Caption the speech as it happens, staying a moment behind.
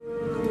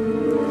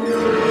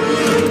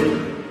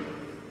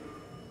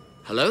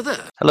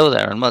Hello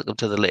there, and welcome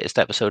to the latest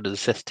episode of the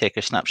Sith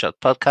Taker Snapshot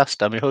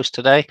podcast. I'm your host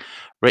today,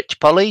 Rich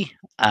Polly,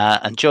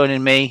 and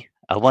joining me,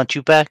 I want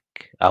you back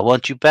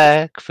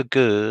for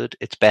good.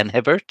 It's Ben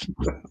Hibbert.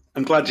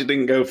 I'm glad you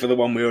didn't go for the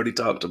one we already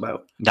talked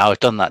about. Now, I've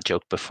done that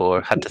joke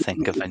before. Had to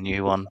think of a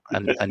new one,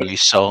 a new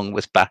song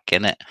with back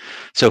in it.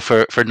 So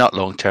for not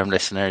long-term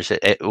listeners,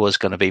 it was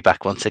going to be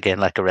back once again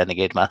like a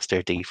Renegade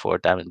Master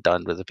D4 down and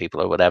down with the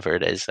people or whatever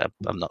it is.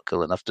 I'm not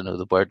cool enough to know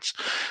the words.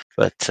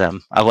 But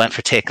I went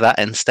for Take That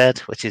instead,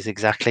 which is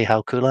exactly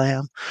how cool I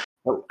am.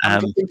 Well, I'm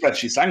just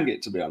impressed she sang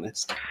it, to be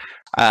honest.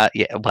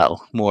 Yeah,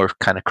 well, more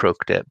kind of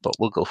croaked it, but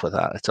we'll go for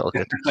that. It's all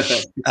good. You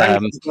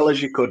sang it as well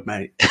as you could,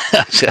 mate.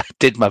 I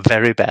did my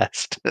very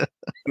best.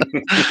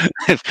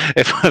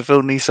 if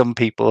only some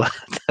people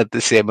had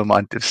the same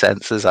amount of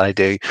sense as I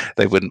do,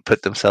 they wouldn't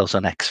put themselves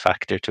on X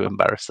Factor to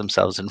embarrass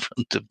themselves in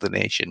front of the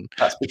nation.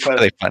 That's because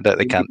they find out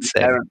they can't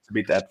sing. Parents to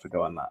be dead for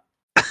going that.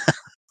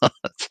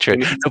 That's true.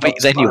 No, but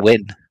then you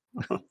win.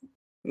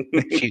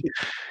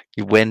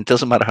 You win.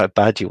 Doesn't matter how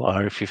bad you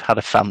are. If you've had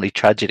a family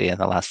tragedy in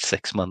the last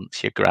 6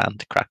 months, you're grand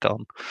to crack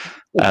on.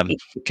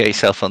 Get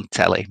yourself on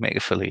telly, make a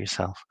fool of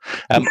yourself.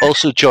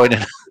 Also joining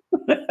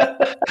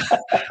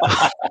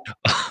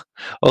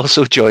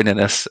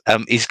us,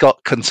 he's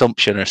got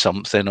consumption or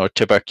something, or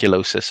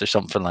tuberculosis or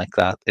something like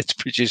that. It's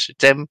producer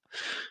Tim.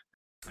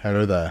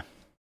 Hello there.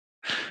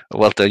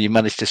 Well done. You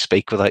managed to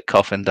speak without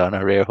coughing down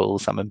our ear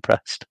holes. I'm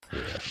impressed.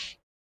 Yeah.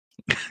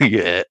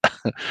 Yeah.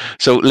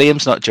 So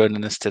Liam's not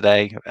joining us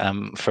today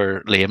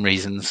for Liam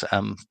reasons.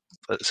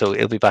 So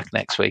he'll be back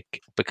next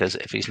week, because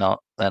if he's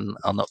not, then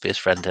I'll not be his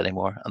friend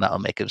anymore, and that'll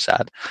make him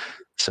sad.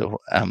 So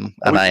and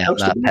I am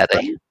that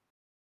petty.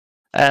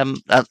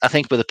 I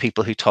think we're the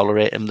people who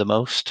tolerate him the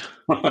most.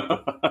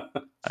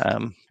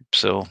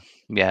 So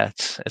yeah,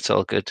 it's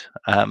all good.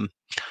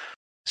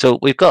 So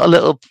we've got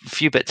a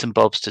few bits and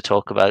bobs to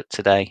talk about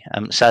today.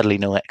 Sadly,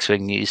 no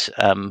X-Wing news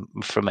from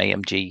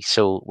AMG,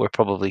 so we're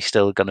probably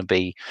still going to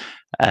be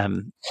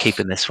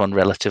keeping this one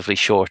relatively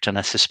short, and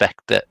I suspect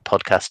that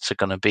podcasts are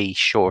going to be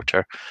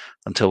shorter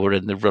until we're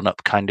in the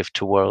run-up kind of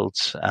to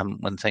Worlds,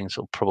 when things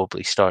will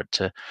probably start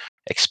to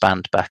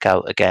expand back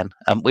out again.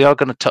 We are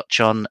going to touch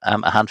on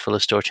a handful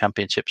of store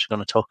championships. We're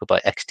going to talk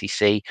about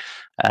XTC,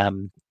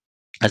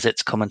 as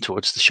it's coming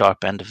towards the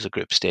sharp end of the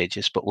group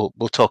stages, but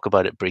we'll talk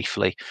about it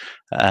briefly,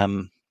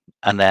 and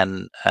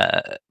then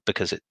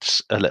because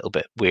it's a little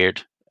bit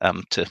weird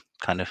to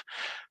kind of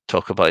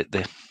talk about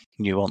the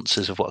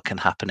nuances of what can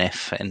happen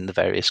if in the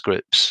various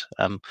groups,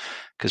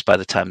 because by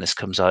the time this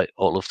comes out,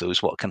 all of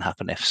those what can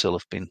happen ifs will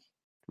have been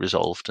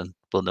resolved, and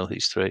we'll know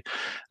who's through.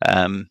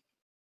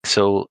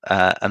 So,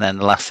 and then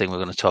the last thing we're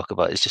going to talk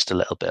about is just a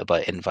little bit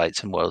about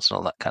invites and worlds and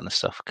all that kind of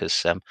stuff,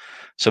 because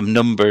some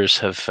numbers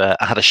have. I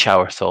had a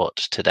shower thought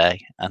today,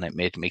 and it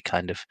made me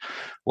kind of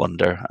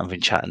wonder. I've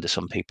been chatting to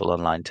some people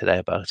online today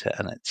about it,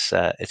 and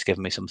it's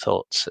given me some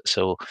thoughts.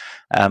 So,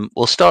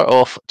 we'll start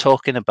off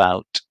talking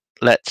about.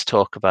 Let's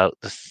talk about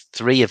the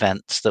 3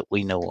 events that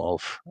we know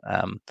of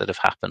that have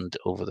happened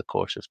over the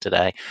course of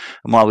today.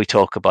 And while we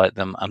talk about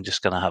them, I'm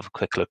just going to have a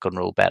quick look on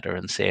Roll Better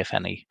and see if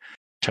any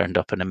turned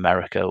up in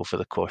America over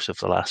the course of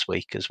the last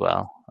week as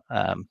well,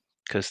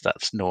 because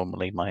that's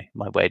normally my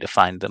way to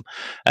find them.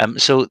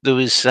 So there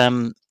was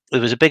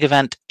a big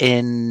event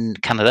in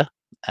Canada.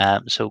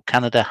 So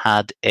Canada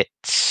had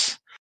its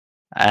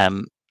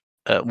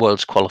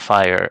Worlds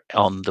qualifier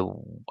on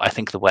I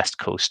think the West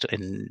Coast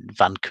in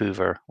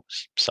Vancouver or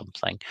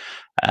something.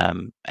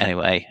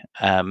 Anyway,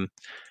 and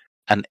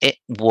it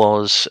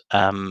was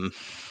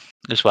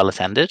as well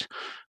attended.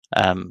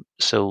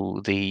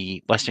 So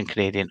the Western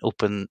Canadian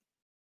Open.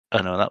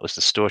 Oh no, that was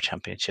the store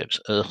championships.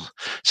 Ugh.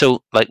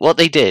 So, like, what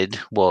they did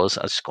was,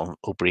 I was just going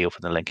to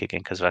reopen the link again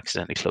because I've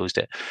accidentally closed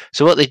it.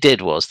 So what they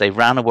did was they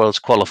ran a Worlds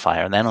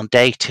qualifier, and then on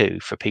day 2,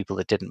 for people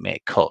that didn't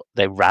make cut,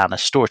 they ran a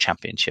store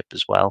championship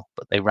as well.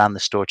 But they ran the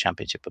store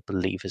championship, I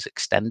believe, as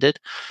extended.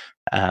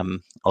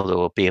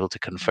 Although I'll be able to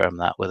confirm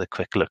that with a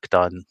quick look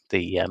down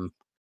the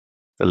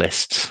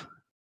lists,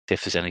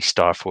 if there's any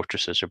Star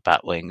Fortresses or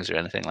Batwings or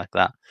anything like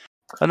that.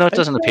 Oh no, it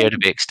doesn't appear to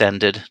be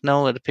extended.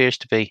 No, it appears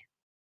to be.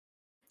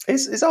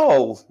 Is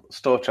all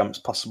store champs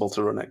possible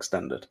to run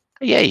extended?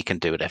 Yeah, you can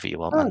do whatever you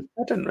want.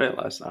 I didn't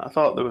realise that. I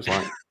thought there was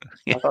I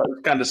thought it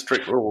was kind of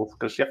strict rules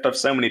because you have to have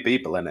so many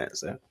people in it.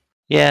 So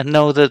yeah,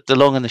 no. The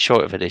long and the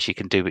short of it is you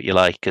can do what you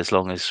like, as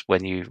long as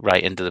when you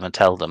write into them and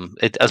tell them,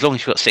 as long as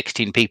you've got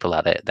 16 people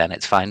at it, then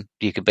it's fine.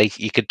 You could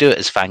do it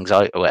as Fangs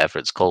Out or whatever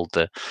it's called,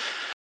 the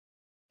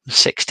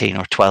 16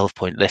 or 12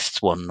 point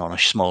lists one on a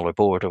smaller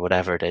board or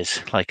whatever it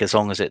is. Like, as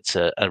long as it's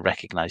a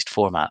recognised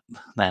format,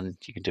 then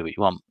you can do what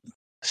you want.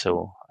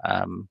 So,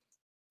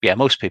 yeah,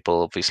 most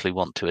people obviously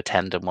want to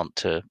attend and want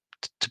to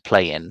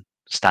play in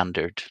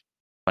standard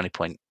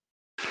 20-point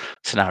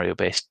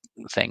scenario-based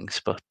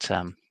things. But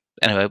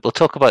anyway, we'll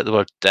talk about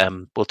the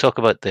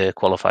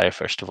qualifier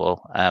first of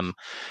all.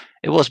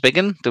 It was big,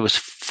 and there was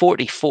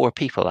 44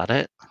 people at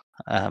it.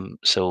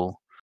 So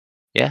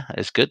yeah,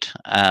 it's good.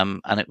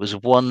 And it was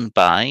won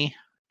by,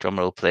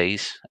 drumroll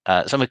please,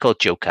 somebody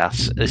called Joe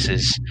Cass. This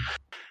is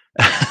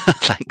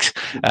Thanks.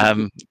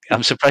 I'm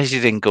surprised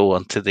you didn't go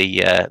onto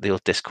the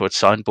old Discord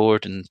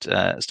soundboard and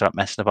start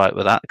messing about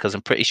with that, because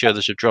I'm pretty sure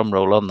there's a drum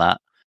roll on that.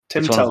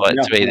 Tim It's one of tells about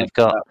me three they've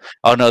got.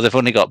 Oh no, they've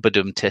only got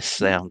Badum Tis.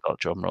 They haven't got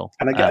drum roll.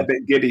 And I get a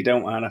bit giddy,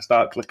 don't I? And I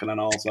start clicking on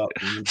all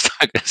sorts.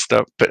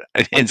 start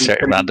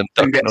inserting random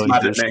duck gets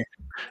mad at noises. me.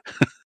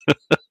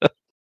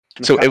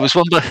 So it was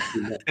one by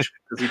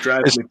because he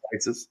drives me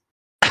places.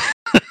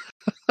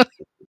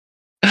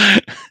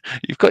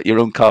 You've got your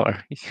own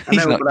car. I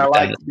know, but I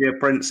like to be a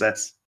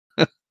princess.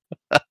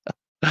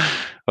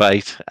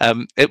 Right.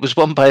 It was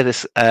won by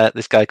this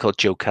guy called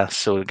Jokas.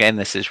 So again,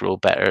 this is Roll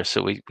Better,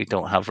 so we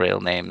don't have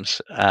real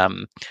names.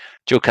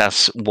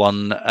 Jokas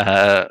won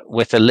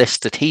with a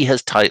list that he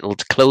has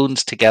titled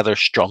 "Clones Together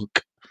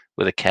Strunk"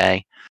 with a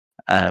K.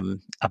 I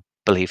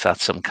believe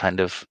that's some kind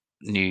of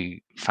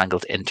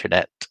newfangled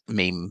internet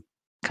meme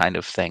kind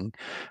of thing.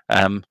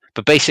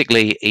 But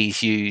basically,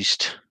 he's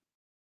used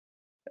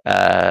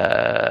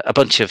a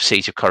bunch of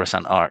Siege of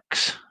Coruscant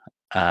arcs.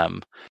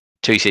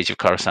 2 Siege of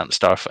Coruscant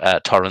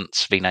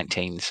Torrents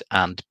V19s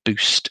and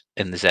Boost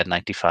in the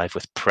Z95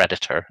 with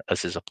Predator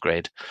as his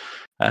upgrade.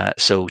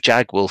 So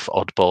Jag, Wolf,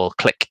 Oddball,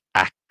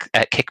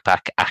 Kickback,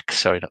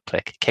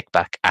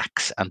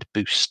 Axe, and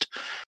Boost.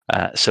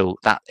 So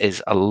that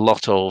is a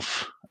lot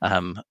of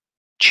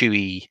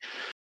chewy,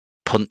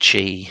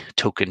 punchy,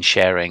 token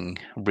sharing,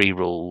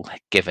 reroll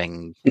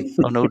giving.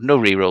 Oh no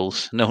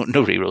rerolls, no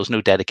rerolls, no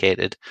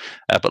dedicated,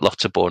 but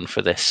lots of Born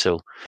for this.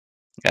 So.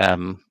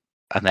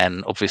 And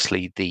then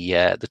obviously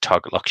the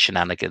target lock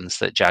shenanigans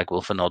that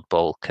Jagwolf and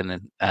Oddball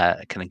can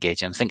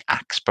engage in. I think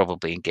Axe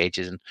probably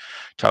engages in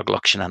target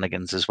lock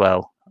shenanigans as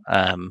well.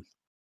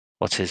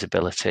 What's his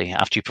ability?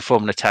 After you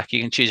perform an attack,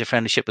 you can choose a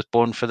friendly ship with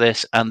Born for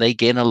this, and they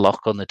gain a lock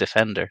on the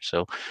defender.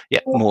 So yeah,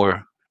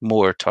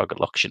 more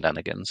target lock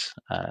shenanigans.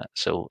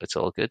 So it's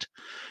all good.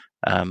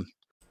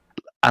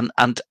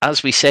 And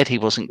as we said, he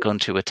wasn't going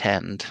to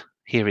attend.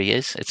 Here he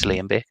is. It's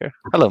Liam Baker.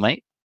 Hello,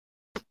 mate.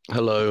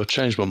 Hello. I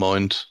changed my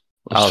mind.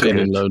 I was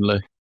feeling lonely.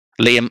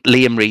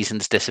 Liam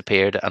Reasons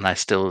disappeared, and I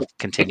still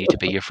continue to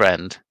be your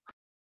friend.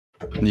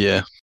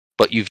 Yeah.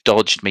 But you've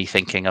dodged me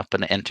thinking up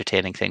an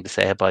entertaining thing to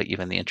say about you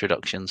in the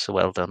introduction, so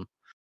well done.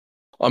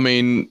 I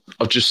mean,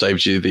 I've just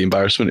saved you the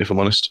embarrassment, if I'm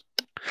honest.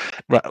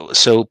 Right,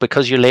 so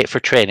because you're late for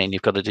training,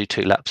 you've got to do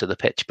 2 laps of the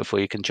pitch before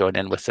you can join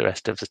in with the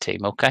rest of the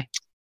team, okay?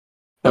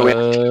 So we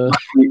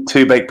eat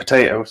 2 baked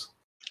potatoes.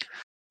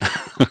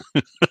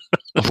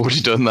 I've already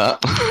done that.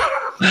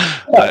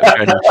 Right,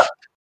 fair enough.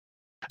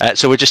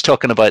 So we're just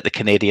talking about the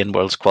Canadian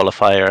Worlds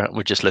qualifier.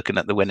 We're just looking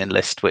at the winning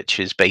list, which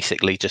is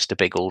basically just a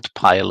big old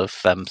pile of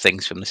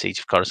things from the Siege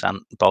of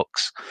Coruscant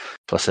box,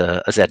 plus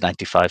a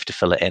Z95 to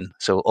fill it in.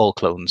 So all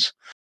clones,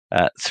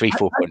 3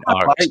 4-point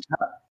arcs.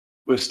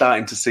 We're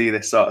starting to see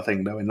this sort of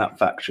thing, though, in that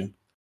faction.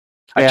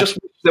 I just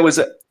wish there was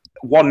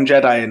one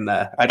Jedi in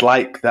there. I'd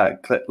like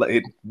that. Let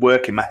it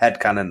work in my head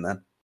canon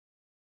then.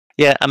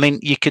 Yeah, I mean,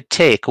 you could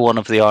take one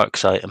of the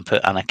arcs out and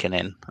put Anakin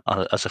in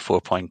as a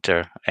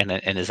 4-pointer in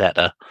a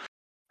Zeta.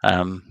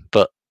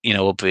 But you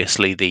know,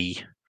 obviously the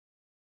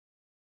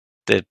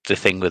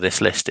thing with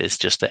this list is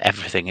just that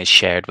everything is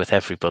shared with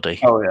everybody.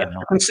 Oh yeah, you know?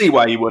 I can see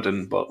why you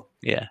wouldn't, but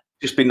yeah,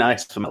 just be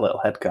nice for my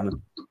little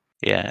headcanon.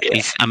 Yeah,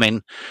 I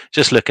mean,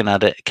 just looking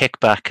at it,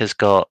 Kickback has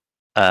got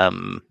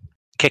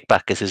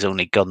Kickback is his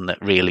only gun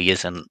that really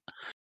isn't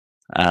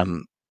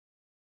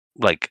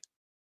like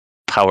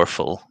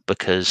powerful,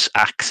 because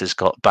Axe has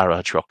got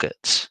barrage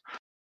rockets,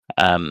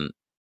 and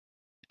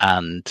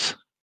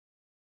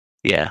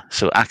yeah,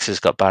 so Axe has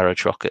got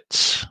barrage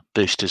rockets,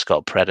 Booster's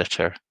got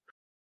Predator,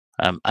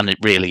 and it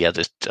really, as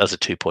a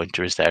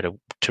 2-pointer, is there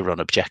to run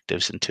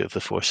objectives in 2 of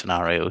the 4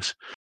 scenarios.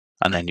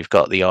 And then you've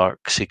got the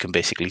arcs who can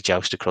basically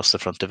joust across the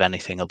front of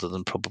anything other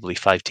than probably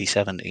 5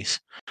 T70s.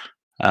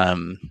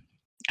 And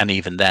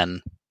even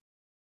then,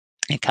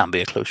 it can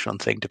be a close run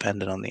thing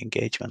depending on the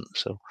engagement.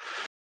 So,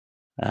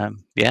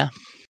 yeah,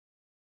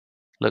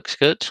 looks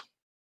good.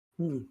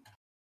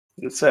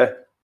 It's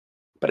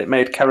but it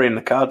made carrying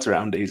the cards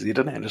around easy,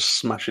 didn't it? Just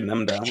smashing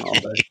them down all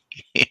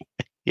day.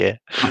 Yeah.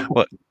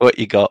 What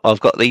you got?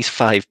 I've got these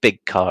 5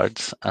 big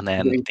cards, and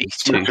then these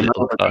 2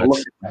 little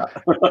cards.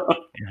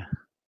 Yeah.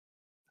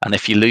 And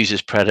if you lose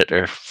his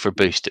Predator for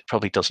Boost, it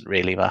probably doesn't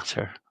really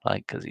matter,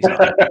 like, because he's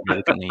not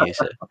really going to use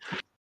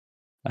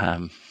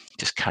it.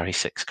 Just carry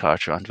 6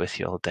 cards around with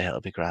you all day;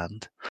 it'll be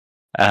grand.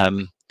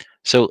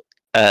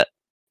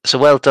 So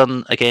well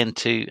done again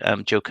to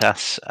Joe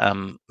Cass,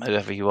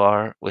 whoever you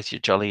are, with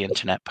your jolly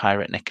internet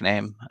pirate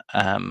nickname.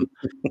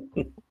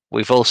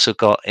 We've also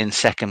got in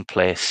second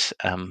place.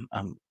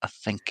 I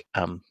think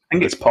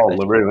it's Paul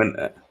LaRue, isn't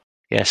it?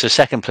 Yeah, so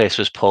second place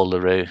was Paul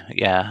LaRue.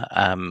 Yeah,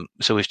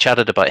 so we've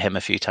chatted about him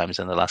a few times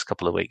in the last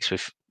couple of weeks.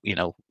 We've,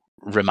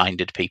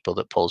 reminded people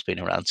that Paul's been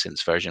around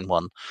since version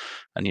 1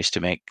 and used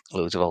to make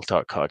loads of alt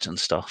art cards and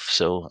stuff.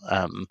 So,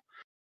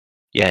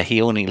 yeah,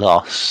 he only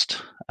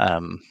lost.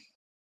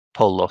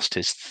 Paul lost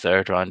his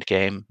 3rd round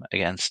game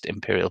against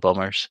Imperial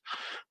Bombers,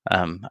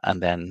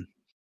 and then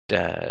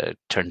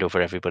turned over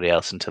everybody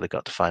else until they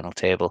got to final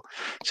table.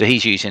 So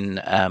he's using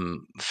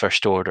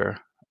First Order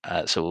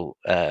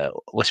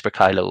Whisper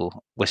Kylo,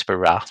 Whisper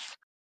Wrath,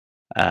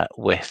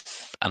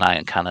 with an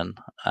ion cannon.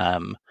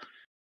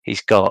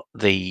 He's got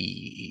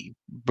the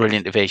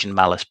Brilliant Evasion,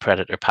 Malice,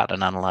 Predator,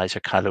 Pattern Analyzer,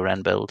 Kylo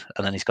Ren build,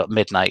 and then he's got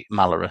Midnight,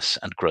 Malorus,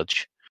 and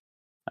Grudge.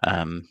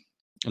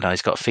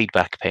 He's got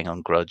Feedback Ping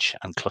on Grudge,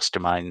 and Cluster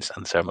Mines,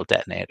 and Thermal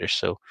Detonators.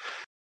 So,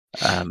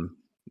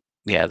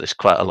 there's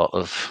quite a lot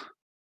of,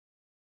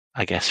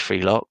 I guess,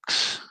 free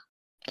locks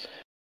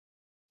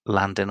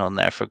landing on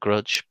there for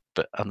Grudge,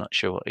 but I'm not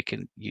sure what he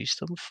can use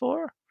them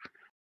for.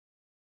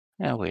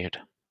 Yeah, weird.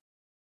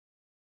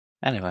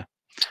 Anyway,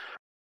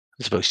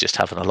 I suppose just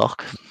having a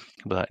lock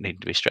without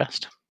needing to be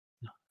stressed.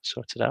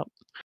 Sort it out.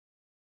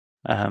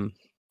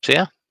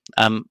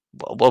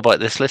 What about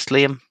this list,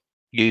 Liam?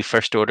 You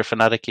First Order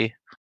fanatic, you?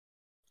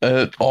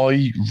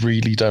 I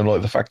really don't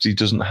like the fact he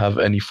doesn't have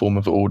any form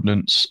of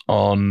ordnance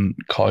on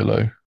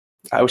Kylo.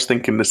 I was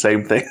thinking the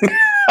same thing.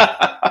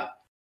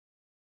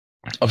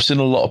 I've seen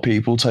a lot of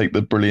people take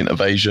the Brilliant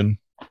Evasion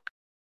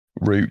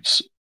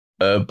route,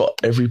 but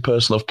every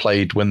person I've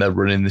played when they're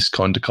running this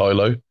kind of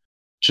Kylo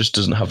just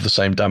doesn't have the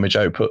same damage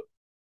output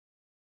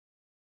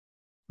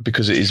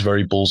because it is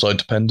very bullseye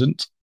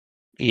dependent.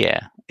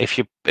 Yeah, if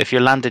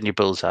you're landing your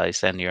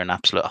bullseyes, then you're an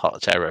absolute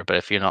hot terror. But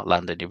if you're not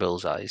landing your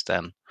bullseyes,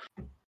 then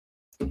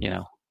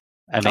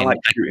I like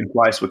shooting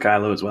twice with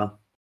Kylo as well.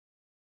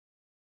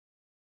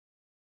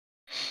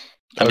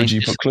 Do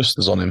you put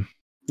clusters on him?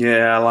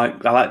 Yeah, I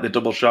like the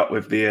double shot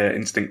with the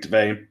instinctive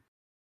aim.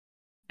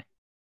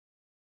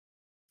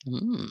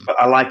 But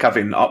I like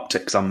having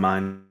optics on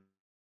mine.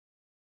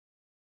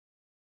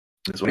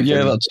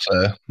 Yeah, that's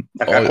fair.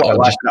 I quite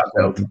like that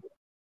build.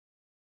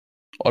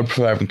 I'd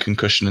prefer having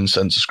concussion and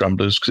sensor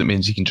scramblers because it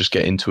means you can just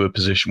get into a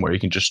position where you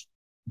can just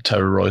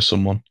terrorize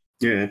someone.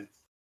 Yeah.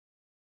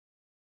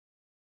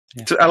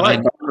 So I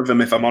like both of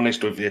them, if I'm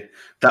honest with you.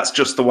 That's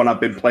just the one I've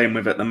been playing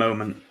with at the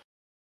moment.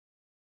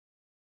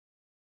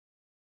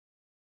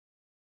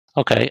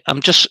 Okay,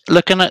 I'm just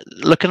looking at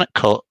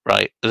cut,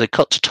 right? The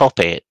cut to top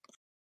 8.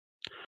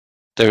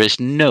 There is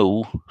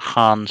no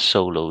Han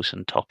Solos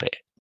in top 8.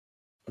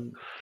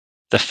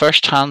 The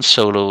first Han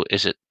Solo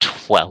is at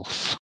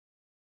 12th.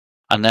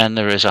 And then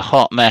there is a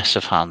hot mess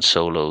of Han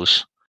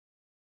Solos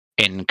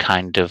in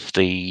kind of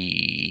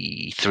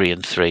the 3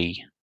 and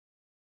 3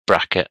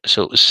 bracket.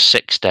 So it was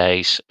 6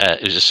 days.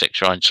 It was a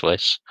 6-round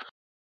Swiss.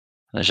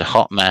 And there's a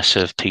hot mess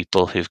of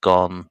people who've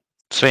gone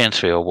 3 and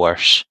 3 or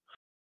worse,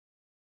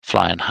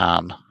 flying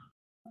Han.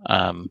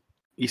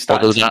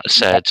 Although that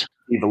said,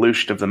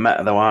 evolution of the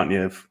meta, though, aren't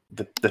you?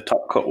 The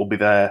top cut will be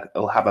there.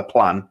 It'll have a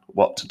plan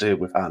what to do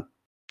with Han.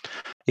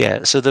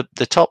 Yeah. So the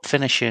top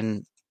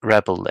finishing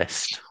Rebel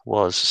list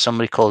was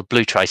somebody called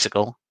Blue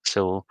Tricycle.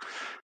 So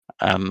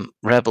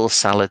Rebel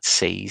Salad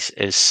Seas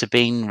is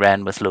Sabine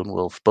Wren with Lone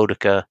Wolf,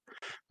 Boudica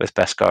with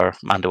Beskar,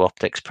 Mando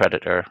Optics,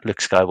 Predator, Luke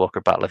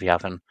Skywalker, Battle of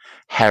Yavin,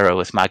 Hera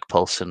with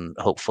Magpulse and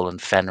Hopeful,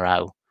 and Fen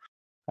Rao,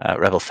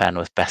 Rebel Fen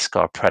with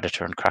Beskar,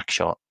 Predator, and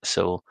Crackshot.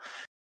 So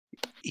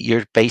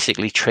you're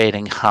basically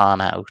trading Han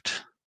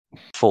out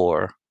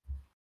for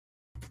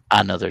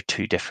another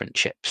 2 different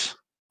ships.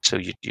 So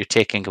you're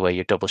taking away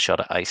your double shot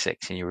at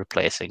I6 and you're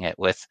replacing it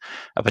with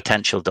a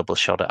potential double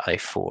shot at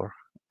I4,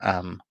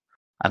 and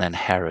then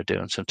Hera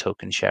doing some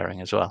token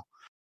sharing as well.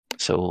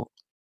 So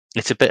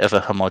it's a bit of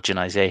a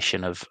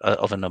homogenization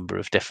of a number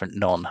of different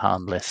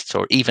non-Han lists,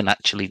 or even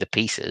actually the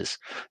pieces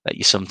that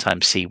you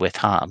sometimes see with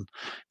Han.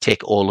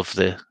 Take all of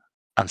the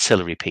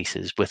ancillary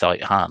pieces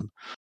without Han.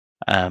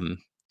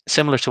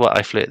 Similar to what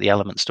I flew at the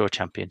Element Store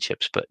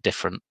Championships, but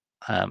different.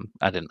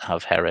 I didn't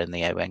have Hera in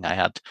the A-Wing. I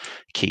had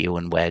Keo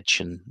and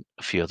Wedge and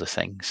a few other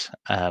things.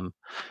 But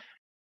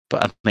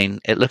I mean,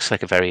 it looks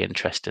like a very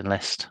interesting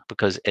list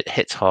because it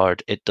hits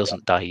hard, it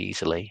doesn't die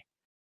easily,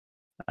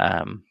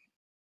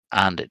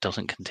 and it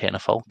doesn't contain a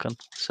Falcon.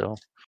 So,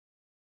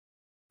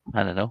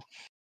 I don't know.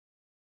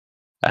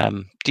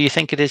 Do you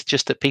think it is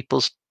just that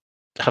people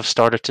have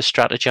started to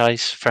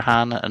strategize for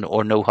Han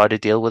or know how to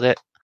deal with it?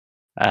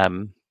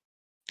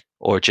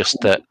 Or just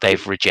that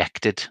they've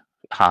rejected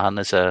Han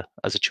as a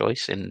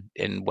choice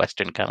in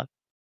Western canon?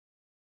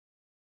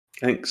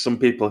 I think some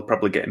people are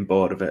probably getting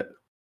bored of it.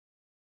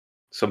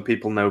 Some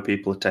people know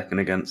people are taking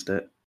against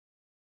it.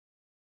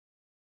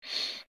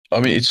 I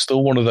mean, it's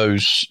still one of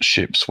those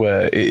ships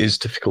where it is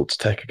difficult to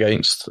tech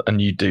against,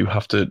 and you do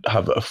have to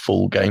have a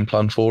full game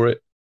plan for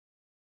it.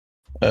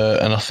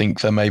 And I think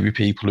there may be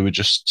people who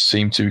just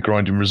seem to be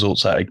grinding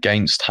results out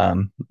against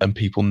Han, and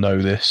people know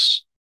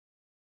this,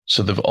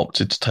 so they've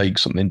opted to take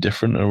something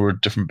different or a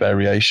different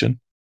variation.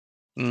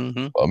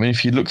 Mm-hmm. I mean,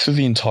 if you look through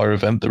the entire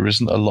event, there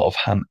isn't a lot of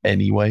Han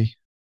anyway.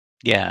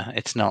 Yeah,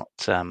 it's not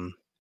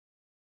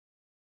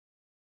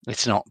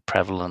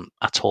prevalent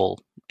at all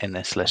in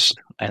this list.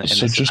 In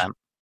so this just event.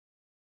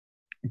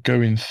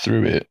 Going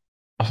through it,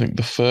 I think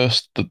the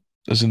first,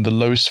 as in the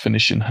lowest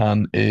finishing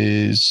Han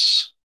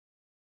is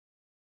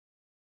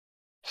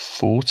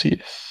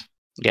 40th.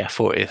 Yeah,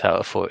 40th out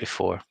of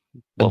 44.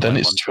 And then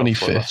it's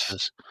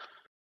 25th.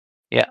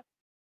 Yeah.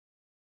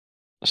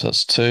 So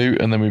that's 2,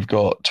 and then we've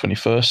got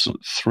 21st,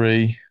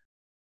 3,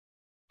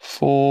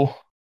 4,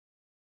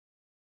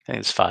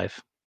 think it's 5.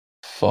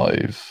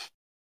 5.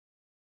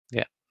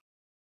 Yeah.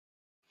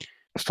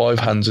 5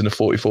 hands in a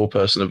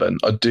 44-person event.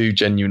 I do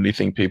genuinely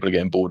think people are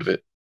getting bored of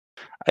it.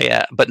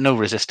 Yeah, but no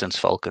Resistance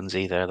Falcons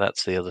either.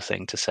 That's the other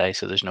thing to say.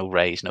 So there's no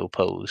Rays, no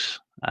Pose.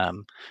 I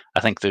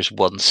think there's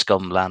one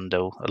Scum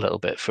Lando a little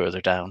bit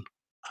further down.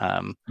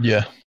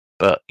 Yeah.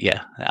 But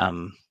yeah,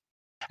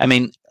 I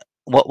mean,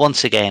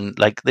 once again,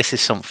 like this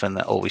is something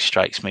that always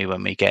strikes me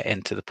when we get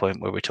into the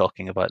point where we're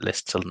talking about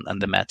lists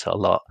and the meta a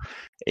lot,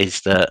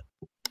 is that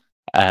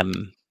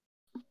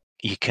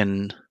you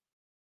can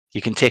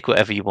take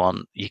whatever you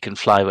want, you can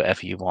fly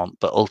whatever you want,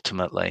 but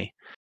ultimately,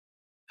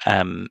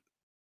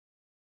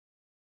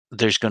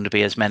 there's going to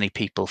be as many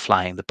people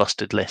flying the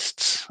busted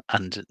lists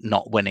and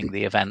not winning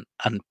the event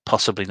and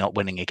possibly not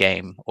winning a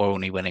game or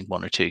only winning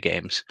 1 or 2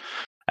 games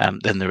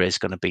than there is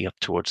going to be up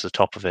towards the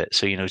top of it.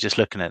 So, just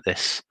looking at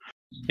this,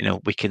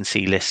 we can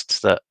see lists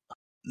that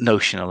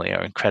notionally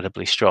are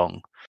incredibly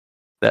strong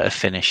that have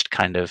finished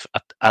kind of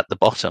at the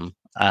bottom.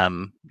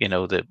 The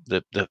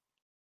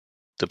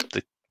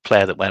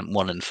player that went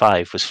 1 and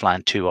 5 was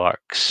flying 2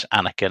 Arcs,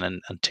 Anakin,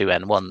 and 2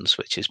 N1s,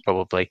 which is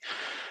probably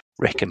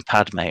Rick and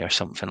Padme or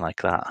something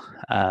like that.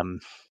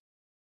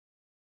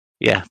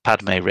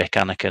 Padme, Rick,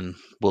 Anakin,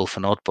 Wolf,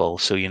 and Oddball.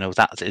 So,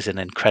 that is an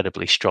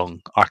incredibly strong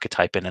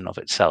archetype in and of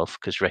itself,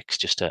 because Rick's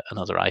just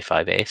another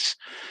I5 ace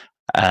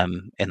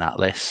in that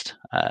list.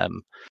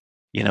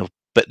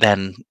 But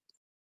then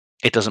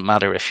it doesn't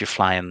matter if you're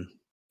flying,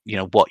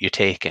 what you're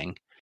taking,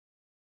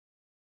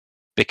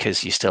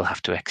 because you still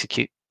have to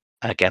execute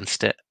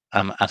against it.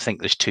 I think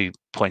there's 2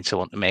 points I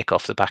want to make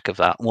off the back of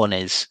that. One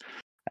is,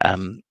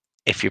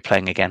 if you're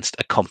playing against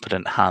a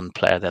competent hand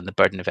player, then the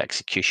burden of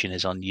execution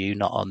is on you,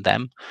 not on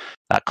them.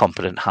 That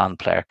competent hand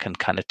player can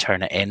kind of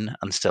turn it in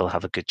and still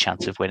have a good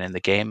chance of winning the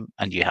game,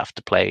 and you have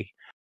to play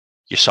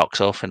your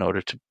socks off in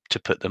order to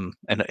put them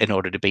in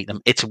order to beat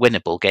them. It's a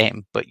winnable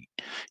game, but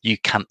you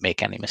can't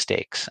make any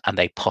mistakes, and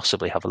they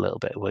possibly have a little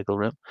bit of wiggle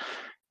room.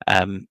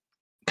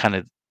 Kind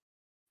of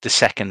the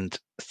second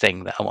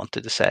thing that I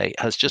wanted to say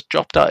has just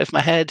dropped out of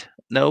my head.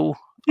 No,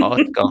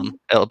 it's gone.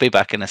 It'll be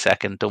back in a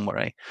second. Don't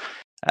worry.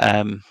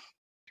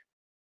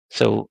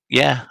 So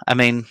yeah, I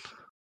mean,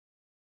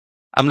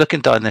 I'm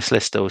looking down this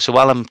list though. So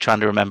while I'm trying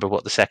to remember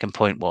what the second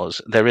point was,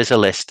 there is a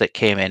list that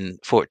came in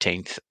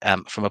 14th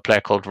from a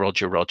player called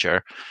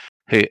Roger,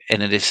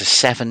 and it is a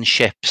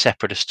 7-ship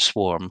Separatist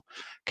swarm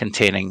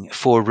containing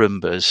 4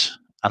 Roombas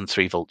and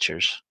 3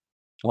 Vultures,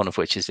 one of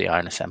which is the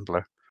Iron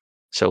Assembler.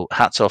 So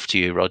hats off to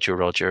you,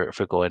 Roger,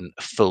 for going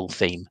full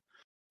theme,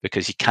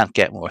 because you can't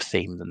get more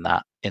theme than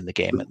that in the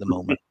game at the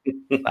moment.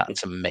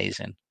 That's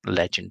amazing,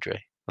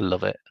 legendary. I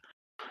love it.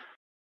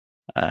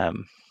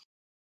 And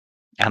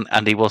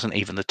he wasn't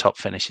even the top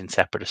finishing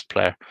Separatist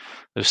player.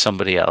 There was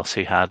somebody else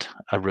who had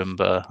a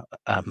Roomba,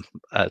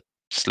 a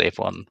Slave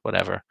One,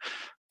 whatever,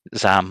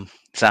 Zam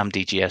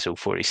DGS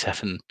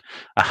 047,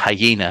 a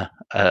Hyena,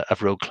 a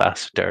Rogue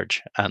class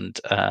Dirge, and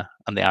the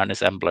Iron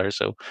Assembler.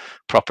 So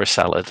proper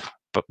salad,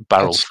 but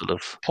barrels full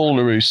of Paul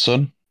LaRue's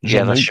son.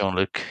 Yeah, that's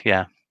Jean-Luc.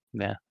 Yeah.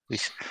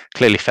 He's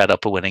clearly fed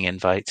up of winning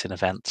invites and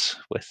events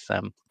with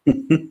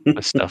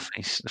stuff.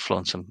 He's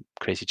flown some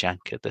crazy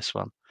jank at this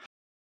one.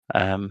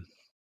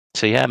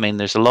 So yeah, I mean,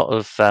 there's a lot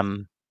of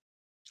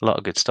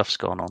good stuff's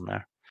going on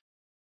there.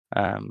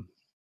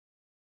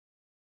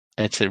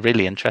 It's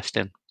really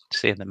interesting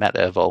seeing the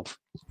meta evolve.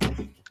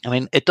 I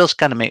mean, it does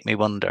kind of make me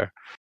wonder: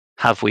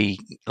 have we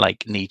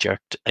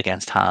knee-jerked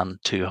against Han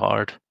too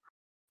hard?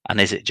 And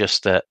is it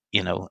just that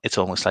it's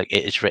almost like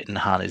it is written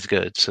Han is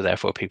good, so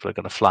therefore people are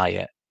going to fly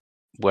it,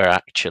 where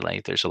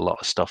actually there's a lot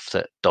of stuff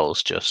that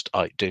does just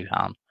outdo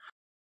Han.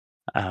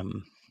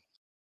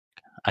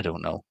 I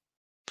don't know.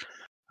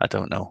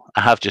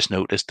 I have just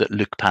noticed that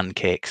Luke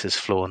Pancakes has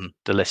flown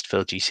the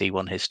Listville GC,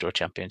 won his store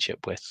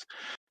championship with,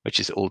 which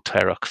is Old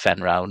Terok,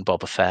 Fen Rao, and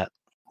Boba Fett.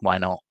 Why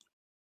not?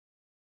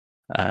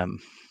 And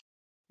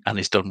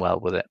he's done well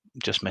with it.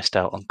 Just missed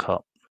out on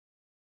Cup.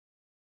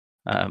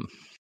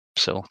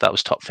 So that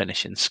was top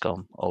finish in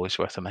Scum. Always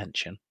worth a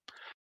mention.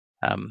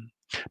 But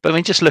I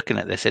mean, just looking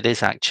at this, it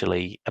is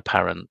actually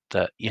apparent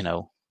that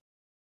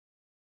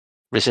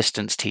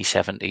Resistance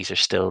T70s are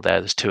still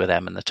there. There's 2 of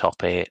them in the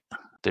top 8.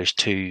 There's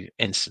 2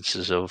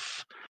 instances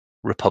of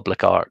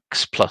Republic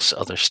Arcs plus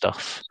other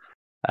stuff.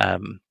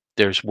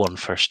 There's 1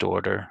 First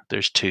Order.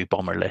 There's 2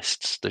 bomber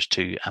lists. There's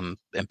 2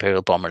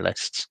 Imperial bomber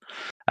lists.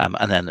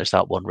 And then there's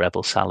that 1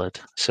 Rebel Salad.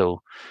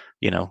 So,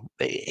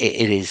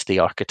 it is the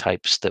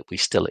archetypes that we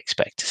still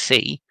expect to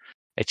see.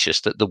 It's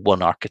just that the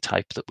one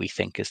archetype that we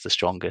think is the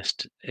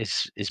strongest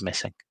is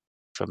missing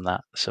from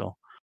that. So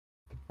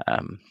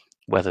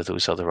whether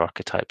those other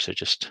archetypes are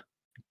just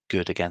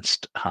good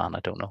against Han, I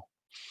don't know.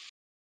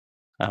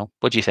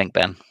 What do you think,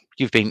 Ben?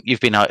 You've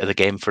been out of the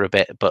game for a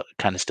bit, but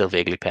kind of still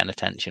vaguely paying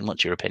attention.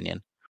 What's your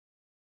opinion?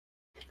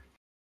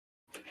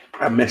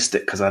 I missed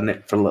it because I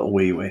nipped for a little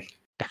wee.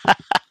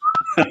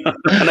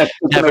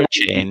 Never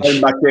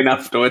change. Back in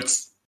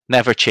afterwards.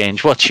 Never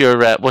change. What's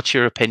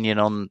your opinion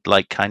on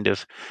like kind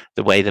of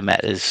the way the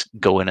meta is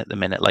going at the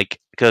minute?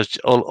 Like, because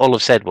all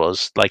I've said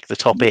was like the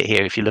top 8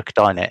 here. If you look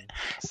down it,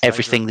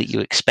 everything that you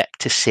expect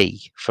to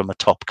see from a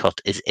top cut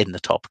is in the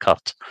top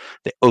cut.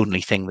 The only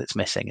thing that's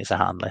missing is a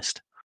hand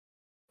list.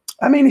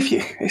 I mean,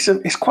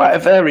 it's quite a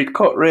varied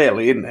cut,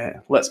 really, isn't it?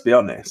 Let's be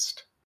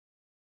honest.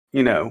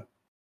 You know,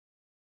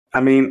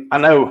 I mean, I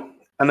know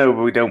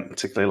we don't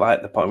particularly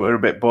like the point. We're a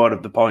bit bored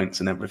of the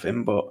points and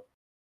everything, but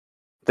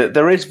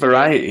there is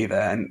variety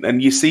there,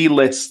 and you see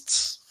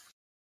lists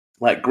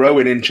like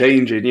growing and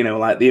changing. You know,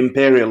 like the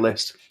Imperial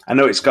list. I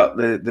know it's got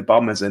the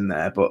bombers in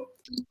there, but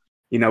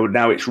you know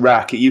now it's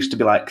rack. It used to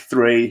be like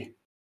 3,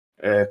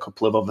 a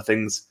couple of other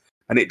things,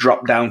 and it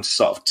dropped down to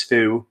sort of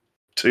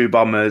two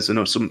bombers and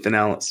or something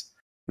else.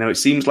 Now it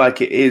seems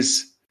like it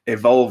is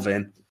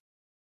evolving.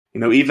 You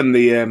know, even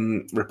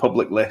the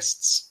Republic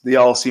lists, they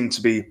all seem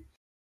to be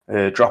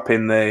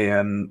dropping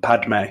the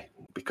Padme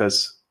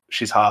because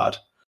she's hard.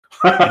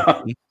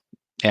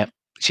 Yeah,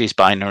 she's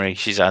binary.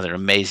 She's either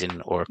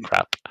amazing or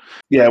crap.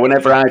 Yeah,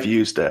 whenever I've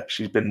used her,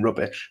 she's been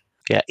rubbish.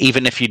 Yeah,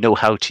 even if you know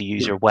how to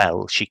use her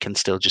well, she can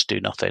still just do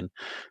nothing,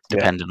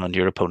 depending on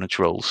your opponent's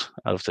rolls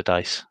of the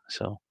dice.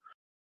 So,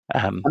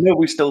 I know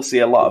we still see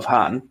a lot of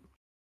Han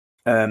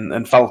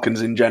and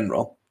Falcons in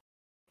general,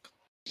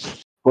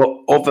 but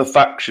other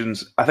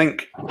factions, I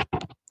think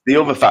the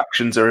other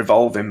factions are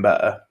evolving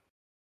better.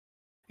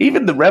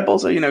 Even the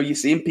Rebels are, you know, you're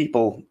seeing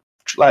people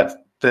like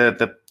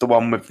the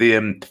one with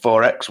the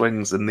 4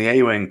 X-Wings and the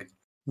A-Wing.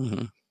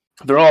 Mm-hmm.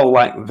 They're all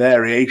like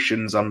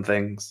variations on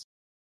things.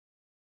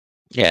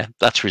 Yeah,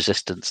 that's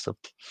Resistance, though.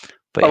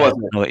 But I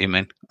know what you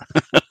mean.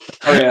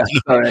 Oh yeah,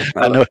 sorry.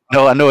 I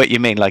know what you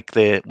mean. Like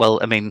the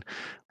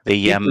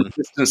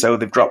Resistance. So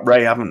they've dropped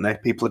Rey, haven't they?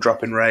 People are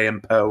dropping Rey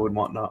and Poe and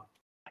whatnot.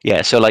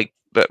 Yeah, so like,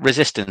 but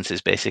Resistance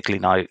is basically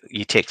now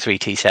you take 3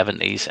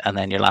 T-70s and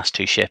then your last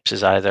 2 ships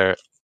is either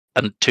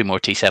 2 more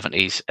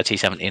T-70s, a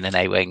T-70 and an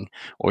A-Wing,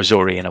 or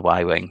Zori and a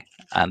Y-Wing,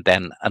 and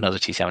then another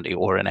T-70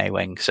 or an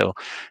A-Wing. So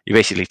you're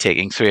basically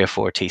taking 3 or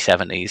 4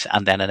 T-70s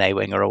and then an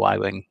A-Wing or a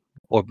Y-Wing,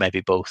 or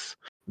maybe both.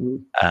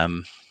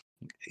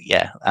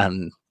 Yeah,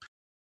 and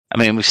I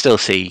mean, we still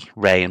see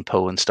Rey and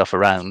Poe and stuff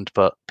around,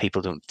 but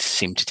people don't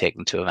seem to take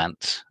them to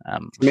events. I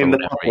mean,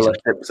 the popular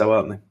ships, though,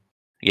 aren't they?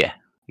 Yeah.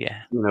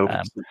 You know,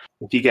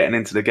 if you're getting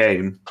into the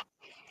game,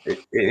 it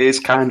is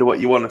kind of what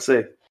you want to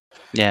see.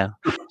 Yeah.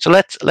 So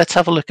let's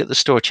have a look at the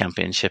store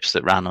championships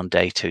that ran on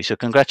day 2. So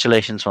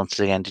congratulations once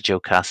again to Joe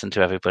Cass and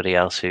to everybody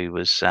else who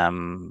was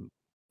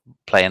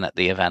playing at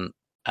the event.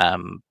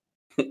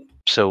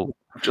 So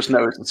I've just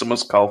noticed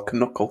someone's called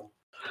Knuckle.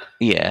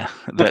 Yeah,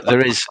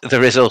 there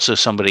is also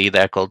somebody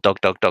there called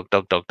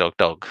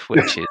Dog,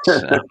 which is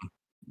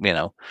you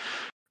know,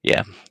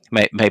 yeah,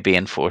 maybe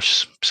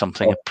enforce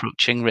something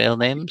approaching real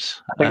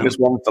names. I think there's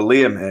one for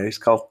Liam here. He's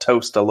called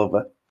Toaster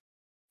Lover.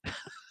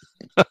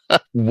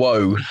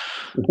 Whoa,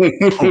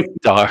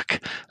 dark.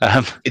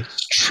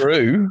 It's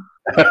true.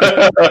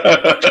 I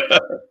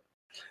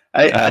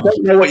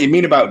don't know what you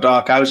mean about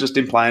dark. I was just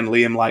implying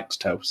Liam likes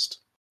toast.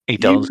 He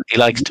does. He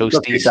likes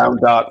toasties. Down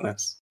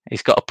darkness.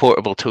 He's got a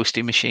portable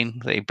toasty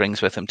machine that he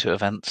brings with him to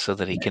events so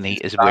that he can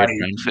eat his weird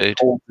brown food.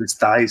 Hold his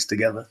thighs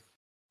together.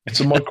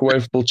 It's a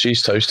microwavable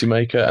cheese toasty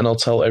maker, and I'll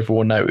tell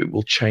everyone now it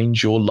will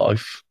change your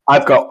life.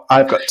 I've got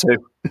 2.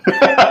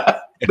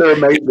 They're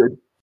amazing.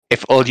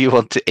 If all you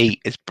want to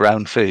eat is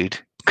brown food,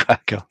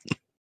 crack on.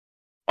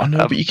 I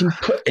know, but you can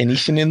put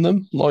anything in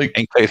them, like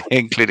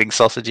including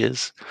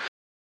sausages,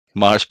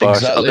 Mars bars,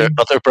 exactly.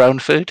 other brown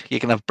food. You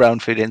can have brown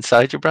food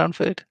inside your brown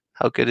food.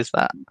 How good is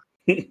that?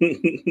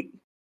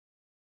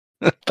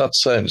 That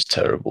sounds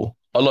terrible.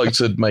 I like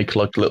to make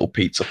like little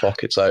pizza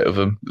pockets out of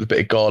them, with a bit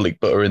of garlic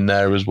butter in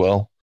there as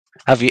well.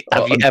 Have you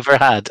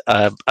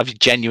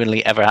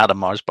genuinely ever had a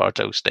Mars bar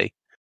toasty?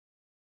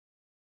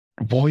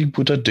 Why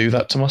would I do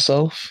that to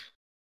myself?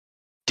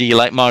 Do you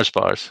like Mars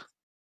bars?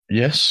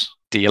 Yes.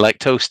 Do you like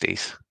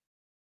toasties?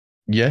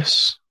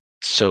 Yes.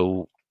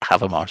 So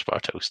have a Mars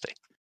bar toasty.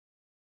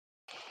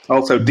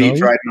 Also, deep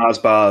fried Mars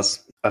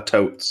bars are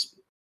totes.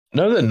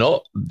 No, they're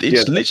not.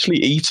 It's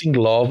literally eating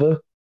lava.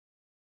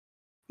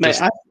 Mate,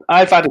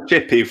 I've had a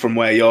chippy from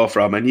where you're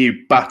from, and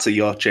you batter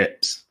your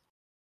chips.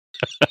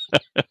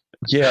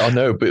 Yeah, I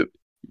know, but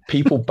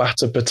people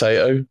batter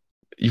potato.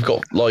 You've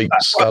got like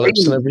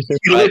scallops and everything.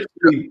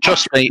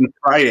 Trust me.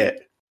 Try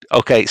it.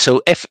 Okay,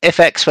 so if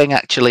X-Wing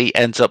actually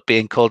ends up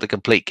being called a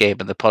complete game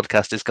and the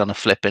podcast is going to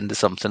flip into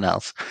something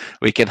else,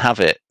 we can have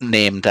it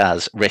named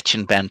as Rich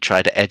and Ben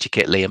Try to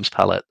Educate Liam's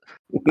Palate,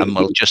 and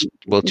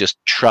we'll just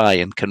try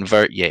and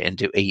convert you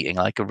into eating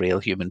like a real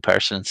human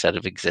person instead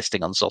of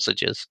existing on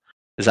sausages.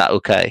 Is that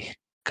okay?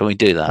 Can we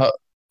do that?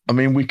 I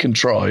mean, we can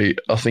try.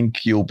 I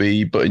think you'll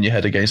be butting your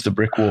head against a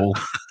brick wall.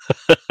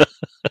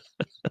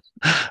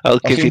 I'll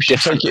give you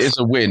different. Take it as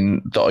a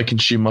win that I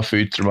consume my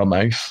food through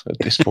my mouth at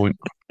this point.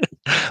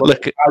 I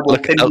will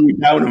pin you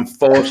down and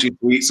force you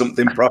to eat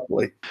something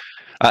properly.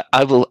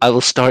 I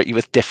will start you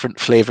with different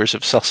flavors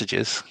of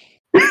sausages.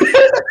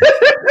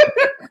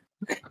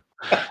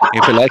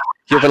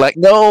 You'll be like,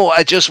 no,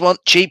 I just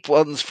want cheap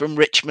ones from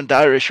Richmond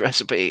Irish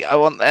Recipe. I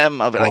want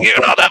them. I'll be like, you're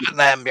not having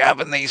them. You're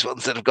having these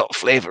ones that have got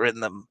flavour in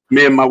them.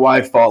 Me and my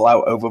wife fall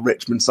out over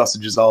Richmond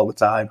sausages all the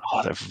time.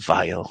 Oh, they're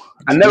vile.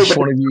 I know, Which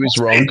one of you is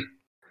wrong?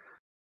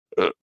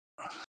 Uh.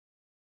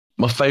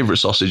 My favourite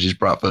sausage is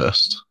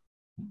Bratwurst.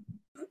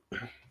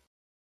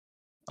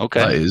 Okay.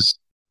 That is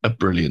a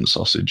brilliant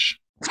sausage.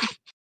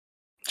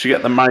 Should you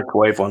get the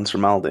microwave ones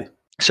from Aldi?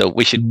 So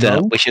we should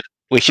No.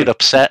 we should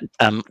upset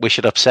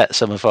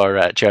some of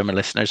our German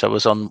listeners. I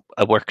was on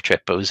a work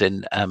trip. I was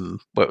in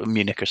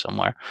Munich or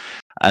somewhere,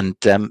 and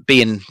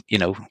being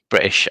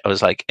British, I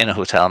was like in a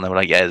hotel, and they were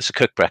like, "Yeah, it's a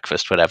cooked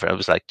breakfast, whatever." I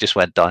was like, just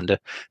went down to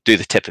do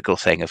the typical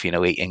thing of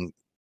eating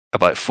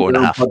about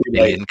 4.5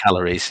 million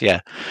calories. Yeah,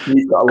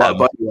 You've got a lot of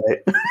body weight.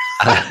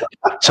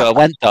 So I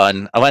went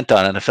down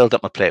and I filled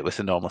up my plate with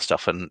the normal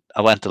stuff, and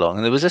I went along,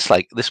 and there was this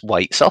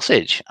white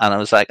sausage, and I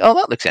was like, "Oh,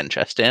 that looks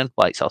interesting,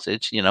 white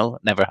sausage."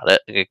 Never had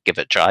it. I'll give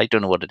it a try.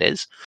 Don't know what it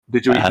is.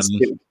 Did you eat the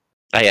skin?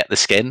 I ate the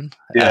skin.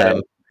 Yeah.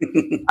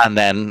 And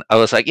then I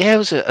was like, "Yeah,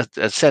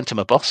 I sent to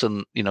my boss,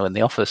 and in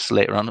the office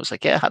later on, it was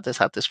like, yeah, I had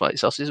this white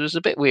sausage. It was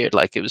a bit weird,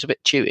 like it was a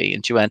bit chewy."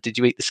 And she went, "Did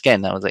you eat the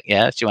skin?" I was like,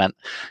 "Yeah." She went,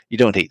 "You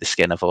don't eat the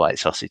skin of a white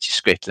sausage. You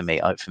scrape the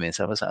meat out for me."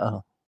 So I was like,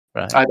 "Oh,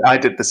 right." I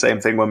did the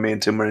same thing when me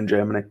and Tim were in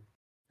Germany.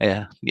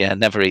 Yeah.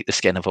 Never eat the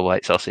skin of a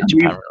white sausage.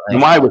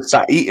 And I was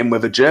sat eating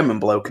with a German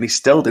bloke, and he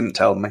still didn't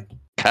tell me.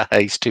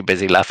 He's too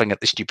busy laughing at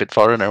the stupid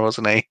foreigner,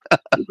 wasn't he?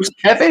 It was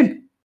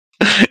Kevin.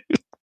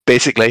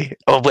 Basically.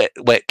 Oh,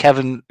 wait,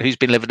 Kevin, who's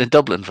been living in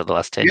Dublin for the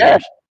last 10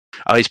 years.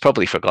 Oh, he's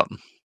probably forgotten.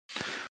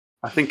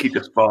 I think he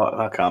just thought,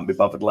 I can't be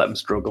bothered, let him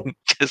struggle.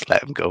 Just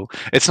let him go.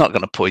 It's not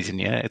going to poison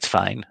you. It's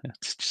fine.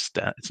 It's just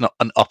it's not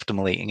an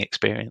optimal eating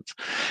experience.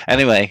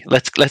 Anyway,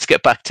 let's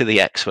get back to the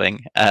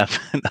X-Wing of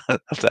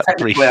that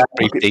brief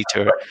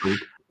detour.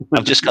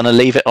 I'm just going to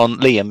leave it on.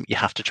 Liam, you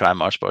have to try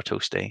Mars Bar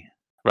Toasty.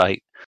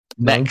 Right.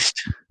 No. Next.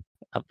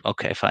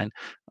 Okay, fine.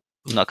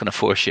 I'm not going to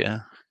force you.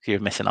 You're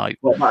missing out.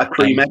 What about a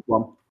cream egg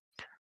one?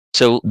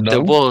 So No.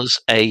 there was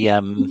a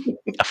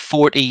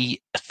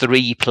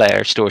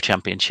 43-player store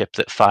championship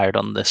that fired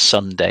on the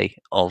Sunday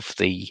of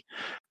the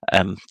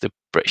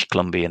British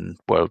Columbian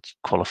World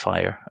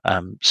Qualifier.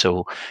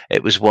 So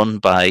it was won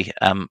by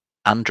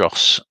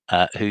Andros,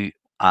 who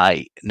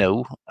I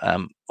know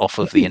off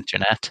of the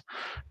internet.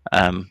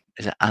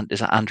 Is it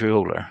Andrew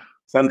Oler?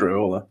 It's Andrew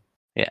Oler.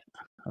 Yeah.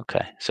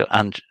 Okay. So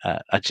I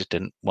just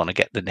didn't want to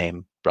get the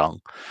name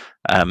wrong.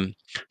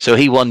 So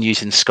he won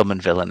using Scum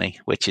and Villainy,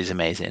 which is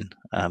amazing.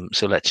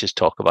 So let's just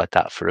talk about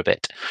that for a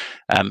bit.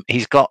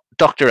 He's got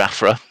Dr.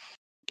 Afra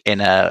in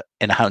a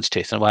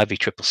Houndstooth and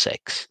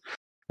YV666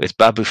 with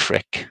Babu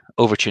Frick,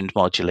 overtuned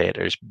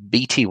modulators,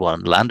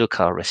 BT1, Lando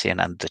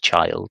Calrissian, and the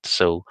Child.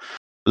 So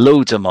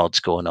loads of mods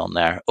going on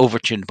there.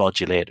 Overtuned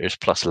modulators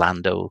plus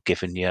Lando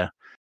giving you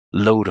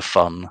load of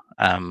fun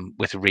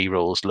with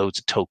rerolls, loads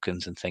of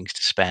tokens and things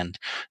to spend.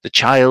 The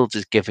Child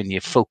is giving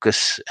you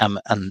focus and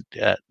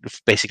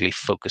basically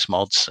focus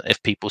mods.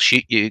 If people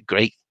shoot you,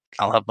 great.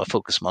 I'll have my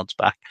focus mods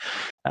back.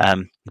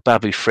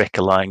 Babu Frick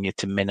allowing you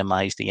to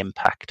minimize the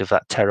impact of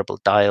that terrible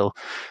dial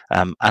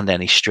and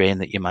any strain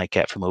that you might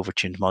get from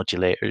overtuned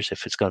modulators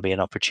if it's going to be an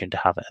opportunity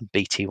to have it. And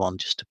BT1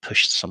 just to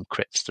push some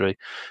crits through.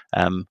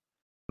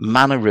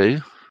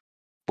 Manaroo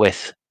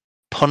with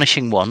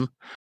Punishing 1,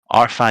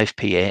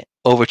 R5P8,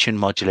 overtuned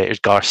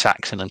modulators, Gar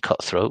Saxon and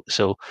Cutthroat.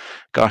 So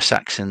Gar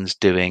Saxon's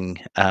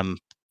doing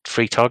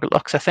free target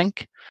locks, I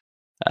think.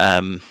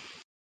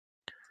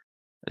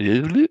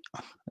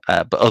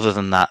 But other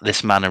than that,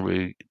 this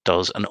Manaroo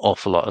does an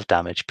awful lot of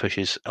damage.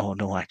 Pushes. Oh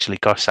no, actually,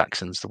 Gar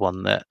Saxon's the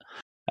one that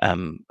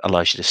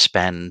allows you to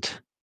spend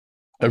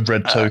a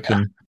red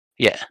token.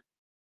 Yeah,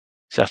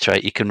 so that's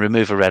right. You can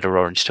remove a red or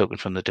orange token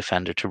from the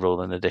defender to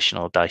roll an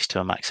additional dice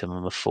to a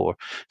maximum of 4.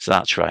 So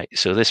that's right.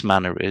 So this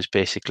Manaroo is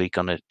basically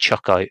going to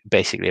chuck out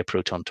basically a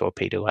proton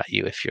torpedo at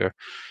you if you're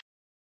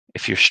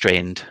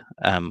strained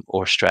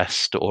or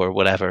stressed or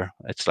whatever.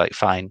 It's like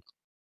fine.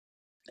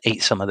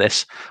 Eat some of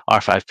this.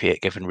 R5P8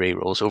 given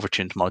rerolls,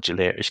 overtuned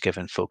modulators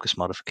given focus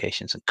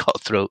modifications, and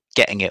Cutthroat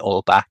getting it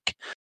all back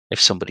if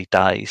somebody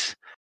dies.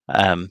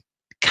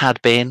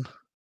 Cad Bane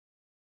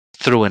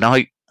throwing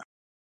out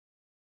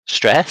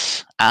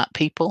stress at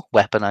people,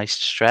 weaponized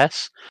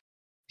stress.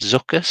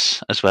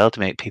 Zuckuss as well to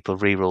make people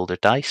reroll their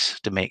dice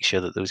to make sure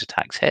that those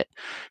attacks hit.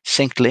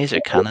 Synced laser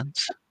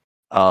cannons.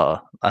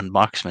 And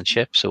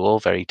marksmanship, so all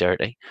very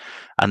dirty.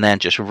 And then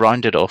just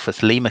rounded off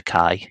with Lee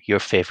Mackay, your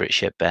favourite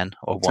ship, Ben,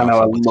 or one I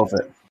of them. love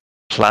it.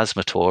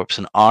 Plasma Torps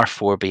and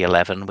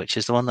R4B11, which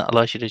is the one that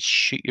allows you to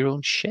shoot your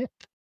own ship.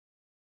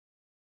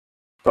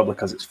 Probably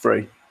because it's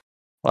free.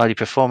 While you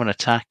perform an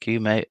attack, you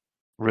may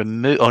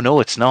remove... Oh, no,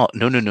 it's not.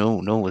 No,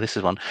 this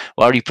is one.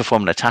 While you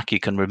perform an attack, you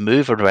can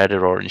remove a red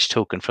or orange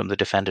token from the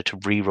defender to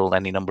reroll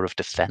any number of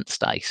defense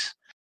dice.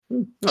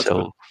 That's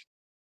good.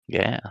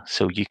 Yeah,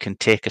 so you can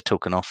take a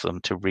token off them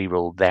to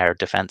reroll their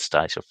defense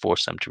dice or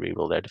force them to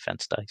reroll their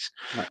defense dice.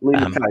 Lee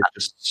Mackay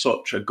is just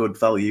such a good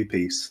value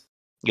piece.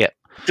 Yeah.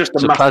 Just a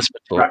so massive Plasma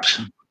Torps.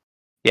 distraction.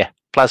 Yeah,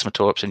 Plasma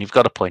Torps, and you've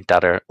got to point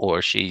at her,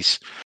 or she's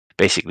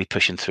basically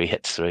pushing 3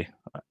 hits through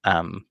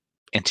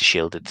into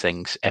shielded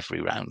things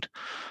every round.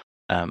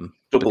 Double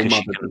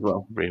modded as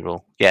well.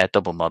 Reroll, yeah,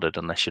 double modded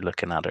unless you're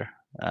looking at her.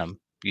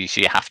 You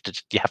have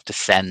to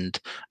send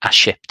a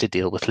ship to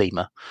deal with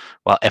Lima,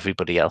 while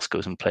everybody else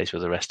goes and plays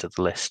with the rest of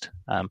the list.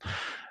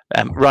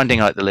 Rounding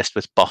out the list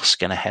with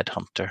Bosk and a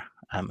Headhunter,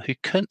 who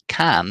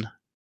can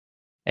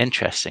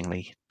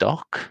interestingly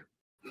dock.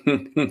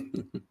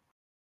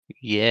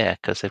 Yeah,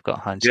 because they've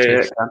got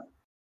Houndstooth.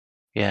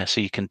 Yeah,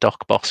 so you can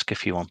dock Bosk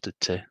if you wanted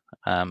to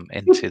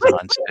into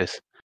the Houndstooth.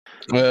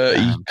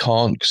 He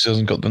can't because he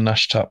hasn't got the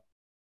Nash Tap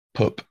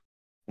pup.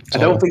 I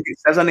don't think it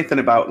says anything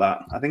about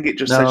that. I think it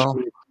just says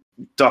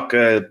dock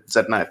a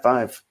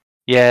Z95.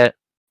 Yeah,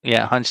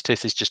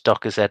 Houndstooth is just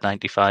dock a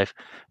Z95.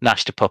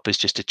 Nash to Pup is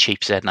just a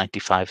cheap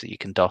Z95 that you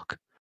can dock.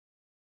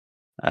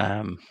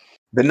 The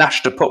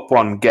Nash to Pup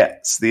one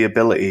gets the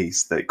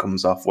abilities that it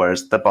comes off,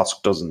 whereas the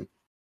Bosk doesn't.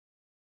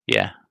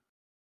 Yeah.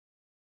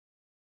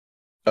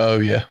 Oh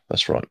yeah,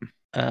 that's right.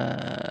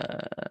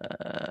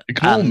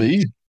 Ignore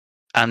me.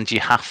 And you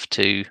have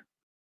to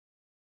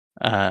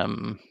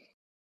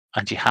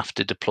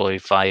deploy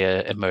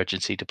via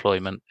emergency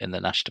deployment in the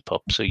Nash to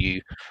Pup, so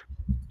you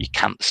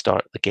can't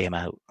start the game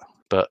out,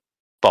 but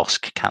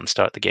Bosk can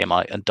start the game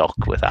out and dock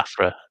with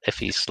Aphra if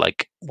he's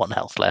like 1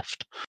 health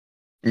left.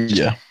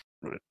 Yeah.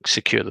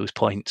 Secure those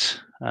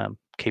points,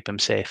 keep him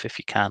safe if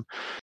you can.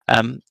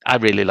 I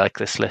really like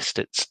this list.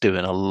 It's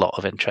doing a lot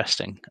of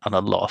interesting and a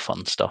lot of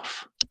fun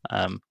stuff.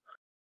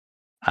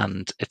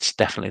 And it's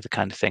definitely the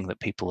kind of thing that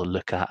people will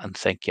look at and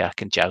think, yeah, I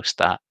can joust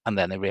that. And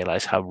then they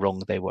realize how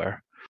wrong they were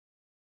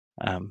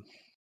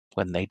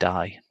when they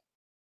die.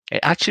 It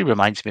actually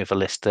reminds me of a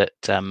list that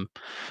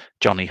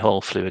Johnny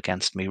Hall flew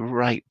against me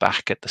right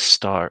back at the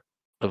start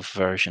of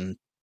version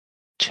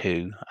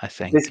 2, I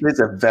think. This is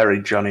a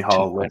very Johnny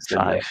Hall list.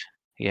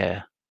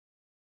 Yeah.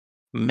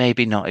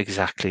 Maybe not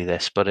exactly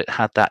this, but it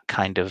had that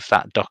kind of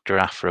that Dr.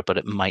 Aphra, but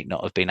it might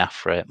not have been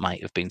Aphra. It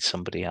might have been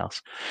somebody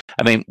else.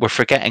 I mean, we're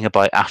forgetting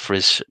about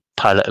Aphra's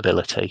pilot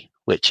ability,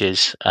 which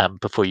is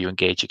before you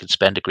engage, you can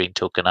spend a green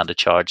token and a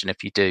charge. And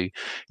if you do,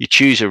 you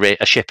choose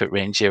a ship at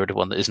range 0 to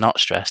 1 that is not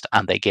stressed,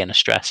 and they gain a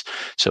stress.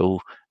 So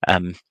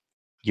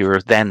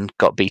you're then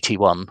got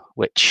BT1,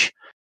 which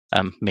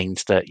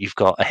means that you've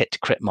got a hit to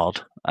crit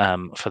mod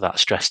for that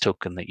stress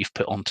token that you've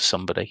put onto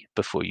somebody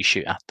before you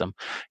shoot at them.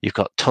 You've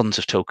got tons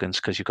of tokens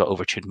because you've got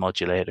overtuned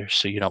modulators,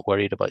 so you're not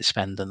worried about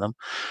spending them.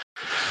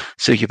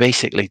 So you're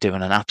basically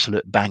doing an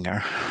absolute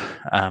banger,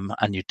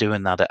 and you're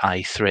doing that at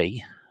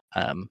I3.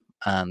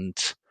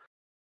 And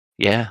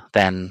yeah,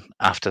 then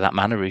after that,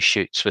 Mana Rouge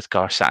shoots with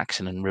Gar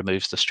Saxon and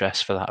removes the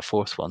stress for that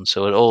 4th one.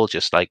 So it all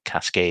just like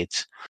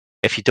cascades.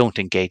 If you don't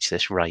engage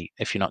this right,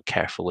 if you're not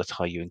careful with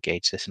how you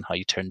engage this and how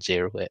you turn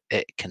 0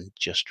 it can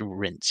just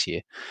rinse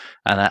you.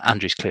 And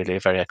Andrew's clearly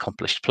a very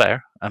accomplished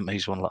player.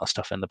 He's won a lot of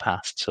stuff in the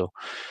past, so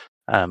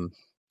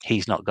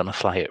he's not going to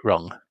fly it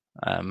wrong.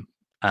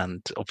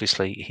 And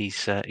obviously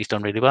he's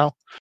done really well.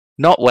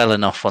 Not well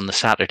enough on the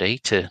Saturday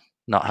to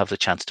not have the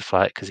chance to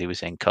fly it because he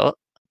was in cut,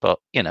 but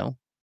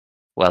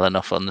well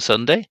enough on the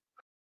Sunday.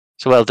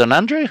 So well done,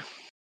 Andrew.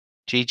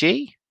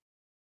 GG.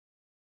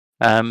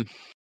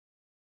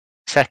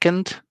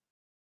 Second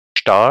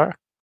star,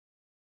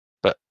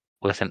 but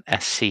with an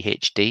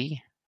SCHD,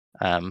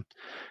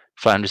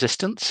 flying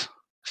resistance.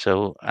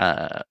 So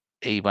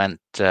he went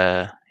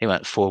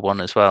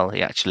 4-1 as well.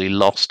 He actually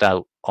lost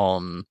out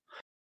on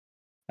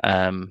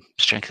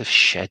strength of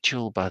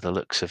schedule by the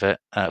looks of it.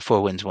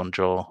 4 wins, 1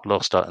 draw.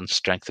 Lost out on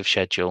strength of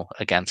schedule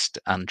against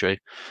Andrew.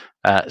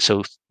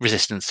 So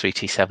resistance 3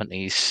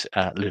 T70s,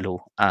 Lulu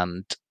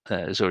and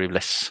Zori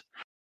Bliss.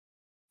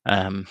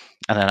 And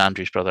then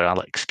Andrew's brother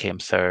Alex came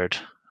 3rd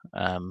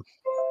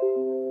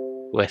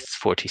with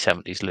 4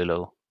 T70s,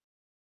 Lulu.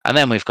 And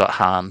then we've got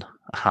Han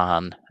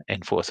in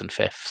 4th and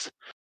 5th.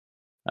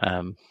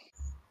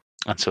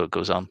 And so it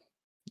goes on.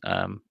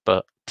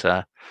 But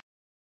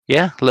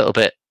yeah, a little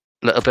bit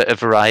of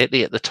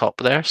variety at the top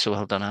there. So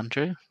well done,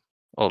 Andrew.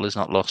 All is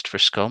not lost for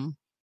Scum.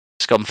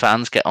 Scum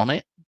fans, get on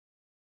it.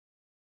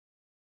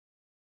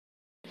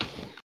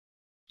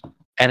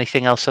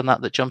 Anything else on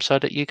that jumps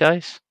out at you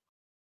guys?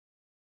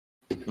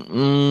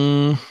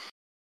 I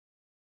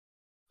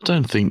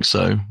don't think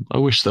so. I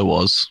wish there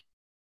was.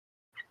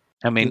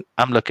 I mean,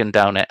 I'm looking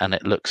down it, and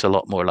it looks a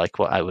lot more like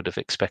what I would have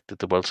expected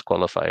the Worlds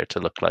Qualifier to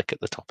look like at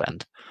the top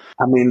end.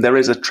 I mean, there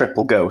is a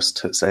triple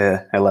ghost at, say,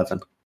 11.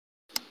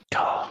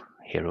 Oh,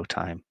 hero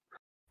time.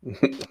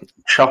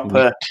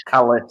 Chopper,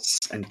 Callus,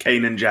 and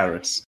Kanan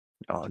Jarrus.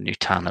 Oh,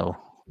 Nutano.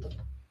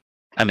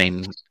 I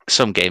mean,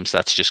 some games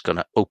that's just going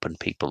to open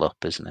people up,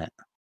 isn't it?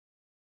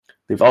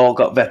 They've all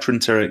got veteran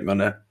turret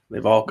gunner.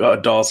 They've all got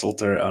a dorsal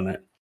turret on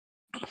it.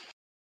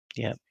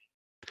 Yeah.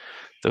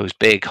 Those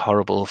big,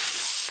 horrible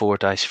 4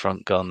 dice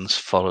front guns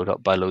followed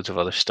up by loads of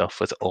other stuff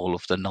with all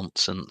of the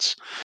nonsense.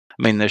 I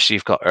mean,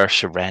 you've got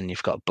Ursa Wren,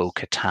 you've got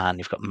Bo-Katan,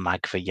 you've got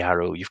Magva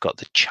Yarrow, you've got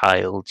the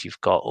Child,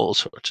 you've got all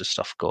sorts of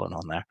stuff going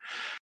on there.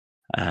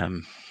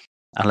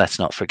 And let's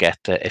not forget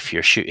that if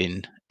you're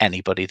shooting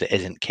anybody that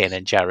isn't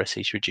Kanan Jarrus,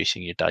 he's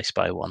reducing your dice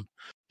by 1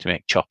 to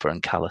make Chopper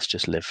and Callus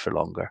just live for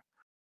longer.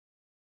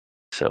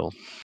 So,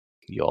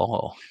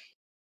 you're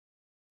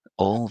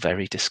all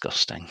very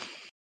disgusting.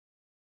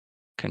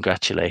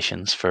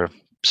 Congratulations for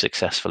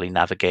successfully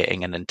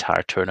navigating an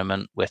entire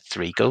tournament with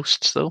 3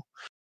 ghosts, though.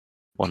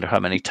 Wonder how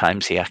many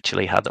times he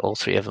actually had all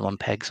 3 of them on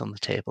pegs on the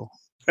table.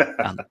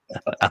 And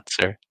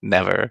answer,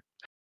 never.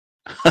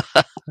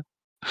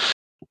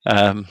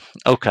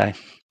 Okay,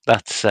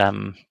 that's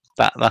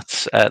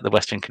the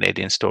Western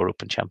Canadian Store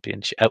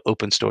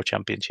Open Store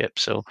Championship.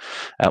 So,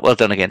 well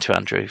done again to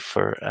Andrew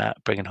for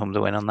bringing home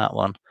the win on that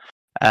one.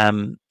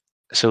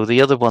 So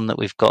the other one that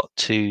we've got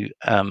to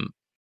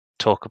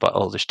talk about.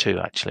 Oh, there's 2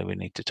 actually we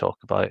need to talk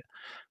about.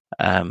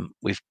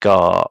 We've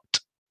got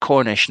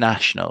Cornish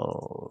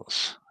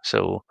Nationals.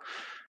 So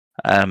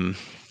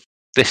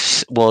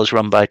this was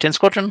run by Tin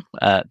Squadron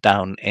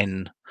down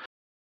in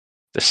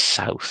the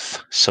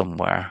south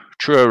somewhere.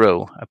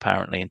 Truro,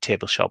 apparently, in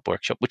Tableshop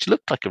Workshop, which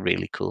looked like a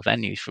really cool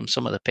venue from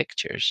some of the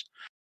pictures.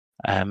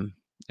 It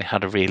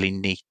had a really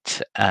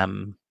neat,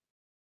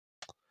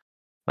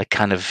 like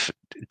kind of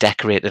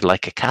decorated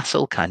like a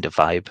castle kind of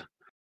vibe.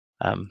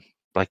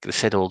 Like they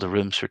said, all the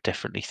rooms were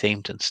differently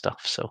themed and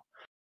stuff. So,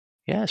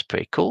 yeah, it's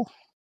pretty cool.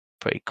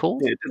 Pretty cool.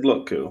 Yeah, it did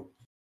look cool.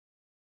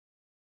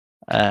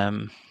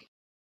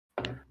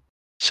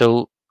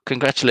 So,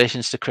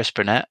 congratulations to Chris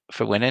Burnett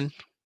for winning.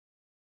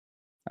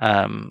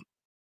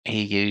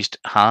 He used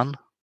Han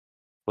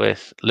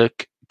with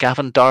Luke,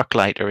 Gavin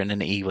Darklighter in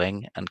an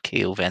E-Wing, and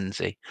Keel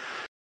Venzi.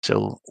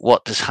 So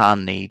what does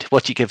Han need?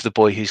 What do you give the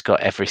boy who's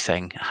got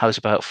everything? How's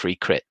about free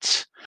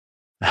crits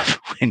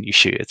when you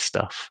shoot at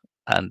stuff?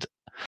 And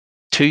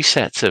 2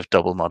 sets of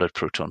double modded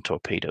proton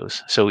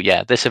torpedoes. So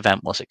yeah, this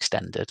event was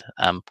extended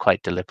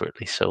quite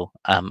deliberately. So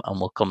and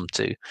we'll come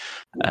to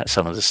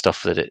some of the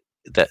stuff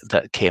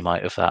that came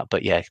out of that.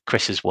 But yeah,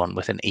 Chris's one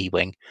with an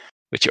E-Wing,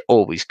 which are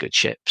always good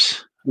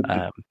ships.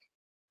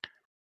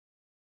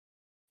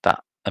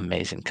 That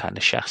amazing kind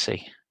of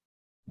chassis.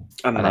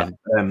 And that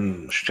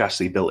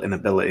chassis built-in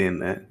ability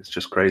in it. It's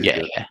just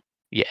crazy.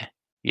 Yeah.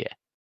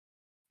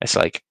 It's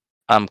like,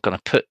 I'm going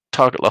to put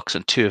target locks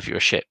on 2 of your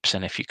ships,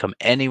 and if you come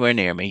anywhere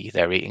near me,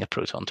 they're eating a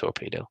proton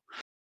torpedo.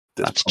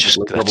 That's just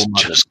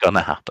going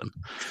to happen.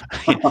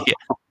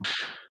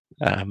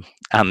 Yeah.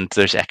 And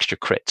there's extra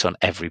crits on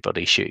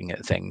everybody shooting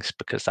at things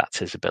because that's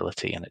his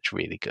ability, and it's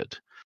really good.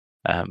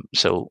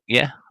 So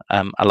yeah,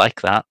 I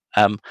like that.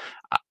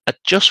 I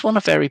just want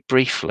to very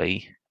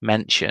briefly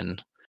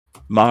mention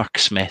Mark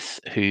Smith,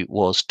 who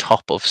was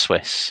top of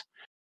Swiss.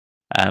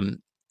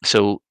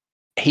 So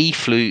he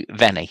flew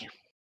Veni,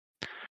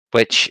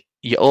 which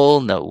you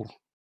all know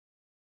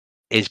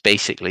is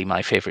basically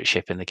my favorite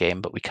ship in the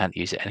game, but we can't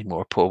use it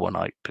anymore. Pour one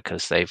out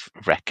because they've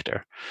wrecked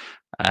her.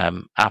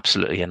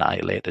 Absolutely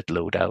annihilated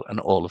loadout, and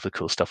all of the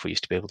cool stuff we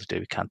used to be able to do,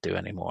 we can't do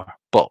anymore.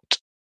 But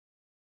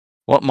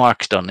what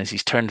Mark's done is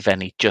he's turned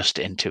Veni just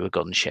into a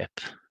gunship.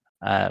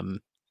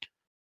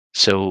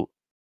 So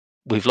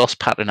we've lost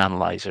pattern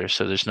analyzer,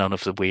 so there's none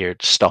of the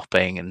weird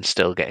stopping and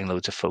still getting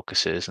loads of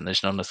focuses, and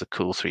there's none of the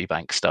cool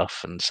 3-bank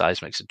stuff and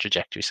seismics and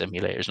trajectory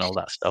simulators and all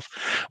that stuff.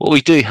 What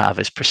we do have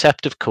is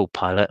Perceptive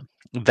Co-Pilot,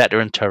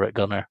 Veteran Turret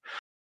Gunner,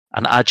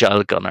 an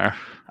Agile Gunner,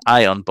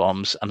 ion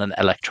bombs, and an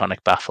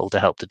electronic baffle to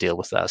help to deal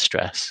with that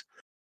stress.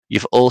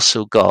 You've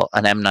also got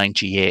an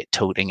M9G8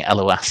 toting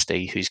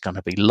Eloasti who's going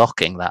to be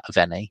locking that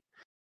Veni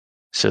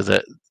so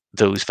that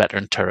those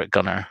Veteran Turret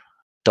Gunner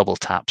double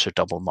taps are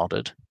double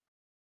modded.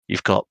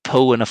 You've got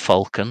Poe and a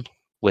Falcon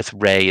with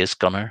Ray as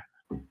gunner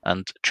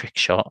and trick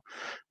shot,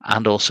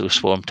 and also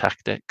swarm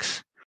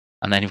tactics.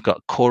 And then you've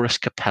got Chorus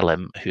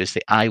Capellum, who is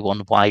the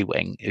I-1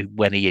 Y-Wing, who,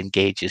 when he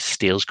engages,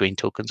 steals green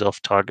tokens off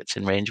targets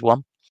in range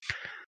 1.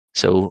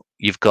 So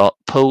you've got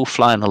Poe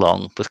flying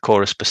along with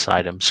Chorus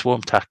beside him,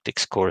 swarm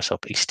tactics, Chorus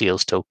up, he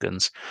steals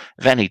tokens.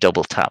 Veni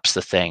double taps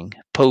the thing,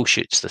 Poe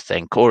shoots the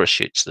thing, Chorus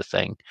shoots the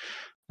thing.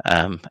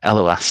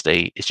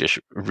 Eloasti is just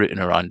rooting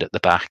around at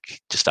the back,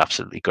 just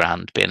absolutely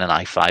grand, being an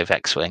I-5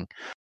 X-Wing,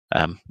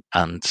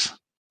 and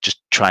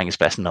just trying his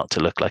best not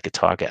to look like a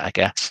target, I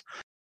guess.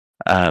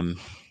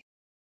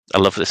 I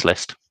love this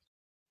list.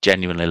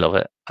 Genuinely love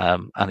it.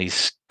 And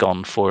he's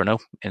gone 4-0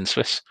 in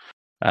Swiss.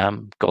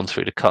 Gone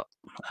through the cut,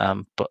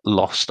 but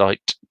lost out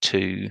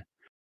to...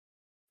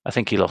 I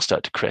think he lost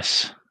out to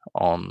Chris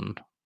on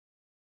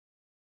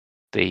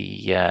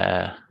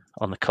the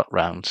cut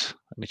rounds.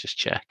 Let me just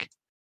check.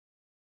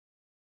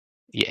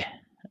 Yeah,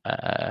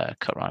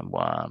 cut round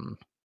 1.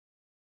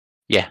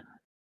 Yeah.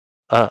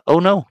 Oh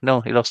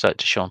no, he lost out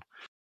to Sean.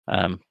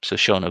 So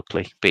Sean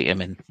Oakley beat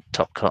him in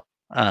top cut.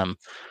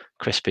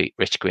 Chris beat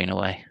Rich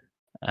Greenaway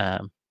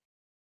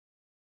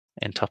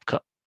in top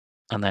cut,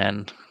 and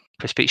then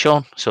Chris beat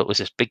Sean. So it was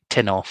this big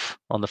tin off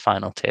on the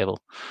final table.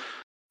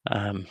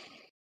 I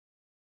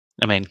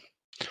mean,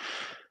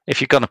 if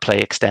you're going to play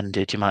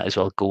extended, you might as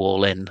well go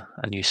all in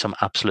and use some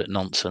absolute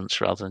nonsense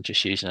rather than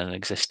just using an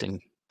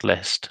existing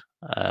list.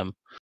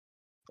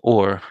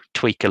 Or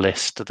tweak a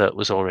list that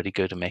was already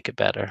good and make it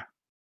better.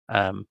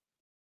 And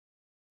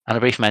And a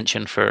brief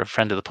mention for a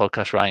friend of the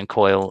podcast, Ryan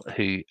Coyle,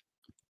 who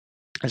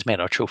has made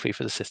our trophy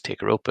for the Sith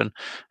Taker Open,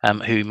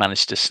 who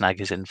managed to snag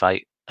his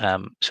invite.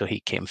 So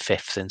he came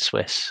 5th in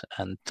Swiss,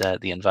 and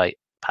the invite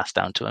passed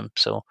down to him.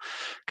 So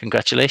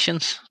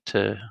congratulations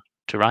to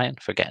Ryan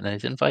for getting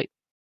his invite.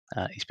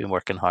 He's been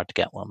working hard to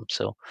get one.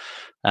 So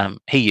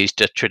he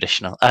used a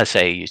traditional,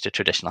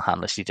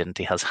 hand list. He didn't.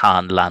 He has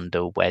Han,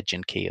 Lando, Wedge,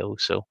 and Keo.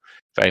 So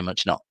very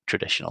much not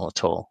traditional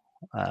at all.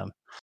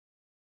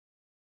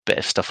 Bit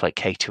of stuff like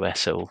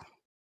K2SO.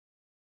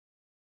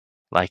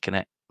 Liking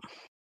it.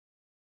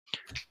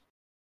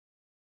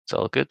 It's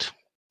all good.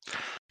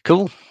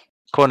 Cool.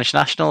 Cornish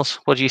Nationals.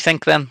 What do you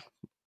think then?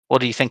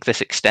 What do you think this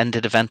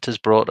extended event has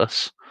brought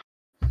us?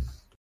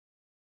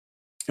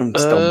 I'm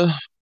still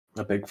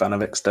a big fan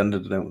of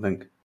extended, I don't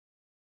think.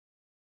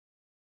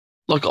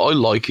 Like, I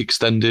like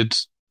extended,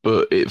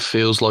 but it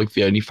feels like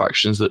the only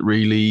factions that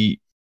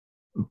really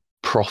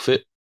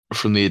profit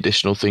from the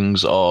additional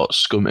things are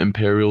Scum,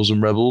 Imperials,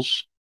 and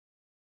Rebels.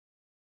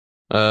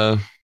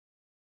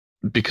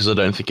 Because I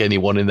don't think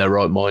anyone in their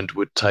right mind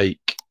would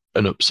take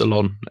an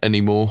Upsilon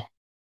anymore.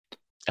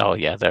 Oh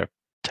yeah, they're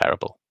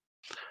terrible.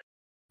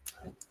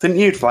 Didn't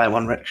you fly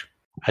one, Rich?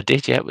 I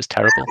did, yeah, it was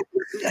terrible.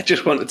 I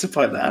just wanted to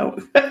point that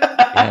out.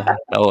 Yeah,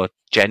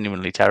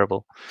 genuinely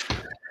terrible.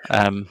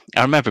 I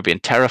remember being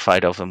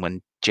terrified of them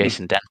when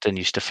Jason Denton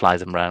used to fly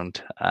them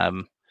round.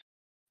 And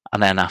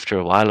then after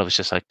a while, I was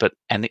just like, but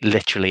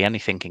literally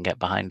anything can get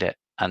behind it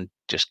and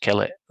just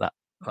kill it. That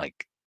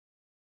like.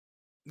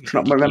 Do you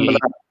not remember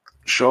that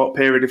short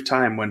period of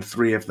time when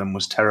 3 of them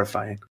was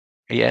terrifying?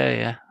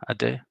 Yeah, I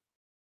do.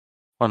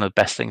 One of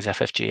the best things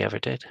FFG ever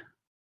did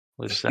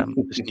was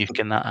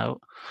nuking that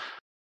out.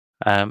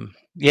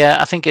 Yeah,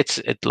 I think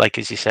it's like,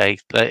 as you say,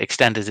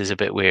 extended is a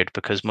bit weird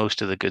because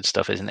most of the good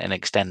stuff isn't in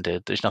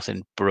extended. There's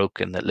nothing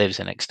broken that lives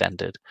in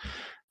extended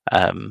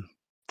that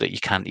you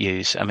can't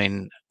use. I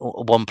mean,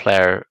 one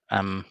player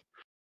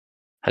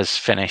has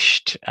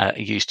finished,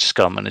 used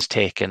Scum and has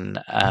taken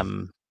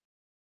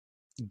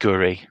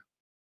Guri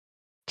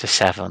to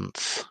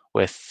 7th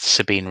with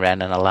Sabine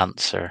Wren and a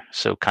Lancer,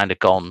 so kind of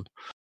gone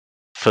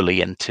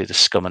fully into the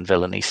scum and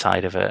villainy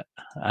side of it.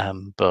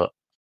 But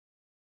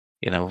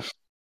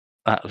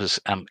that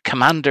was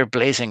Commander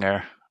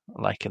Blazinger,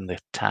 like in the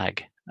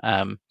tag.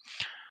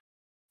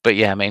 But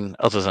yeah, I mean,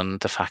 other than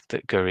the fact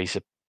that Guri's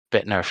a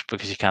bit nerfed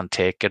because you can't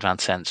take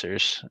advanced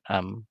sensors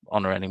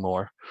on her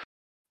anymore,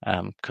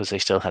 because they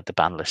still had the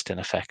ban list in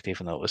effect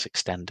even though it was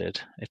extended.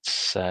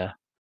 It's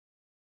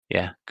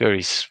yeah,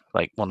 Guri's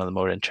like one of the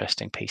more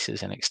interesting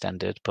pieces in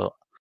extended, but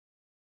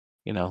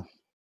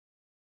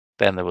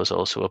then there was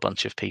also a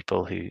bunch of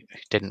people who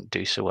didn't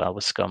do so well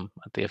with Scum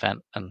at the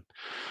event. And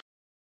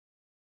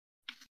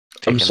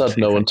I'm sad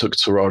no one took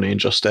Tarani and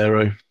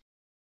Justero.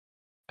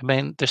 I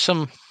mean, there's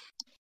some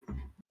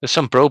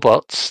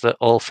Brobots that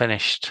all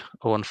finished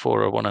 0-4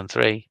 or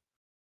 1-3.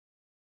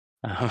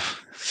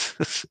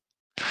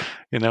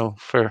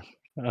 For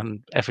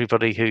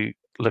everybody who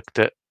looked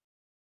at.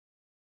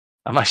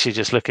 I'm actually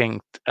just looking.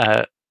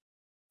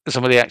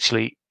 Somebody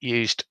actually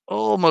used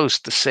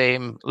almost the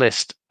same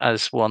list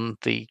as won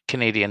the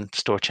Canadian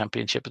Store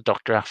Championship at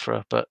Dr.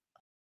 Afra, but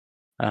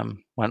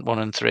went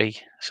 1-3.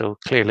 So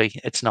clearly,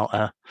 it's not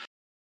a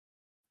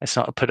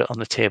put it on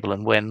the table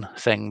and win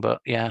thing. But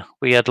yeah,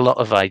 we had a lot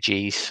of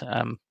IGs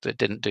that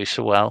didn't do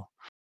so well,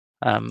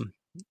 and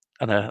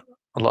a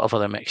lot of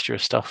other mixture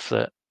of stuff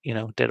that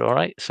did all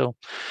right. So,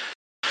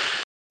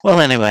 well,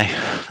 anyway,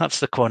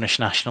 that's the Cornish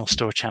National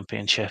Store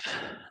Championship.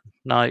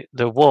 Now,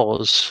 there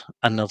was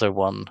another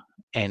one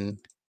in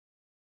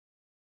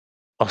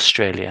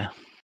Australia,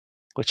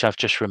 which I've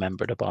just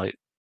remembered about.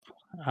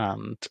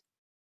 And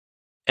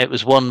it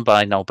was won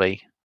by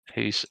Nobby,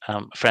 who's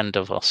a friend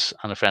of us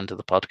and a friend of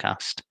the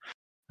podcast.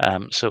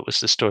 So it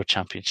was the Store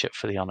Championship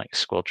for the Onyx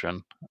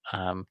Squadron.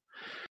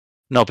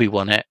 Nobby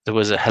won it. There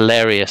was a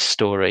hilarious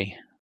story,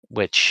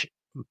 which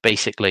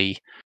basically,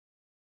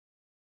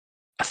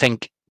 I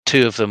think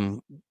 2 of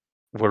them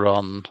were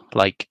on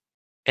like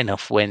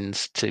enough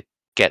wins to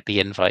get the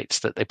invites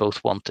that they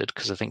both wanted,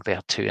 because I think they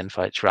had 2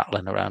 invites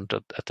rattling around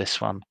at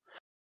this one.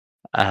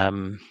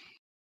 And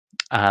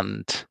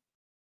I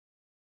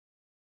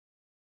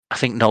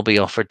think Nobby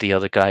offered the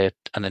other guy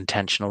an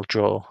intentional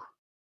draw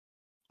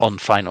on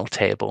final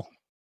table,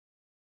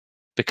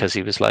 because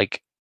he was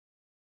like,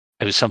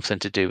 it was something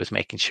to do with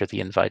making sure the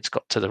invites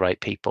got to the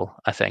right people,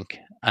 I think.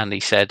 And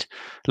he said,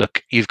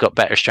 look, you've got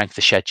better strength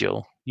of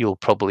schedule. You'll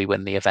probably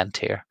win the event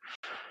here.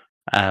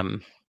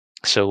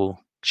 So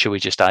should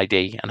we just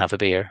ID and have a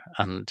beer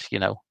and,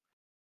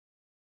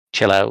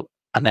 chill out?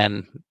 And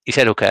then he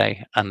said,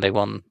 okay. And they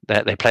won.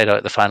 They played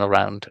out the final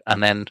round.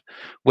 And then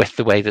with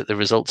the way that the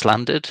results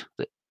landed,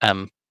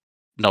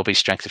 Nobby's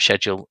strength of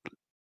schedule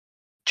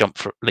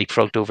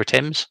leapfrogged over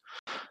Tim's.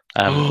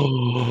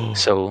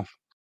 So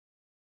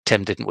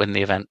Tim didn't win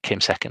the event,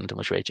 came second and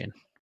was raging.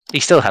 He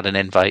still had an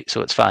invite,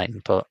 so it's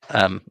fine, but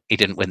he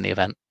didn't win the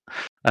event.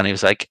 And he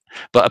was like,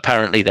 but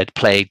apparently they'd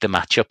played the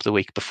matchup the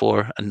week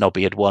before and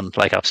Nobby had won,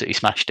 like absolutely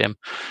smashed him.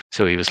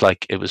 So he was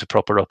like, it was a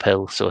proper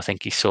uphill. So I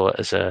think he saw it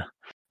as a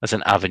as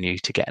an avenue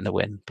to getting a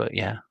win. But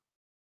yeah,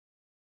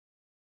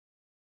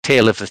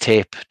 tail of the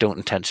tape: don't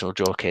intentional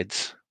draw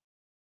kids,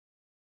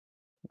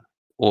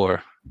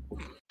 or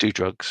do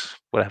drugs,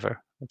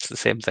 whatever. It's the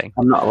same thing.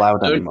 I'm not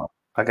allowed anymore.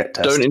 I get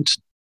tested.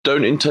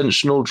 Don't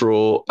intentional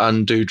draw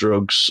and do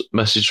drugs.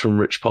 Message from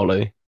Rich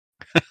Polly.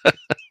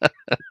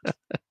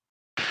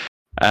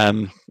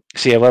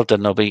 So yeah, well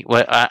done, Nobby.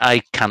 Well,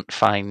 I can't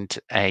find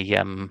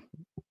a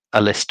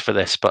list for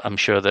this, but I'm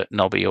sure that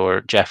Nobby or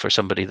Jeff or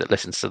somebody that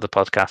listens to the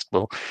podcast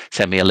will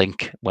send me a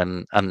link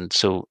and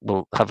so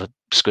we'll have a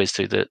squeeze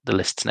through the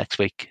lists next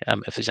week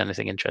if there's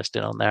anything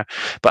interesting on there.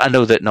 But I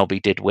know that Nobby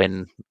did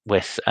win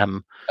with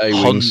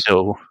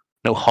Hondo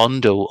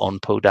on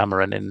Poe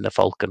Dameron in the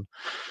Falcon.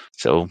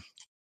 So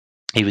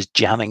he was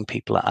jamming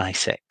people at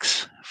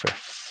I6 for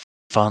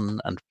fun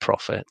and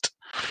profit.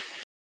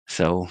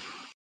 So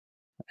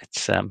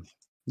it's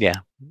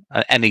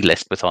any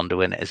list with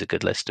Hondo in it is a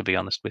good list, to be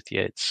honest with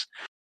you.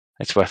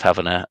 It's worth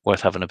having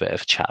a bit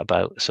of a chat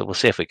about. So we'll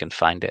see if we can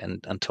find it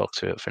and talk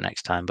through it for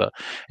next time. But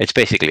it's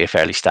basically a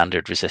fairly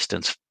standard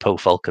resistance Poe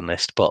Falcon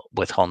list, but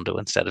with Hondo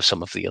instead of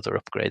some of the other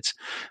upgrades.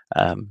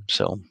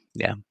 So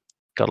yeah,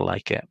 gotta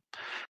like it.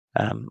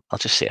 I'll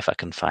just see if I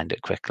can find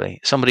it quickly.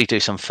 Somebody do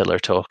some filler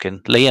talking.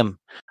 Liam,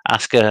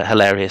 ask a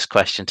hilarious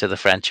question to the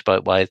French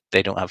about why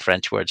they don't have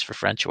French words for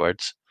French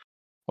words.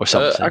 Or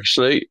something.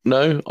 Actually,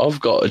 no, I've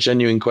got a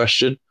genuine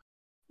question.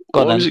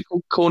 Why is it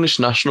called Cornish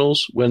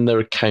Nationals when they're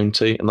a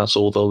county and that's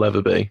all they'll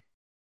ever be?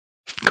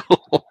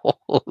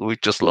 We've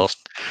just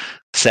lost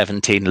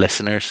 17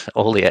 listeners,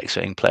 all the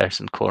X-Wing players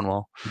in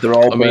Cornwall. They're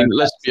all. I mean,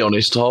 let's be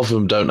honest, half of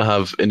them don't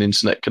have an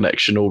internet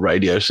connection or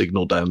radio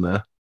signal down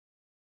there.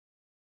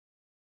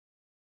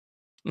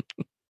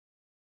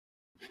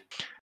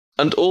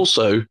 And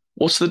also,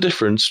 what's the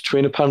difference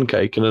between a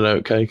pancake and an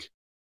oatcake?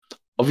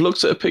 I've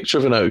looked at a picture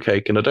of an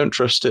oatcake and I don't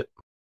trust it.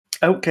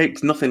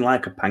 Oatcake's nothing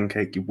like a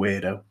pancake, you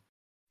weirdo.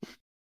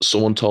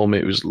 Someone told me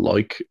it was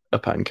like a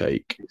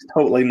pancake. It's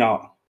totally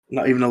not.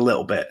 Not even a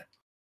little bit.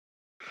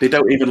 They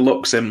don't even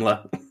look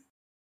similar.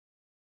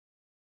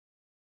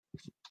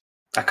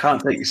 I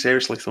can't take you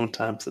seriously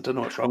sometimes. I don't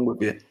know what's wrong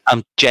with you.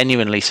 I'm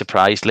genuinely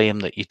surprised,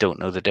 Liam, that you don't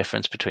know the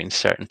difference between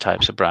certain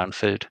types of brown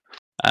food.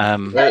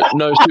 No,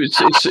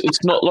 so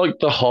it's not like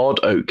the hard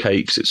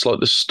oatcakes. It's like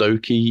the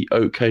Stokey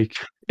oatcake.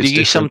 Do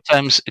you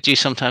sometimes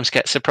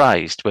get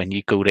surprised when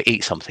you go to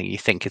eat something, you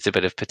think it's a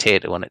bit of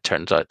potato and it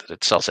turns out that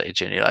it's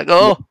sausage, and you're like,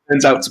 oh, it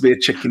turns out to be a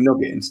chicken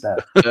nugget instead.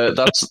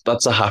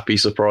 That's a happy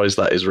surprise.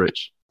 That is,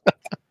 Rich.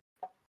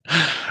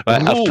 Right,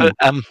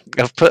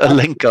 I've put a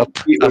link up.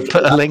 I've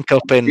put a link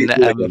up in.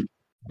 And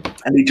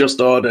he just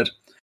ordered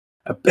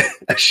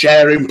a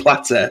sharing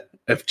platter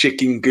of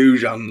chicken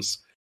goujons.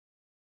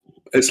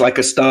 It's like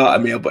a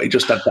starter meal, but he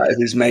just had that as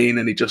his main,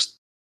 and he just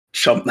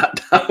chomped that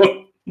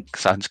down.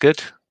 Sounds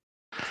good.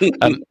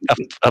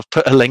 I've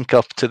put a link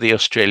up to the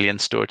Australian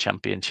Store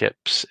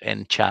Championships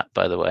in chat,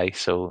 by the way.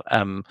 So,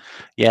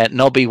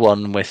 Nobby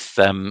won with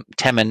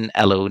Temin,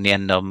 Elo,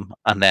 Niendum,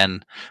 and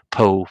then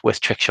Poe with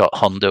Trickshot,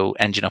 Hondo,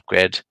 Engine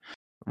Upgrade,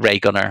 Ray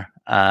Gunner,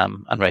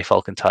 and Ray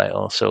Falcon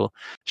title. So,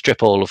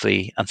 strip all of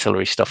the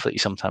ancillary stuff that you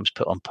sometimes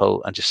put on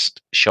Poe and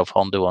just shove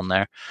Hondo on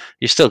there.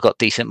 You've still got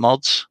decent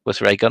mods with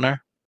Ray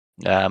Gunner.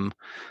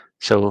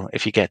 So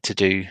if you get to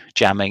do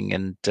jamming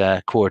and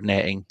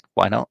coordinating,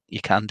 why not?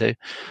 You can do.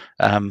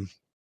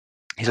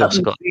 He's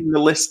also got seen the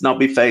list not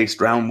be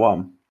faced round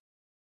one.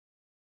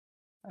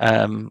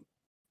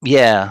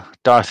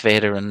 Darth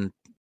Vader and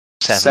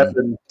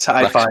seven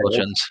TIE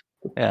fighters.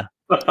 Yeah,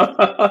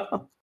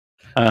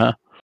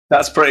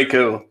 that's pretty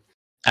cool.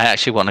 I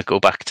actually want to go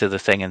back to the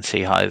thing and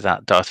see how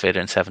that Darth Vader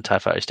and 7 TIE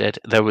fighters did.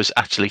 There was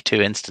actually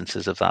 2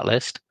 instances of that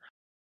list.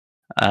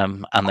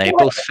 And they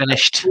both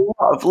finished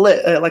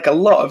a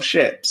lot of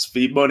ships for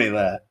your money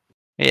there.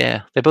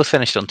 Yeah, they both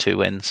finished on 2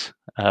 wins.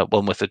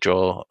 One with a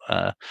draw.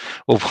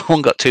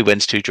 One got 2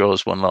 wins, 2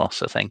 draws, 1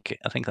 loss. I think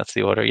that's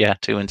the order. Yeah,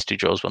 2 wins, 2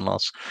 draws, 1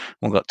 loss.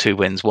 One got 2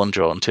 wins, 1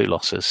 draw, and 2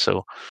 losses.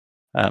 So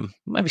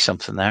maybe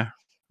something there.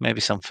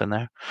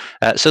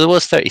 So there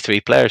was 33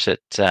 players at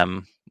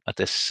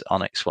this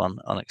Onyx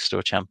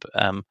Store Champ.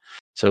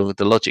 So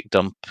the Logic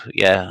Dump,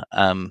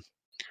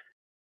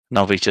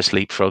 Novi just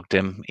leapfrogged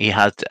him. He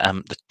had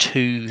the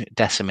 2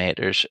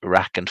 decimators,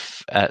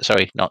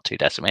 not 2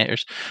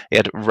 decimators. He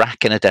had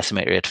Rack and a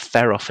decimator. He had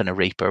Feroff and a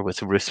Reaper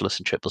with Ruthless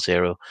and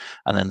 000,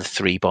 and then the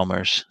 3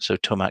 bombers. So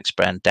Tomax,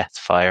 Bren,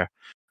 Deathfire,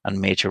 and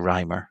Major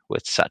Rhymer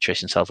with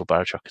Saturation, Salvo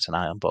Barrage Rockets, and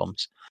Ion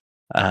Bombs.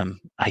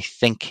 I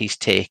think he's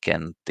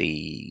taken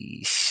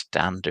the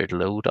standard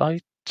loadout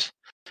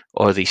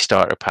or the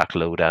starter pack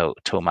loadout,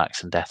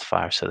 Tomax and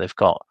Deathfire. So they've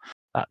got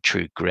that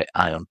true grit,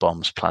 Ion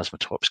Bombs, Plasma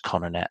Torps,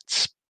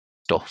 Connornets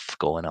stuff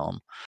going on.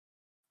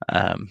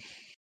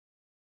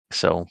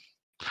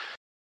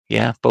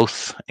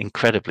 Both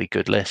incredibly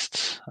good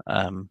lists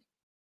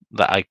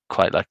that I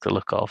quite like the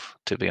look of,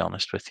 to be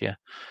honest with you.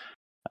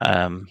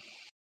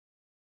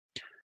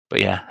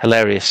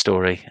 Hilarious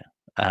story.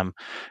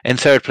 In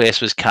third place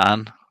was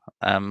Khan,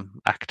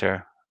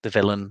 actor, the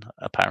villain,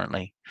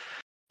 apparently,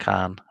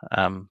 Khan.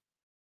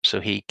 So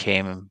he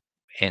came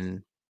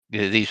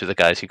these were the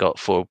guys who got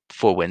four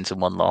wins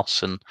and 1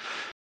 loss and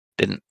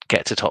didn't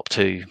get to top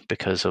 2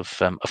 because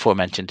of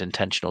aforementioned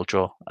intentional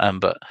draw.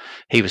 But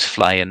he was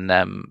flying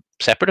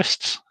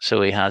separatists,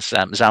 so he has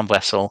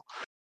Zam-Wesel,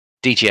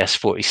 DGS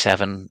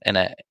 47 in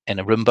a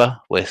Roomba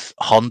with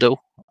Hondo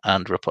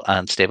and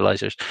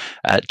stabilizers,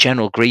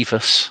 General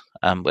Grievous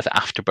with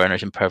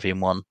Afterburners,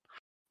 Impervium 1,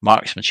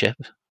 marksmanship,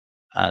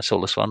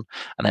 Solus 1,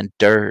 and then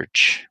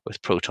Dirge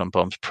with proton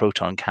bombs,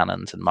 proton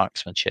cannons, and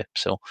marksmanship.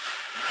 So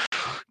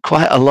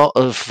quite a lot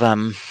of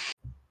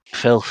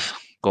filth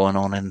going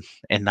on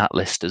in that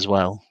list as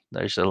well.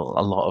 There's a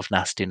lot of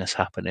nastiness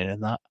happening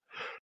in that.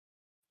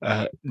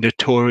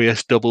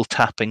 Notorious double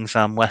tapping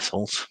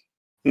Zam-Wesels.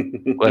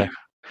 Where,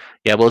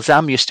 yeah, well,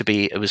 Zam used to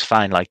be, it was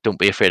fine, like, don't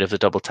be afraid of the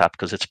double tap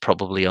because it's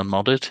probably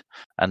unmodded.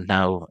 And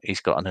now he's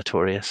got a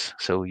Notorious.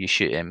 So you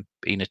shoot him,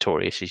 he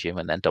Notorious you,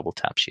 and then double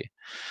taps you.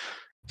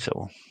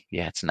 So,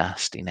 yeah, it's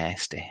nasty.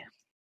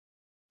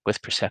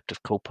 With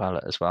Perceptive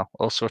Copilot as well.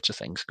 All sorts of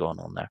things going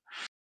on there.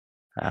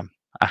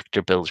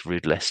 Actor builds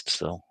rude lists,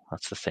 though.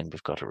 That's the thing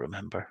we've got to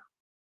remember.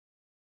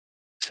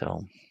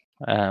 So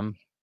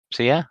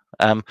yeah.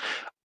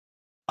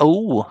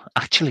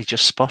 Actually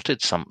just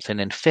spotted something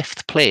in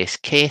 5th place.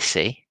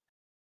 Casey.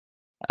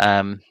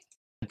 A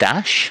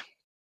dash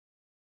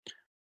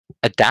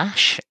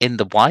in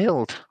the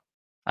wild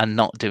and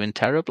not doing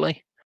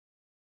terribly.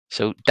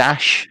 So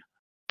Dash,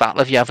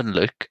 Battle of Yavin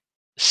Luke,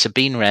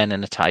 Sabine Wren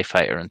in a TIE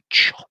Fighter, and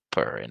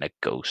Chopper in a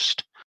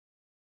Ghost.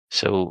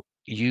 So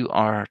you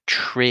are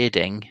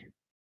trading.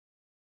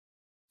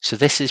 So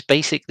this is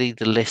basically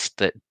the list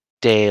that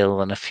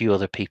Dale and a few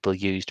other people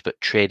used, but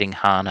trading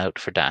Han out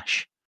for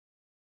Dash.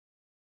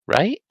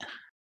 Right?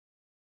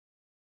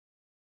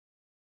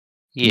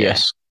 Yeah.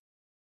 Yes.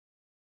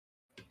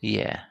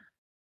 Yeah.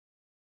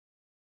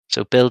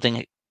 So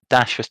building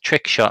Dash with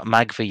Trick Shot,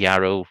 Magva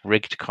Yarrow,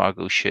 Rigged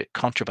Cargo Chute,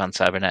 Contraband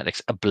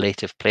Cybernetics,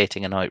 Ablative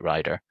Plating, and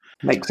Outrider.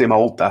 Makes him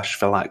old Dash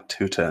for like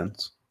 2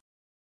 turns.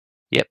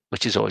 Yep,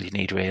 which is all you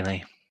need,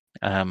 really.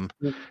 And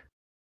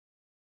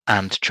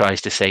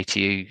tries to say to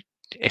you,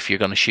 if you're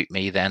going to shoot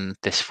me, then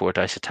this 4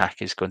 dice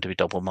attack is going to be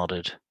double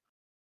modded.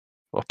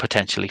 Or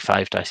potentially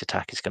 5 dice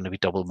attack is going to be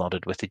double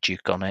modded with a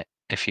Duke on it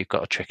if you've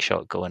got a Trick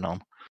Shot going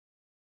on.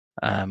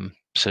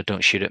 So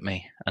don't shoot at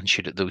me and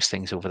shoot at those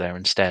things over there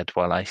instead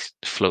while I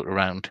float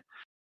around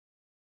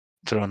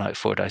throwing out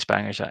 4 dice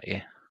bangers at you.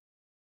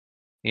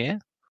 Yeah?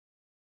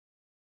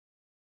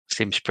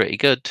 Seems pretty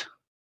good.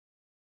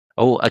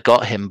 Oh, I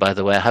got him, by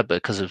the way. I had it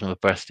because it was my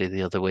birthday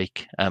the other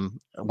week.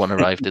 One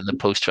arrived in the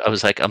post. I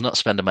was like, I'm not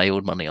spending my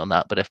own money on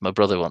that, but if my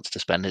brother wants to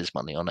spend his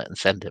money on it and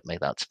send it me,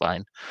 that's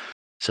fine.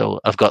 So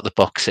I've got the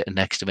box sitting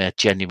next to me. I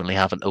genuinely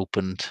haven't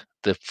opened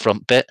the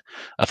front bit.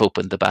 I've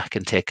opened the back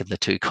and taken the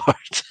 2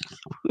 cards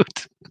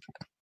out.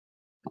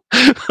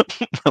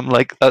 I'm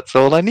like, that's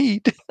all I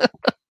need.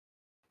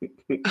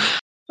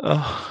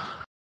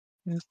 Oh,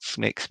 it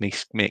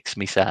makes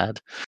me sad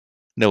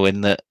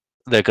knowing that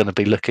they're going to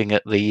be looking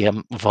at the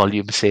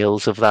volume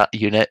sales of that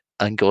unit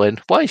and going,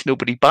 why is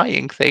nobody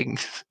buying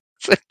things?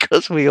 It's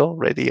because we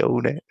already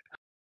own it.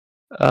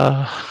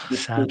 Oh,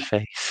 sad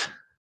face.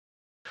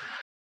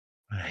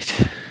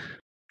 Right.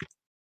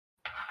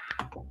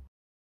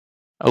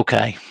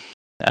 Okay.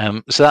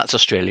 So that's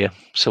Australia.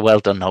 So well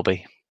done,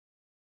 Nobby.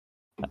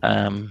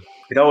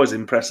 It always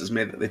impresses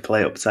me that they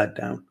play upside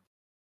down.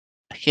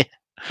 Yeah.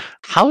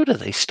 How do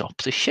they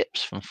stop the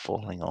ships from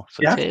falling off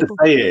the table? You have to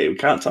say it. We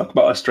can't talk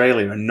about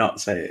Australia and not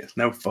say it. It's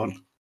no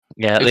fun.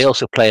 Yeah, they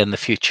also play in the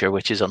future,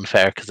 which is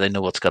unfair because they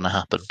know what's going to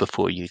happen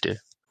before you do.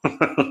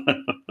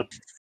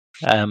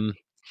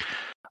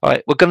 All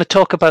right, we're going to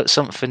talk about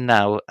something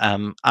now.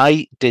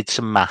 I did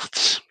some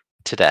maths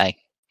today,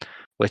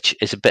 which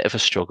is a bit of a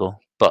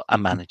struggle, but I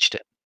managed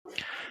it.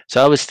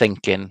 So I was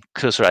thinking,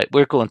 because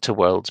we're going to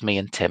Worlds, me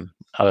and Tim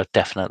are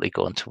definitely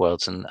going to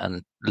Worlds,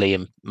 and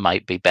Liam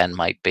might be, Ben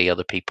might be,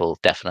 other people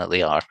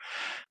definitely are.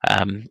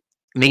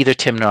 Neither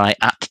Tim nor I,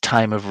 at the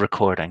time of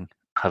recording,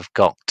 have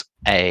got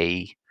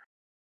a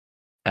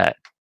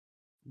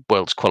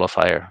Worlds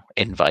qualifier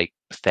invite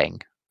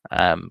thing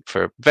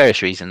for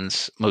various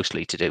reasons,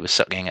 mostly to do with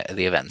sucking out of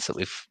the events that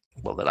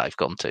I've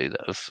gone to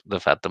that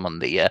they've had them on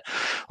the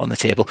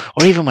table,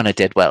 or even when I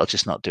did well,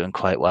 just not doing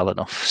quite well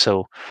enough.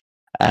 So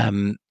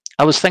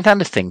I was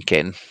kind of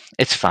thinking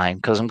it's fine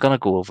because I'm going to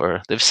go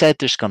over. They've said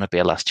there's going to be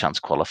a last chance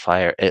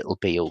qualifier. It'll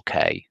be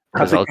okay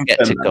because I'll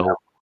get to go.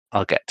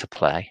 I'll get to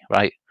play.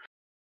 Right.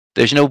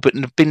 There's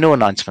been no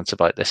announcements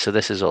about this, so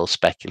this is all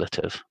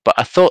speculative. But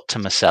I thought to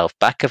myself,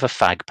 back of a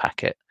fag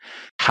packet,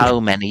 how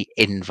many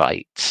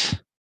invites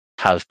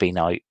have been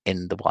out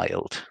in the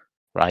wild,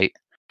 right?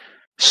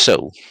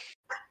 So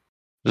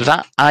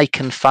that I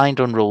can find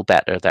on Roll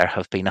Better, there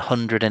have been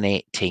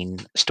 118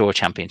 store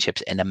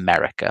championships in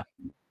America,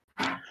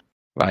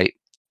 right?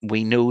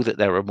 We know that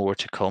there are more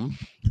to come.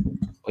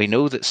 We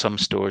know that some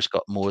stores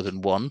got more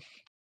than one,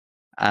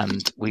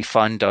 and we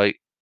found out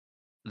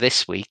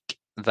this week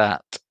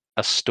that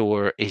a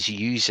store is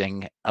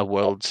using a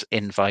Worlds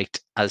invite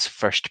as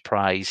first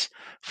prize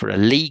for a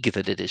league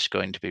that it is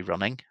going to be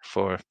running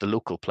for the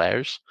local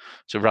players.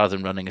 So rather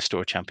than running a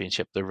store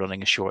championship, they're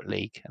running a short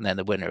league, and then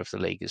the winner of the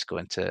league is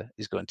going to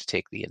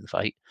take the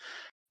invite,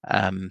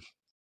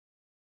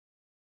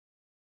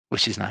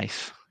 which is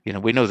nice. You know,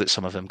 we know that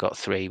some of them got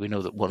 3. We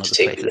know that one of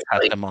the places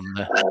had them on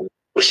the.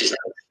 Which is nice.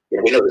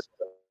 Yeah, we know this.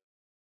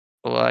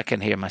 Well, I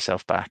can hear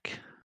myself back.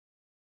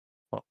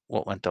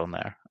 What went on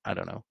there? I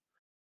don't know.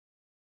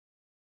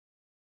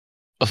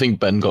 I think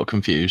Ben got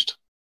confused.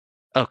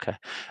 Okay.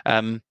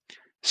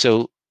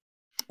 So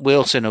we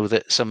also know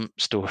that some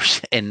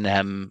stores in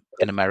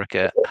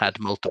America had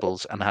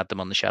multiples and had them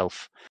on the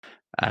shelf,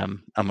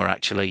 and were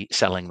actually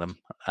selling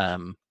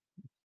them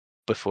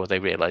before they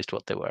realized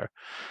what they were.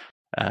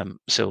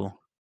 So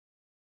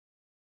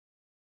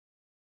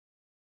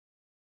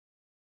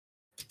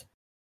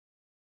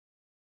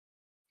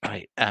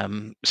right.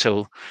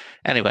 So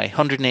anyway,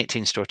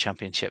 118 store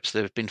championships.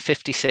 There have been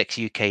 56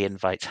 UK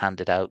invites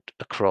handed out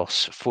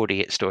across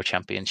 48 store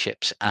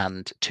championships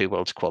and 2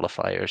 Worlds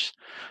qualifiers.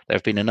 There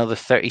have been another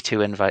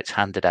 32 invites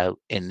handed out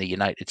in the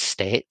United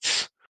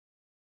States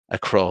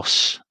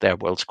across their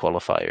Worlds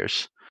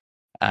qualifiers.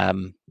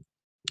 And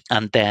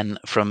then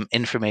from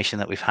information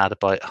that we've had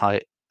about how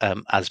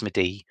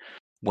Asmodee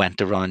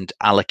went around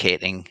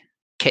allocating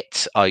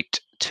kits out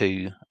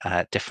to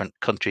different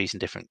countries and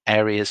different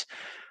areas,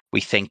 we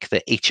think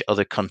that each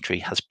other country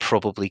has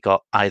probably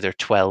got either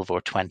 12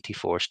 or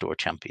 24 store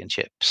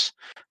championships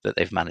that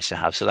they've managed to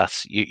have. So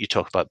that's, you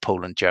talk about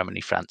Poland,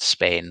 Germany, France,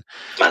 Spain.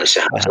 Managed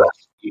to have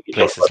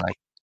places like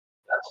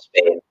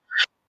Spain.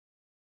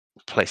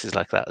 Places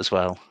like that as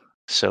well.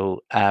 So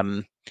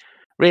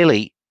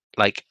really,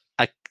 like,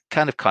 I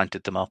kind of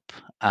counted them up,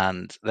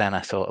 and then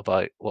I thought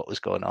about what was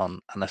going on,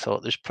 and I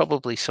thought there's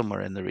probably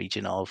somewhere in the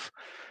region of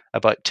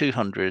about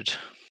 200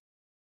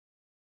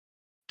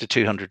 to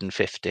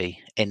 250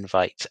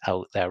 invites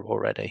out there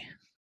already.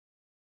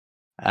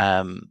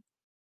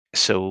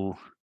 So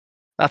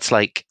that's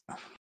like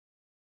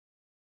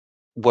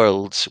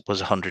Worlds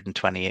was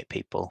 128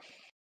 people.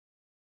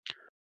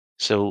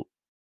 So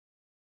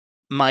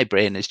my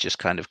brain is just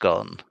kind of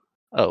gone,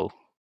 oh,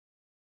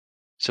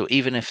 so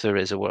even if there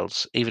is a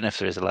Worlds, even if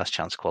there is a last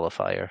chance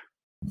qualifier,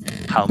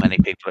 how many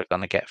people are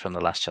going to get from the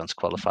last chance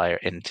qualifier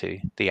into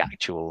the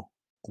actual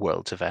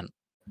Worlds event?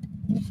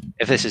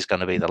 If this is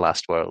going to be the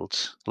last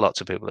Worlds,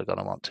 lots of people are going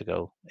to want to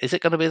go. Is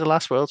it going to be the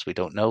last Worlds? We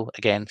don't know.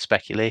 Again,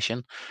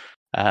 speculation.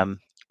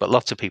 But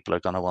lots of people are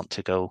going to want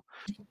to go.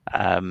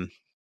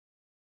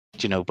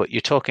 You know, but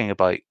you're talking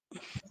about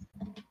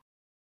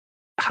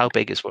how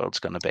big is Worlds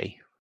going to be?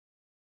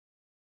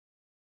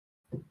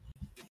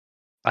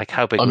 Like,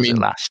 how big was it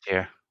last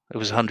year? It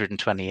was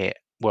 128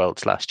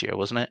 Worlds last year,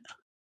 wasn't it?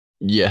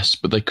 Yes,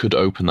 but they could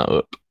open that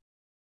up.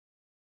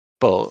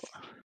 But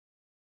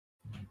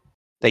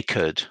they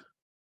could.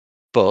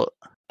 But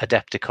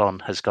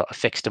Adepticon has got a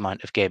fixed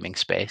amount of gaming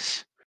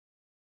space.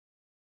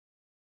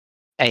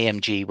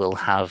 AMG will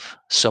have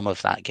some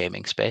of that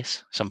gaming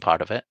space, some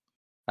part of it,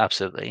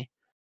 absolutely.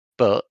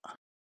 But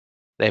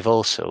they've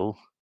also,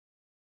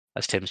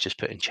 as Tim's just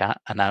put in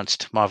chat,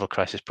 announced Marvel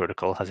Crisis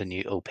Protocol has a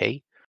new OP.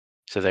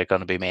 So they're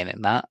going to be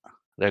maining that.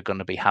 They're going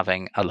to be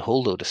having a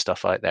whole load of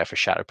stuff out there for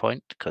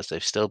Shatterpoint, because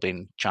they've still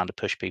been trying to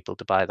push people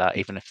to buy that,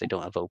 even if they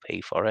don't have OP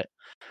for it.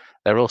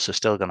 They're also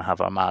still going to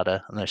have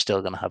Armada, and they're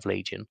still going to have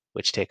Legion,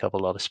 which take up a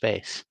lot of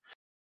space.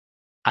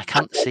 I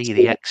can't see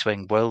the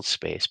X-Wing world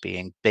space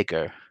being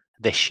bigger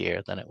this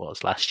year than it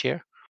was last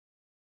year,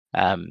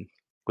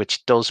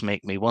 which does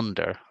make me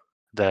wonder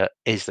that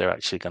is there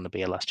actually going to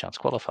be a last chance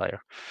qualifier?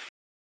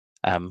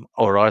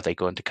 Or are they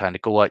going to kind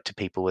of go out to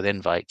people with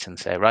invites and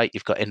say, right,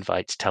 you've got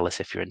invites, tell us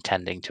if you're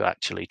intending to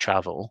actually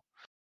travel.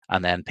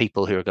 And then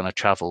people who are going to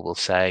travel will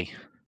say,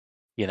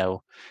 you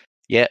know,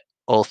 yeah,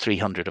 all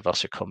 300 of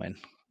us are coming.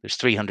 There's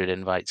 300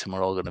 invites and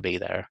we're all going to be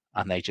there.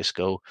 And they just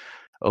go,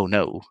 oh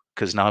no,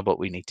 because now what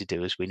we need to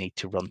do is we need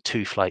to run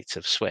 2 flights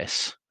of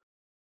Swiss.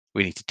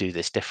 We need to do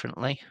this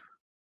differently.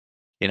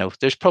 You know,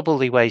 there's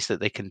probably ways that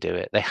they can do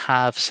it. They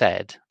have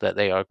said that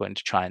they are going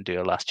to try and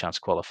do a last chance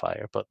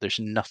qualifier, but there's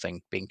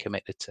nothing being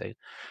committed to.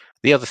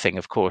 The other thing,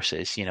 of course,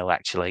 is, you know,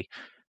 actually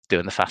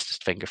doing the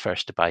fastest finger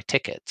first to buy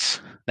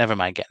tickets. Never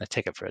mind getting a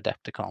ticket for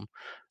Adepticon,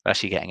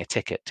 actually getting a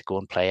ticket to go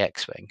and play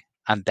X-Wing,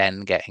 and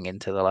then getting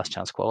into the last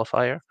chance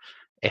qualifier,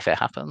 if it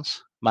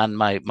happens. Man,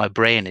 my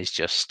brain is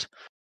just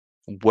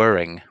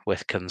whirring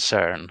with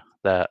concern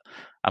that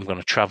I'm going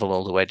to travel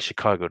all the way to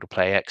Chicago to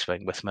play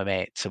X-Wing with my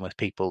mates and with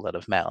people that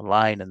I've met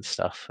online and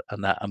stuff,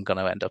 and that I'm going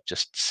to end up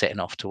just sitting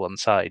off to one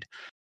side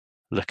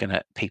looking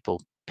at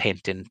people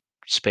painting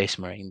Space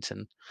Marines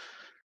and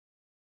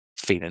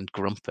feeling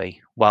grumpy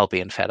while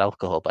being fed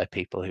alcohol by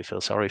people who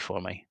feel sorry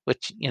for me,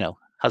 which, you know,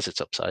 has its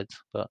upsides.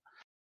 But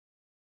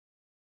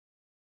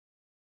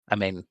I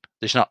mean,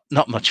 there's not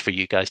much for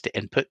you guys to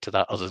input to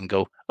that other than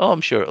go, oh,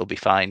 I'm sure it'll be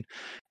fine,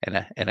 in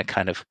a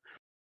kind of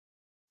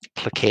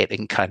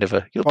placating kind of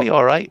a, you'll be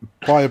all right.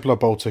 Buy a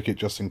Blood Bowl ticket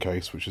just in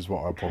case, which is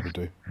what I'll probably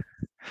do.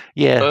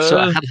 Yeah,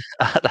 so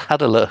I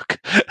had a look.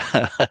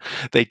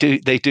 They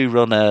do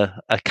run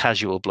a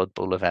casual Blood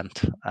Bowl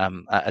event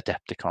at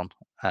Adepticon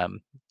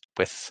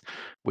with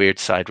weird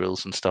side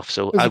rules and stuff.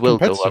 So There's I a will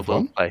go. I competitive will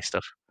one. play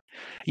stuff.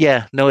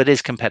 Yeah, no, it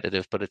is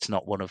competitive, but it's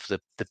not one of the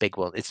big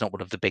one. It's not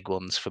one of the big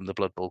ones from the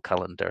Blood Bowl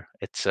calendar.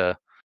 It's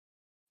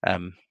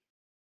and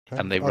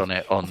they run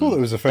it on. I thought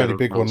it was a fairly their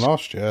big one rules.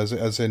 last year,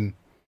 as in.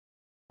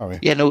 Oh,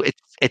 Yeah, no,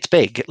 it's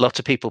big. Lots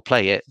of people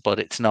play it, but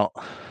it's not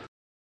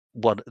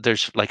one.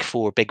 There's like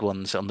 4 big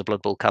ones on the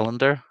Blood Bowl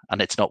calendar,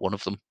 and it's not one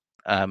of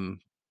them.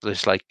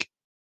 There's like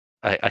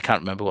I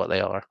can't remember what they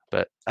are,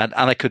 but and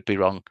I could be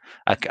wrong.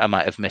 I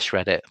might have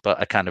misread it, but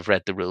I kind of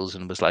read the rules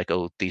and was like,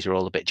 oh, these are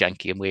all a bit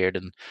janky and weird,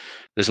 and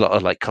there's a lot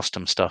of like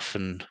custom stuff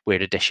and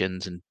weird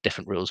additions and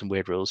different rules and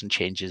weird rules and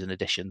changes and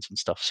additions and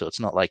stuff. So it's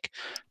not like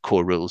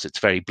core rules. It's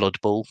very Blood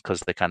Bowl because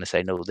they kind of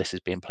say, no, this is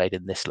being played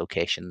in this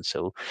location.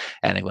 So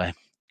anyway,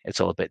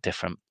 it's all a bit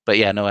different. But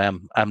yeah, no,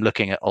 I'm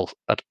looking at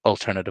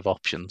alternative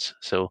options.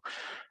 So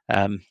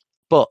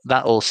but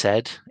that all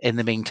said, in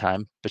the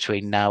meantime,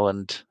 between now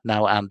and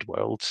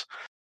Worlds,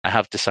 I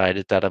have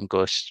decided that I'm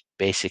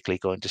basically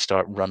going to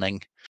start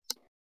running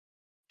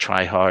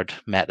try hard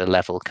meta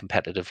level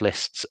competitive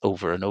lists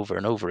over and over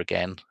and over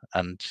again,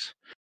 and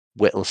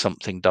whittle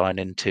something down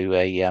into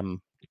a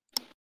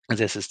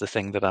this is the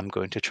thing that I'm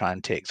going to try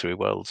and take through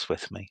Worlds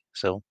with me.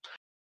 So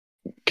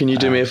can you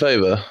do me a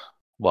favour?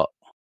 What?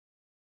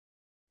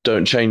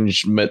 Don't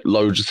change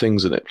loads of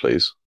things in it,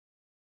 please.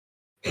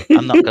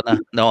 I'm not gonna.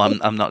 No,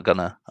 I'm not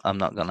gonna. I'm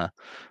not gonna.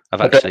 I've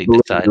actually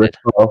decided.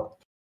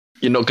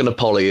 You're not gonna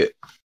poly it.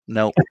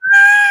 No.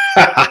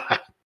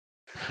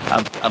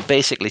 I'm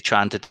basically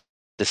trying to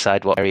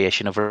decide what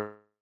variation of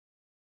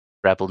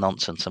rebel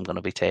nonsense I'm going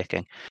to be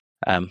taking.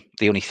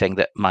 The only thing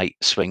that might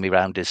swing me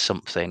around is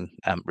something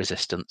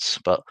resistance,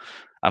 but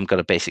I'm going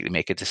to basically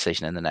make a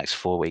decision in the next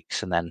 4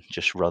 weeks and then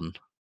just run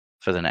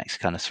for the next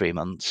kind of 3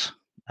 months,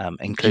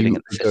 including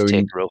at the Sith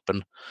Taker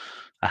Open.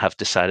 I have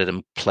decided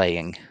I'm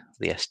playing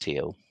the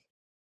STO.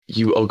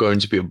 You are going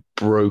to be a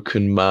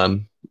broken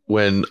man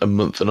when a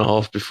month and a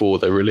half before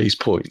they release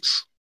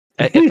points.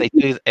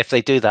 If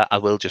they do that, I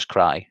will just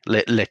cry.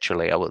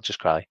 Literally, I will just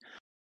cry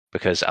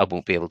because I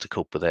won't be able to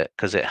cope with it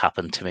because it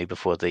happened to me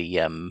before the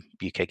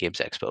UK Games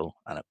Expo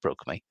and it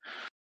broke me.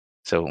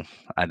 So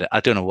I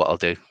don't know what I'll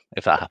do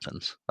if that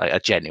happens. Like I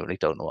genuinely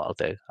don't know what I'll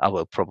do. I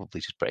will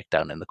probably just break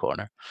down in the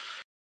corner.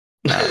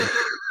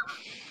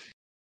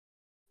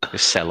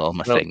 Just sell all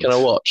my things. Can I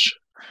watch?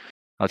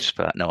 I'll just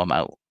be like, no, I'm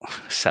out.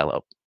 Sell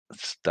up.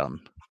 It's done.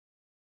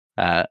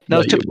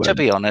 No, to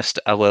be honest,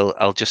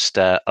 I'll just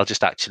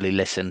actually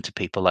listen to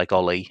people like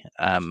Ollie,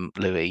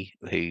 Louis,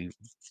 who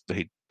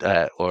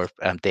or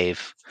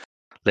Dave,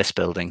 list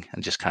building,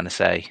 and just kind of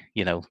say,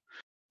 you know,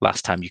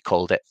 last time you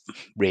called it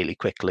really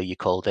quickly, you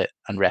called it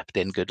and repped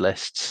in good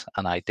lists,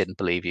 and I didn't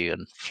believe you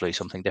and flew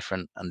something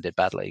different and did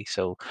badly.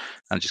 So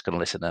I'm just going to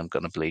listen and I'm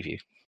going to believe you.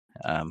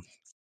 I'm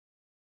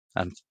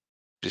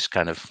just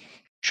kind of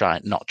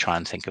not try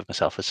and think of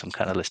myself as some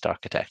kind of list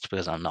architect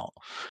because I'm not.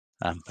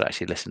 But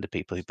actually listen to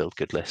people who build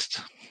good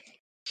lists.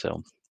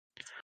 So,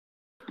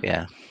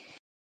 yeah.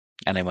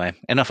 Anyway,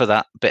 enough of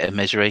that bit of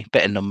misery,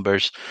 bit of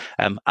numbers.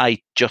 I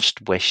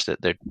just wish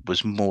that there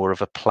was more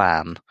of a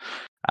plan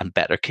and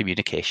better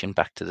communication,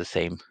 back to the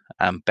theme,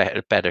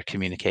 better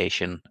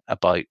communication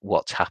about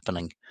what's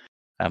happening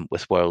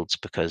with Worlds,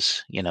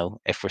 because, you know,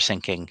 if we're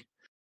sinking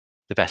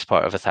the best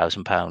part of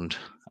 £1,000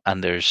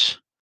 and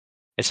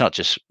it's not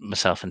just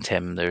myself and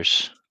Tim,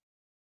 there's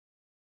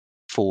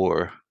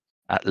 4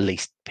 at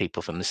least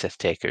people from the Sith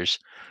Takers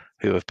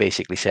who have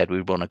basically said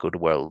we want to go to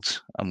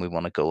Worlds and we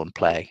want to go and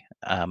play,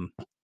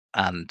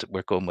 and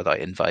we're going without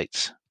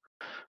invites,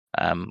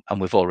 and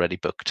we've already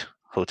booked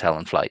hotel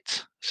and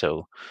flights.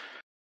 So,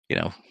 you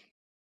know,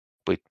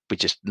 we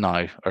just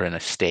now are in a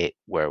state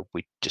where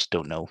we just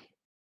don't know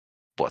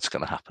what's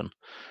going to happen.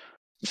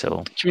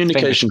 So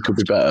communication could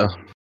be better.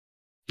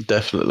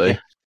 Definitely.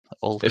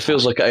 Yeah, it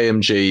feels like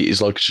AMG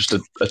is like just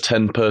a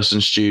 10-person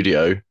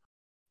studio,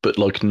 but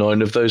like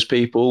 9 of those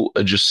people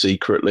are just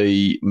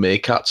secretly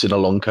meerkats in a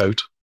long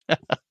coat.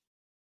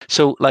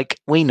 So, like,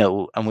 we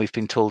know, and we've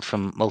been told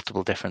from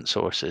multiple different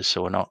sources,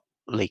 so we're not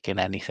leaking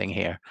anything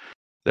here,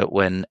 that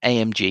when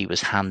AMG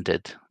was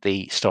handed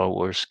the Star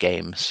Wars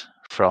games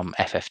from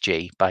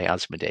FFG by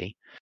Asmodee,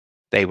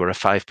 they were a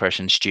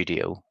 5-person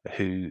studio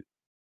who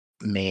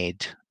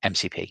made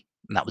MCP,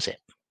 and that was it.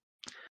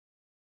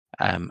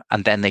 And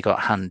then they got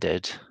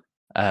handed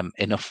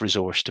enough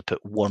resource to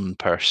put 1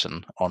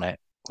 person on it,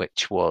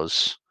 which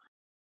was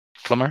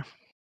Plummer,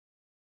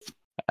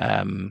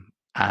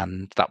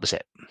 and that was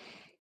it.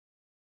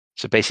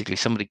 So basically,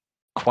 somebody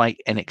quite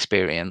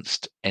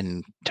inexperienced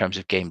in terms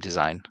of game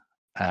design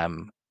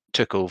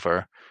took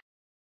over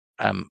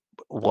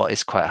what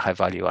is quite a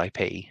high-value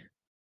IP.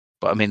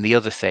 But I mean, the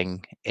other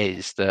thing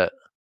is that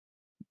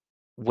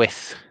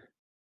with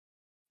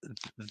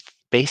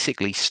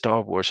basically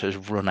Star Wars has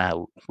run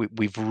out.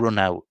 We've run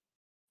out,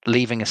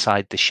 leaving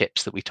aside the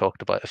ships that we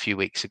talked about a few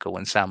weeks ago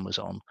when Sam was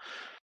on.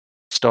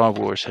 Star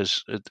Wars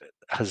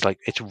has like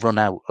it's run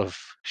out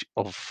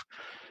of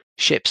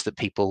ships that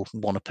people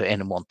want to put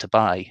in and want to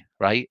buy,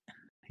 right?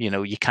 You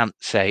know, you can't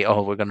say,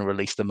 oh, we're going to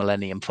release the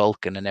Millennium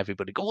Falcon and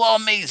everybody go, oh,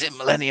 amazing,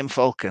 Millennium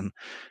Falcon.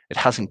 It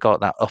hasn't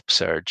got that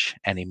upsurge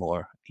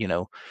anymore. You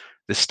know,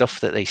 the stuff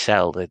that they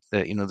sell, the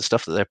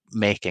stuff that they're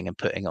making and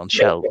putting on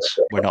shelves,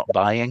 we're not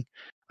buying.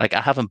 Like,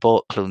 I haven't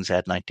bought Clone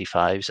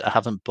Z95s. I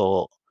haven't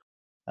bought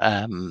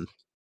the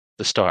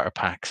starter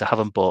packs. I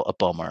haven't bought a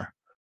bomber.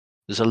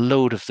 There's a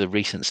load of the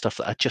recent stuff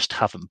that I just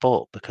haven't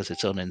bought because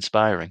it's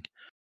uninspiring.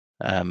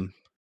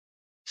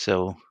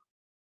 So,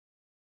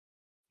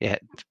 yeah,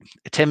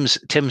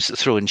 Tim's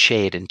throwing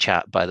shade in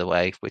chat, by the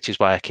way, which is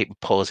why I keep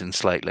pausing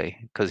slightly,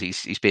 because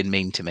he's been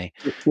mean to me.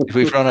 If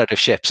we've run out of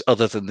ships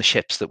other than the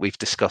ships that we've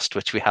discussed,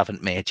 which we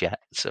haven't made yet.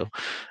 So,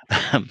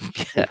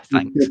 yeah,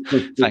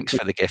 thanks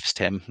for the gifts,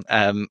 Tim.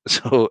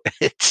 So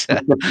it's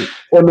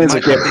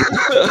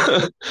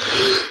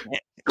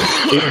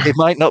he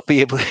might not be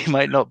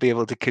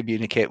able to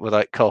communicate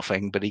without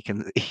coughing, but he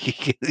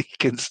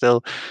can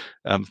still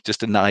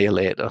just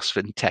annihilate us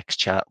in text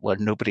chat where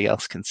nobody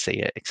else can see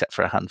it except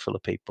for a handful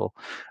of people.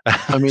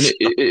 I mean,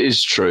 it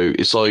is true.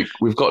 It's like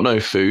we've got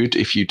no food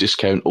if you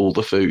discount all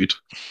the food.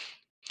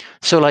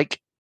 So, like,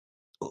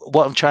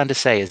 what I'm trying to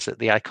say is that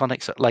the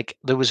Iconics, like,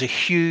 there was a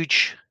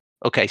huge.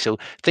 Okay, so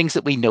things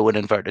that we know in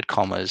inverted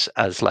commas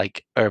as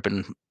like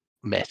urban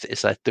myth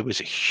is that there was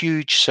a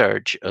huge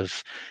surge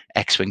of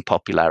X-Wing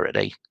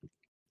popularity.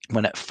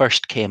 When it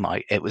first came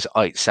out, it was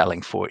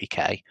outselling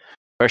 40k.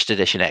 First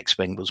edition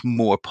X-Wing was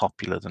more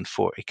popular than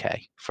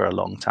 40k for a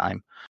long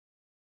time.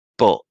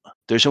 But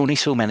there's only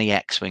so many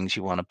X-Wings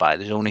you want to buy.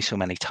 There's only so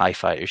many TIE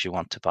fighters you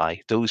want to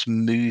buy. Those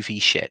movie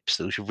ships,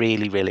 those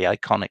really, really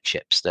iconic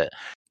ships that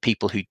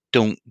people who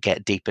don't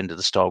get deep into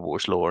the Star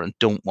Wars lore and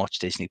don't watch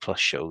Disney Plus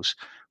shows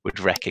would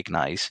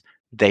recognize,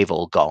 they've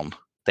all gone.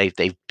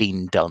 They've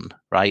been done,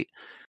 right?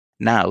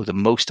 Now, the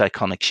most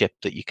iconic ship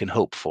that you can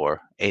hope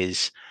for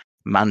is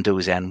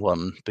Mando's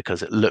N1,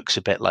 because it looks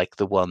a bit like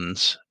the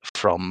ones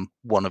from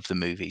one of the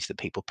movies that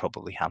people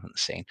probably haven't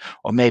seen,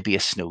 or maybe a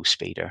snow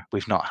speeder.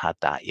 We've not had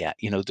that yet.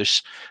 You know,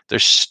 there's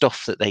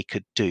stuff that they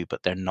could do,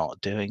 but they're not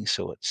doing.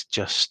 So it's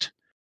just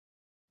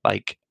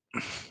like,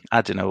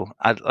 I don't know.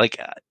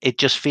 It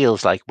just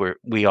feels like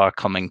we are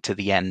coming to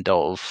the end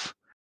of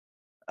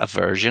a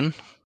version,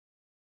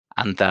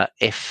 and that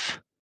if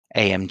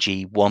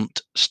AMG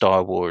want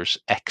Star Wars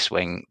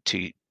X-Wing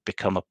to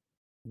become a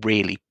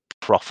really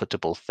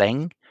profitable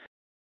thing,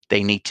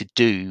 they need to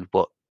do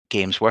what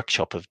Games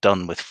Workshop have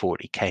done with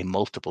 40k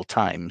multiple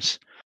times,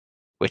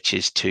 which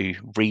is to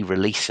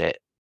re-release it,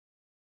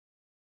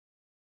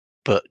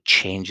 but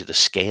change the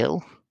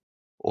scale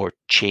or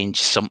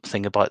change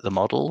something about the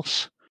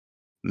models,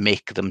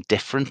 make them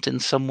different in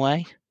some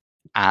way,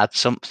 add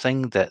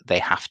something that they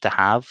have to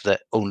have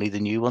that only the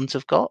new ones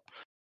have got.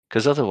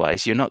 Because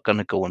otherwise, you're not going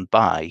to go and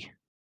buy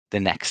the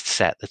next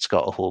set that's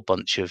got a whole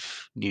bunch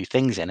of new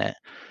things in it,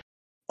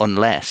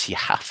 unless you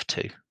have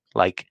to.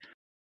 Like,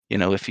 you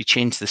know, if you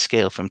change the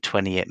scale from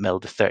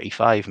 28mm to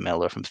 35mm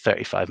or from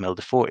 35mm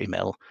to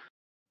 40mm,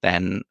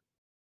 then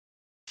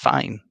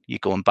fine, you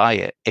go and buy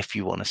it if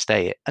you want to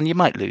stay it. And you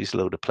might lose a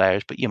load of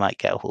players, but you might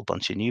get a whole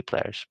bunch of new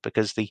players.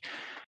 Because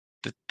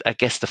I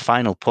guess the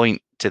final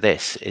point to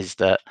this is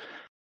that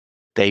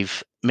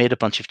they've made a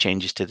bunch of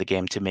changes to the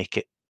game to make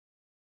it,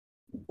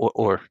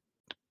 or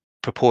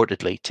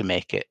purportedly to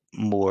make it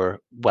more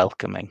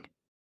welcoming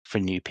for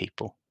new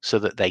people, so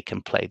that they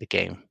can play the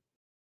game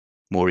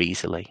more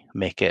easily,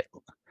 make it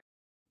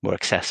more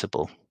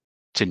accessible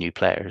to new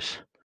players.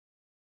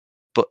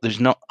 But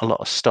there's not a lot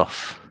of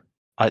stuff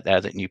out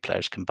there that new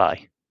players can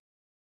buy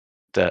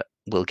that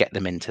will get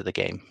them into the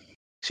game.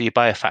 So you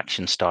buy a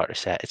faction starter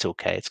set, it's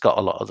okay, it's got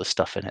a lot of the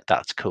stuff in it,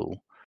 that's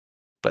cool.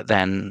 But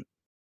then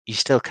you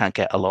still can't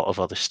get a lot of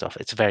other stuff.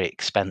 It's very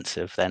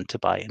expensive then to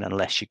buy in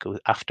unless you go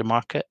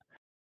aftermarket.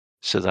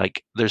 So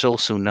like, there's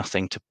also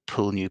nothing to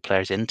pull new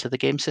players into the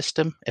game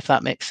system, if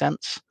that makes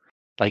sense.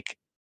 Like,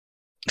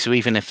 so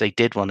even if they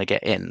did want to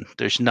get in,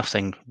 there's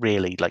nothing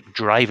really like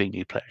driving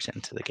new players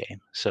into the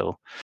game. So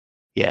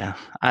yeah,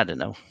 I don't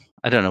know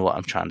what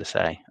I'm trying to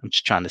say. I'm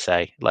just trying to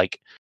say, like,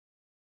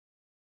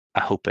 I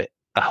hope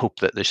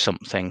that there's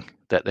something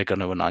that they're going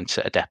to announce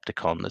at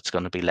Adepticon that's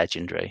going to be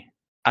legendary.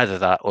 Either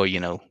that, or, you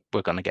know,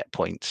 we're going to get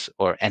points,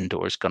 or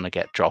Endor's going to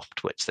get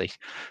dropped, which they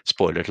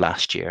spoiled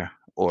last year,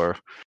 or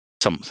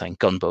something,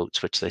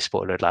 gunboats, which they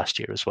spoiled last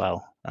year as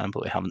well,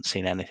 but we haven't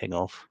seen anything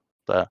of.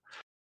 But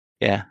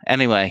yeah,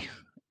 anyway,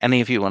 any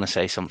of you want to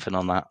say something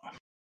on that?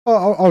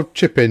 I'll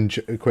chip in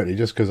quickly,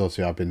 just because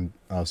obviously I've been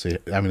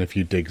having a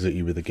few digs at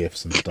you with the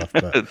gifts and stuff.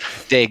 But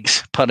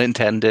digs, pun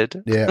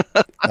intended. Yeah.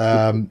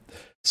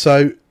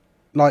 So,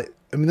 like,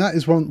 I mean, that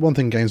is one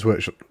thing Games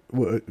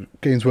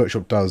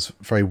Workshop does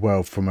very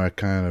well from a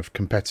kind of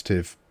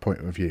competitive point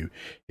of view,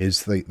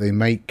 is they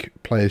make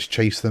players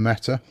chase the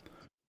meta.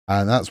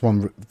 And that's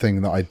one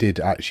thing that I did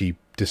actually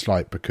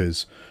dislike,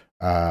 because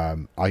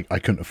I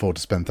couldn't afford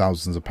to spend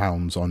thousands of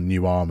pounds on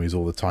new armies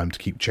all the time to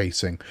keep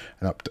chasing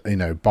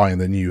and buying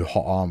the new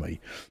hot army.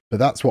 But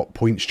that's what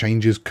points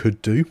changes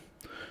could do.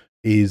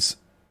 is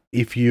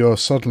if you're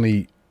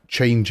suddenly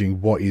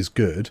changing what is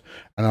good,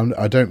 and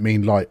I don't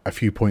mean like a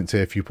few points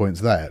here, a few points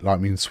there, like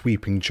I mean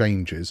sweeping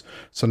changes,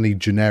 suddenly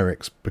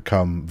generics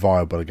become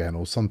viable again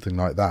or something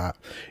like that.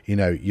 You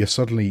know, you're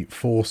suddenly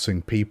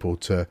forcing people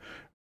to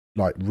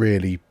like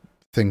really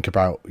think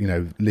about, you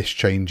know, list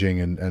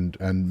changing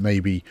and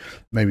maybe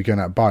going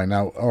out buying.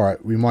 Now, all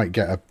right, we might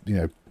get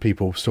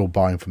people still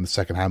buying from the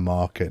second-hand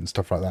market and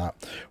stuff like that,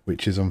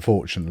 which is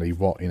unfortunately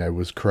what, you know,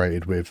 was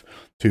created with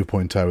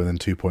 2.0 and then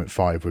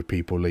 2.5 with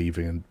people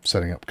leaving and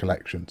setting up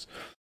collections.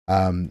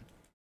 But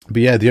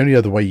yeah, the only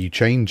other way you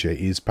change it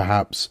is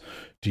perhaps,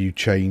 do you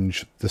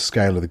change the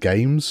scale of the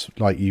games?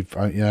 Like you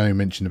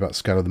mentioned about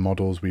scale of the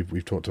models,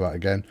 we've talked about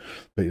again,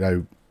 but you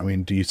know, I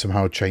mean, do you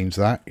somehow change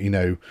that? You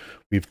know,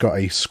 we've got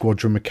a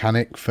squadron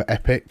mechanic for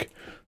Epic,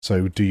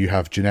 so do you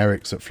have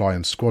generics that fly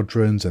in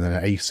squadrons and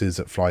then aces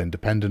that fly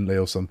independently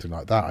or something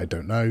like that? I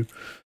don't know.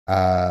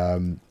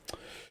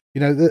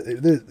 You know,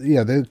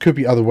 there could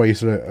be other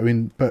ways. I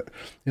mean, but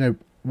you know,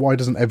 why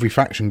doesn't every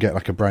faction get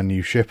like a brand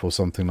new ship or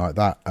something like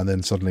that, and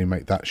then suddenly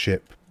make that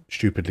ship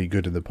stupidly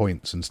good in the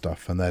points and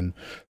stuff, and then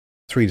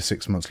 3 to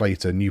 6 months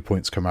later, new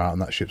points come out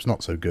and that ship's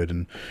not so good,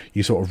 and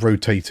you sort of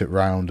rotate it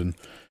round, and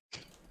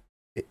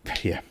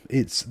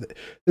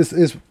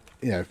there's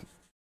you know,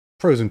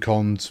 pros and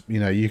cons. You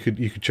know, you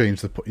could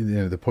change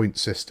the point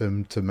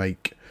system to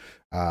make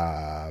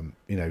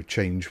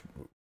change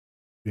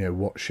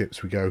what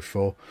ships we go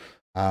for.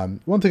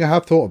 One thing I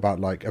have thought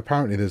about, like,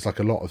 apparently there's like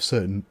a lot of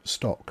certain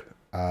stock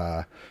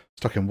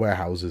stuck in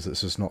warehouses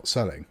that's just not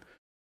selling.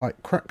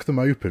 Like, crack them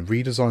open,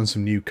 redesign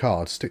some new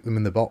cards, stick them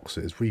in the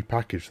boxes,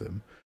 repackage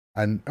them,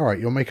 and all right,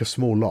 you'll make a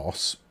small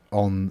loss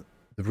on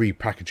the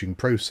repackaging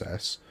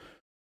process,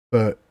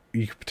 but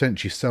you could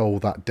potentially sell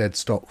that dead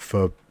stock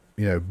for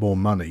more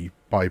money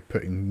by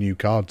putting new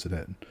cards in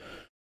it,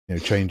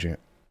 and, changing it.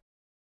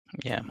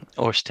 Yeah,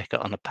 or stick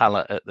it on a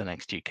pallet at the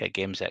next UK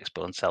Games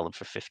Expo and sell them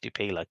for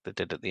 50p like they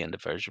did at the end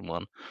of version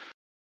 1.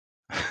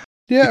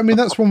 Yeah, I mean,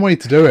 that's one way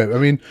to do it. I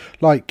mean,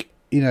 like,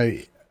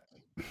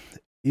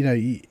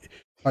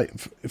 like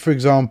for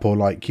example,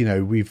 like,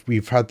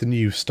 we've had the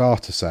new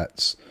starter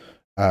sets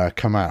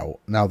come out.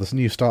 Now, the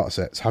new starter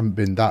sets haven't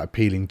been that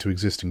appealing to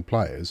existing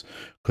players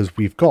because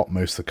we've got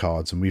most of the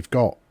cards and we've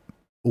got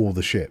all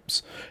the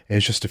ships.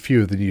 It's just a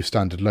few of the new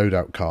standard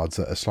loadout cards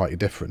that are slightly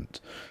different.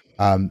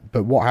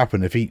 But what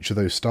happened if each of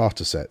those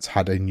starter sets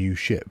had a new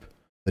ship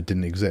that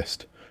didn't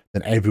exist?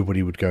 Then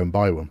everybody would go and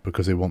buy one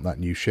because they want that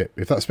new ship.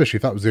 Especially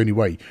if that was the only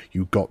way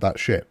you got that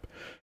ship.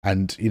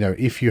 And,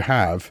 if you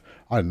have,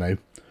 I don't know,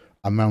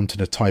 a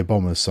mountain of TIE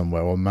bombers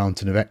somewhere, or a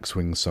mountain of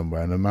X-Wings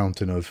somewhere, and a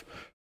mountain of,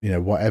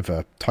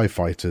 whatever, TIE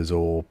fighters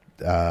or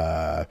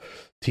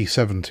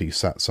T-70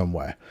 sat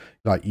somewhere,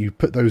 like, you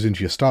put those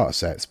into your starter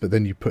sets, but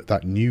then you put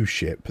that new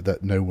ship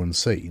that no one's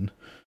seen,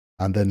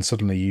 and then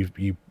suddenly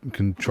you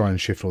can try and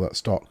shift all that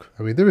stock.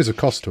 I mean, there is a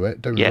cost to it,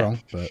 don't get me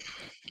wrong, but...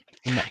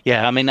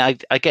 Yeah, I mean, I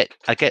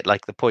get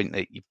like the point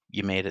that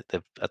you made at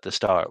the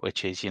start,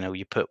 which is,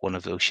 you put one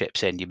of those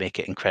ships in, you make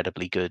it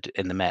incredibly good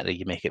in the meta,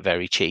 you make it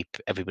very cheap,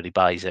 everybody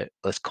buys it.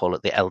 Let's call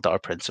it the Eldar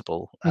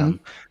principle. I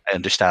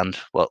understand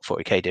what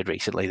 40k did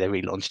recently. They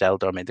relaunched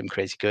Eldar, made them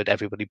crazy good.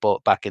 Everybody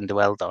bought back into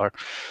Eldar,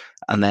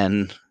 and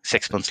then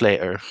 6 months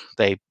later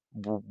they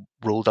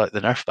rolled out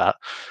the nerf bat.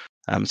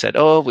 Said,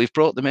 "Oh, we've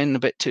brought them in a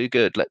bit too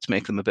good. Let's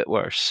make them a bit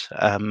worse."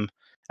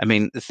 I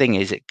mean, the thing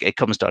is, it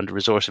comes down to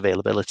resource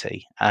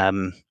availability.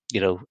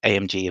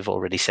 AMG have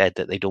already said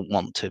that they don't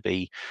want to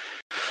be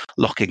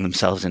locking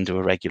themselves into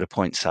a regular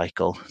point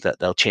cycle, that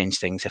they'll change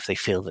things if they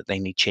feel that they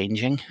need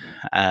changing.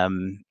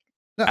 And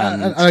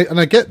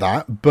I get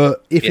that,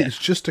 but if it's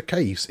just a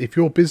case, if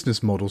your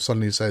business model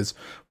suddenly says,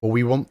 well,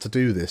 we want to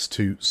do this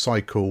to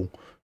cycle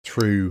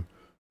through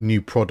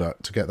new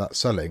product to get that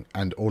selling,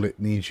 and all it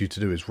needs you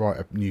to do is write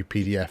a new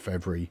PDF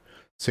every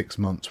 6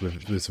 months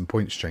with some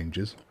points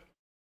changes,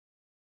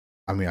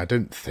 I mean, I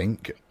don't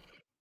think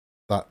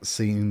that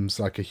seems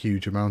like a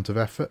huge amount of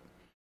effort,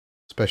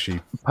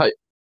 especially...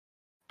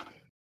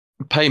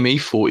 Pay me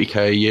 40k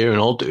a year and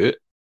I'll do it.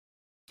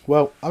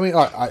 Well, I mean,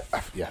 I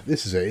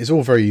this is it. It's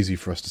all very easy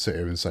for us to sit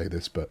here and say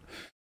this, but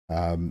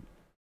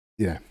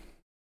yeah.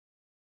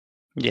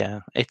 Yeah,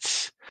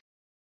 it's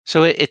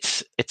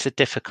a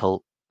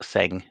difficult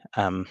thing,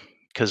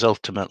 because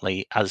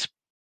ultimately, as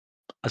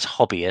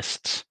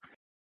hobbyists,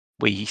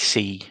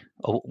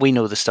 we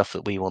know the stuff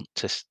that we want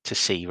to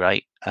see,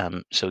 right?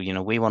 So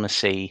we want to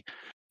see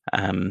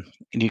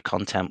new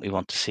content. We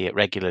want to see it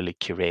regularly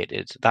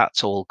curated.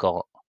 That's all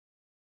got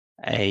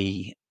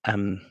a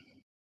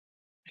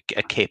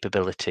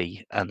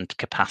capability and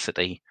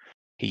capacity.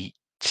 He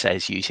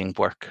says using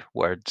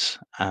words,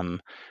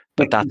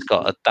 but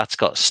that's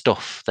got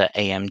stuff that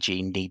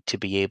AMG need to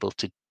be able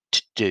to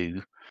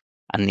do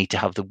and need to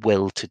have the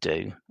will to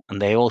do.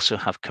 And they also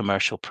have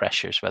commercial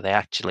pressures where they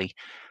actually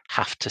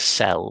have to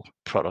sell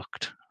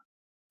product,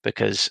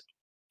 because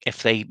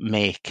if they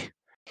make,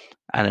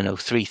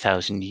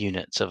 3,000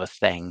 units of a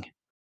thing,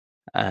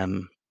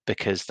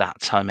 because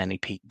that's how many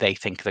they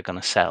think they're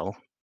going to sell,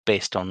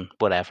 based on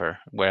wherever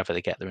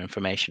they get their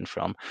information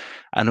from,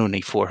 and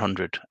only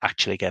 400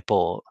 actually get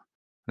bought,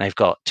 and they've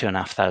got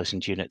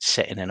 2,500 units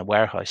sitting in a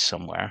warehouse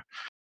somewhere,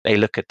 they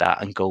look at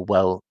that and go,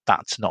 well,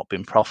 that's not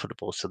been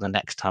profitable, so the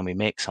next time we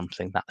make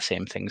something, that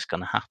same thing's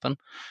going to happen.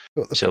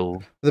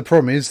 So the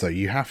problem is, though,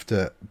 you have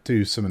to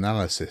do some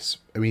analysis.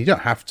 I mean, you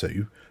don't have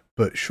to,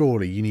 but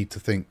surely you need to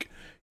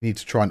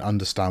try and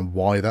understand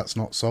why that's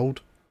not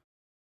sold.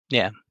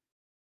 Yeah.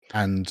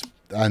 And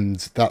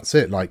that's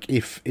it. Like,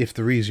 if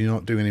the reason you're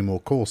not doing any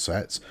more core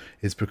sets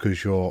is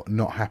because you're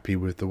not happy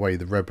with the way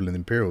the Rebel and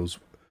Imperials,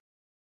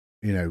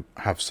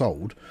 have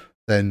sold,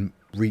 then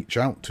reach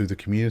out to the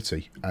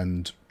community,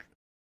 and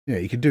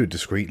you could do it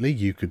discreetly.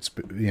 You could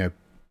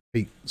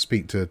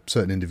speak to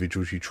certain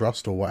individuals you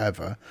trust or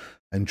whatever,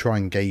 and try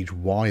and gauge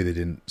why they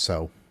didn't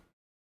sell.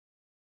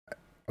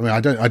 I mean, I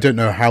don't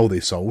know how they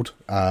sold.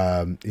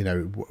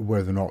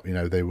 Whether or not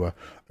they were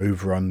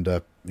over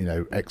under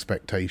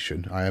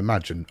expectation. I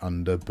imagine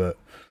under, but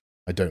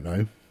I don't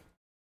know.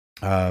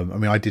 I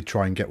mean, I did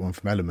try and get one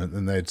from Element,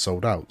 and they had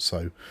sold out.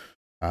 So,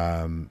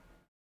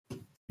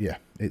 yeah,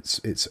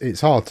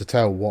 it's hard to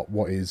tell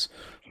what is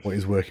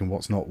working,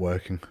 what's not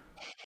working.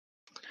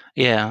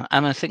 Yeah,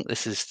 and I think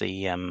this is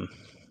the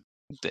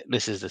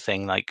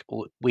thing. Like,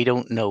 we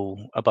don't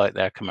know about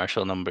their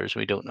commercial numbers.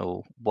 We don't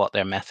know what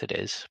their method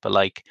is.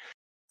 But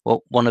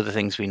one of the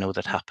things we know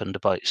that happened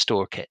about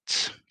store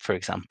kits, for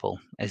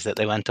example, is that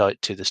they went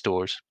out to the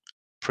stores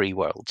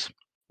pre-Worlds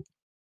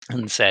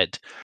and said,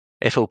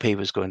 if OP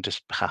was going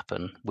to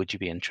happen, would you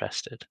be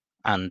interested?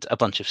 And a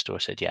bunch of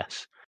stores said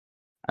yes.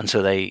 And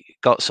so they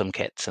got some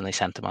kits and they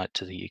sent them out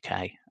to the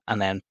UK. And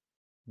then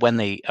when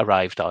they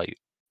arrived out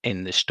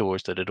in the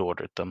stores that had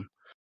ordered them,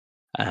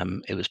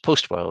 it was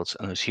post-Worlds,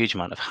 and there was a huge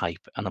amount of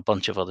hype, and a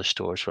bunch of other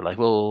stores were like,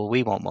 well,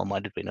 we want one, why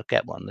did we not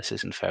get one? This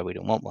isn't fair, we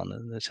don't want one.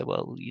 And they said,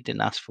 well, you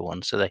didn't ask for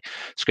one. So they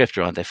scraped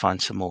around, they found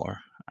some more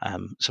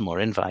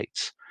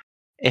invites.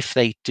 If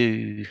they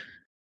do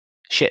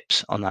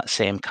ships on that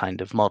same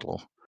kind of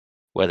model,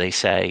 where they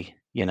say,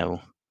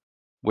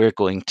 we're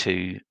going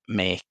to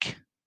make,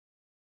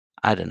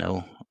 I don't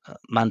know,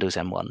 Mando's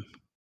M1,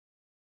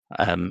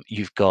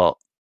 you've got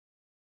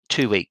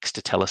 2 weeks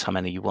to tell us how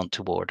many you want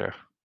to order.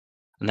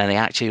 And then they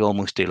actually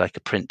almost do like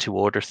a print to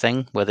order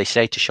thing, where they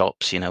say to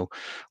shops,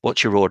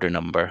 what's your order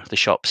number? The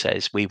shop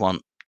says, we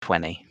want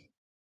 20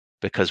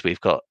 because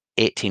we've got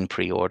 18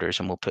 pre-orders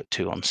and we'll put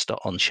 2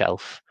 on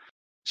shelf.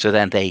 So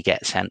then they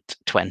get sent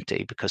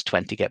 20 because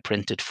 20 get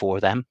printed for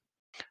them,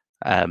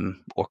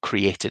 or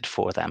created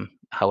for them,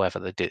 however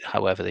they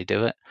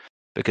do it,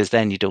 because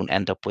then you don't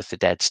end up with the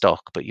dead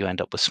stock, but you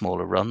end up with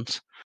smaller runs.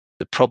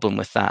 The problem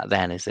with that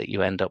then is that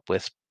you end up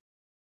with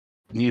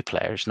new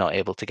players not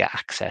able to get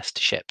access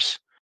to ships,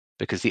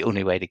 because the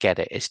only way to get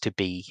it is to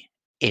be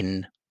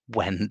in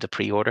when the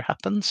pre-order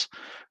happens,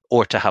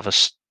 or to have a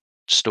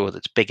store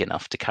that's big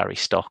enough to carry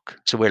stock.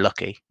 So we're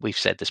lucky. We've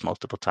said this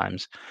multiple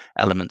times.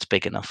 Element's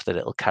big enough that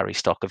it'll carry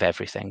stock of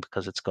everything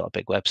because it's got a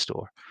big web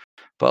store.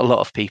 But a lot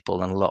of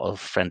people and a lot of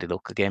friendly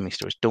local gaming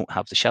stores don't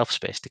have the shelf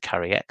space to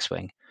carry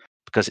X-Wing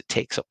because it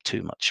takes up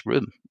too much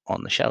room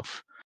on the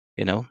shelf.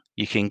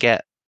 You can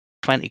get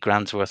 20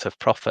 grand's worth of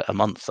profit a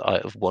month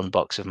out of one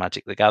box of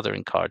Magic the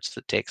Gathering cards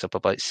that takes up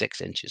about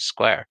 6 inches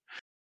square.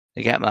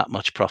 To get that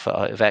much profit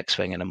out of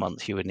X-Wing in a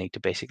month, you would need to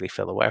basically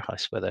fill a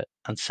warehouse with it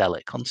and sell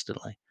it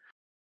constantly.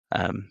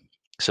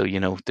 So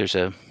there's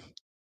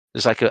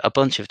like a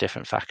bunch of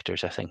different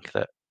factors, I think,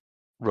 that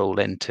roll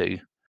into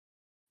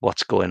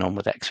what's going on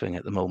with X-Wing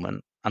at the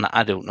moment. And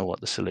I don't know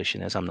what the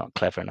solution is. I'm not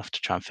clever enough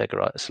to try and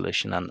figure out a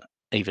solution. And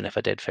even if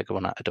I did figure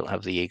one out, I don't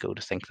have the ego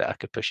to think that I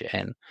could push it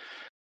in.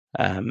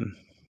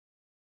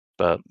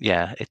 But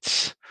yeah,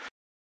 it's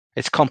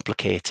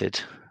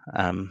complicated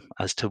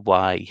as to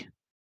why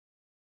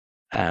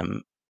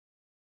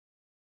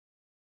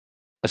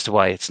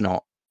it's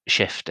not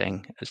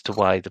shifting, as to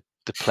why the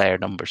player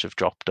numbers have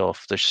dropped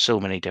off. There's so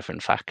many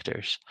different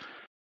factors,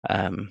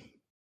 and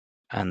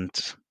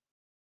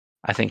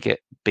I think it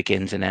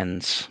begins and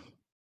ends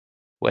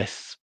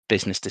with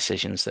business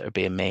decisions that are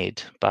being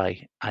made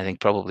by, I think,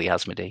 probably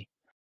Asmodee.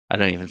 I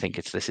don't even think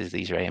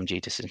these are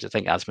AMG decisions. I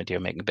think Asmodee are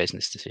making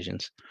business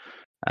decisions,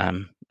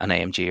 and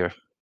AMG are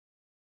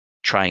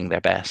trying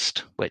their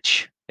best,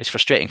 which is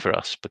frustrating for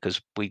us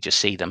because we just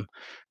see them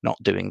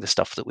not doing the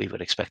stuff that we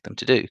would expect them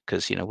to do,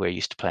 because we're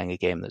used to playing a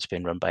game that's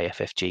been run by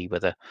FFG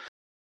with a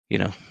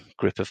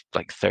group of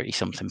like 30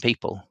 something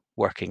people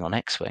working on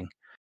X-Wing.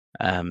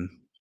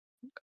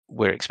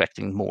 We're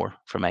expecting more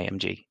from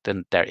AMG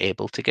than they're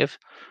able to give,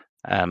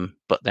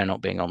 but they're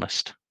not being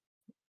honest,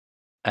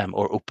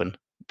 or open,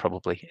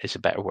 probably is a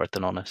better word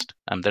than honest.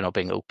 They're not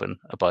being open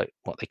about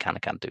what they can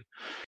and can't do.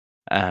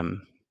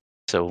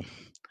 So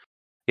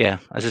yeah,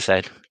 as I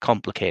said,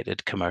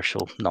 complicated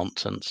commercial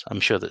nonsense. I'm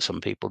sure that some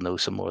people know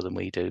some more than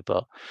we do,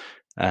 but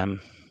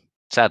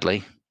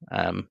sadly,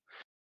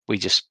 we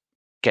just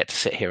get to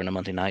sit here on a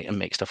Monday night and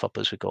make stuff up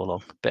as we go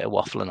along. Bit of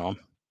waffling on.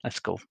 Let's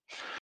go.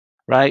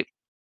 Right,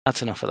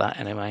 that's enough of that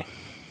anyway.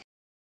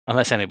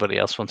 Unless anybody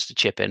else wants to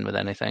chip in with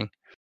anything.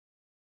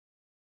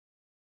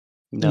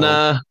 No.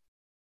 Nah,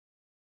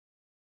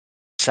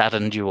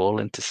 Saddened you all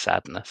into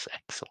sadness.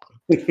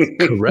 Excellent.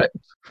 correct.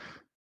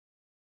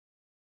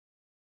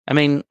 I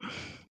mean,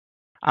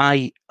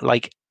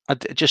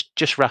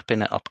 just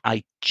wrapping it up.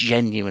 I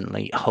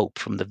genuinely hope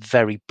from the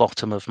very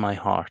bottom of my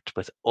heart,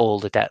 with all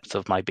the depth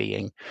of my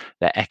being,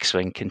 that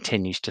X-Wing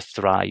continues to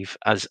thrive.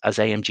 As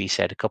AMG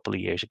said a couple of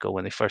years ago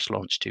when they first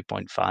launched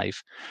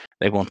 2.5,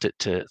 they want it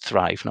to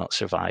thrive, not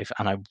survive.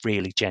 And I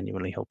really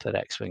genuinely hope that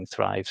X-Wing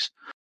thrives.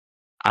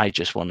 I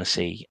just want to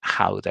see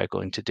how they're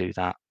going to do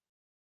that.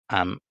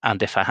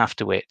 And if I have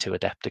to wait to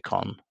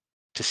Adepticon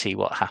to see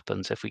what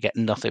happens, if we get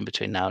nothing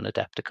between now and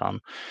Adepticon,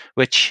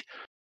 which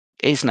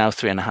is now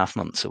 3.5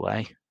 months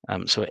away,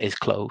 so it is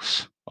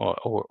close,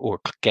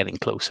 or getting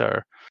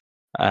closer,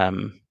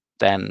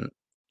 then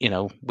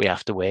we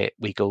have to wait.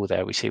 We go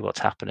there, we see what's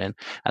happening.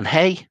 And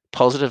hey,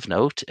 positive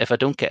note, if I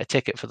don't get a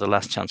ticket for the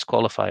last chance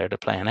qualifier to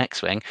play an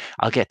X-Wing,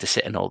 I'll get to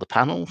sit in all the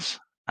panels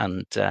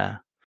and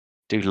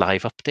do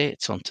live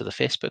updates onto the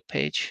Facebook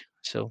page.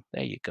 So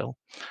there you go.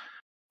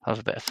 Have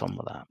a bit of fun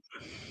with that.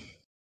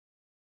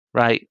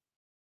 Right.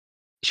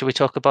 Shall we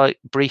talk about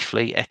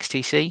briefly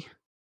XTC?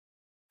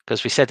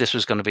 Because we said this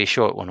was going to be a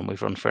short one, and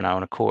we've run for an hour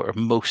and a quarter,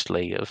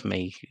 mostly of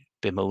me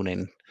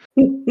bemoaning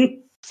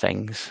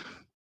things.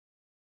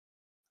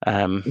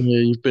 Yeah,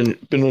 you've been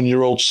on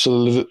your old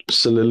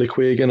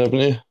soliloquy again,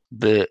 haven't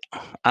you?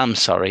 I'm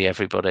sorry,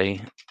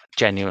 everybody.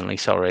 Genuinely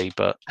sorry,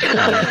 but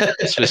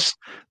this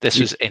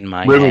was in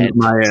my head.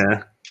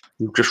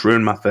 You've just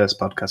ruined my first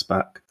podcast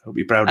back. I'll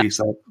be proud of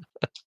yourself.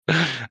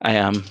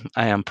 I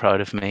am proud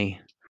of me.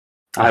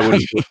 I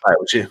wouldn't if I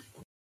was you.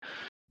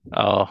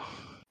 Oh,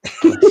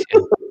 bless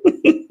you.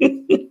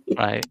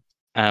 Right.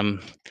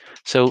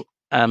 So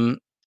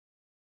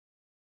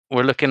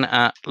we're looking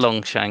at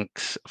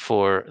Longshanks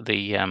for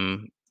the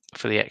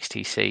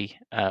XTC.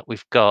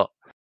 We've got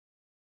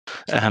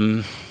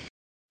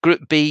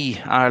Group B,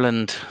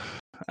 Ireland.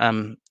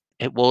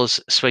 It was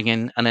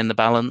swinging and in the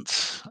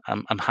balance.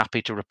 I'm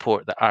happy to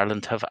report that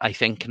Ireland have, I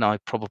think, now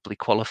probably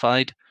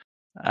qualified.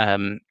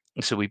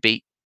 So we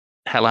beat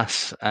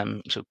Hellas,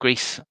 so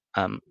Greece,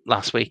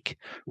 last week.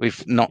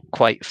 We've not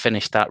quite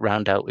finished that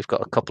round out. We've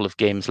got a couple of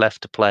games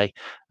left to play,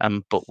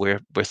 but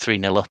we're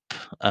 3-0 up.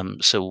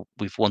 So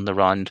we've won the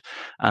round,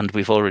 and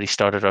we've already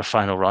started our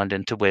final round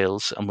into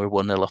Wales, and we're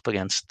 1-0 up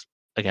against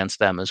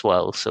them as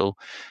well. So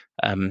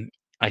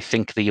I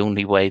think the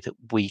only way that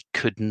we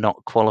could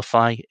not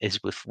qualify is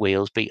if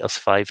Wales beat us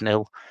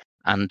 5-0.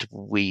 And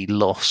we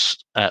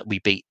lost.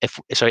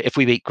 If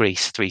we beat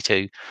Greece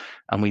 3-2,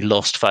 and we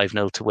lost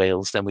 5-0 to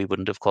Wales, then we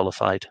wouldn't have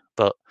qualified.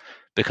 But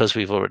because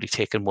we've already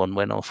taken one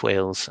win off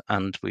Wales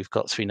and we've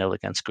got 3-0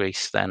 against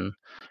Greece, then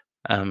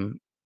I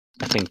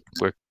think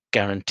we're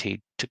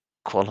guaranteed to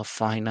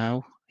qualify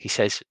now. He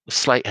says with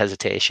slight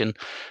hesitation,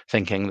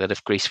 thinking that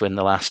if Greece win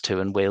the last two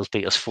and Wales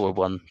beat us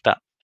 4-1, that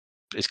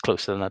is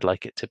closer than I'd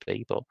like it to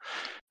be. But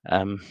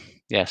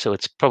so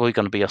it's probably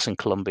going to be us in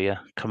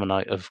Colombia coming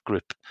out of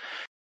Group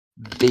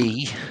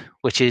B,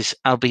 which is,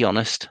 I'll be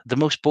honest, the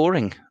most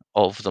boring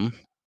of them,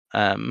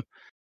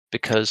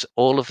 because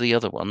all of the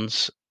other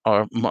ones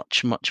are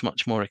much, much,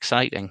 much more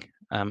exciting.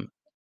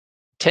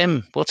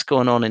 Tim, what's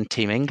going on in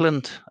Team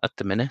England at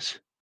the minute?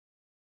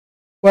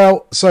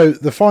 Well, so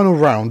the final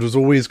round was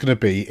always going to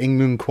be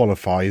England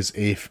qualifies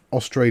if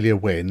Australia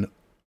win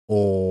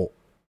or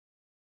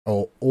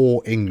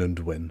England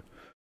win.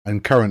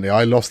 And currently,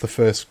 I lost the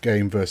first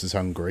game versus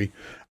Hungary,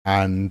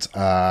 and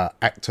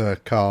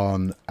Akhtar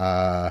Khan,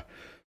 I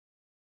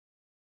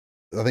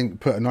think,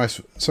 put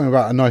something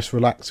about a nice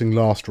relaxing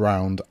last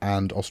round,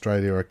 and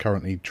Australia are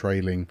currently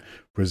trailing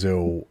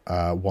Brazil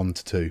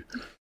 1-2.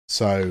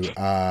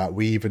 So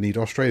we either need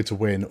Australia to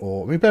win,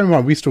 or bear in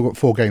mind we've still got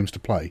 4 games to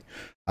play.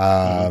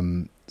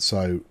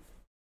 So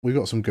we've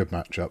got some good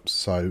matchups.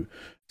 So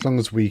as long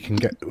as we can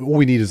all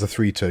we need is a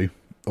 3-2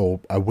 or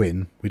a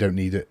win. We don't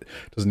need it.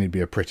 Doesn't need to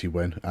be a pretty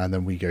win, and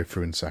then we go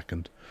through in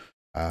second.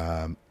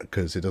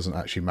 Because it doesn't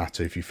actually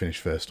matter if you finish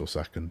first or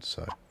second.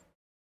 So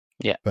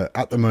yeah, but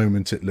at the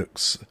moment it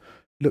looks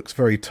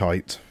very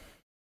tight.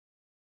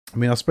 I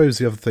mean, I suppose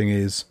the other thing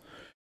is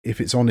if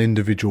it's on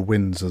individual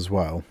wins as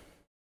well.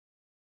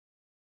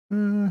 I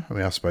mean,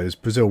 I suppose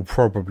Brazil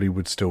probably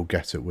would still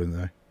get it, wouldn't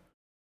they?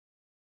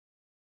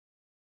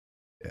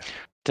 Yeah.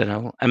 Don't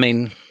know. I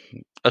mean,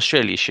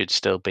 Australia should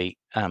still beat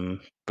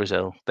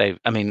Brazil.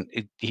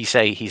 He's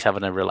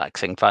having a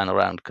relaxing final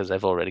round because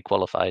they've already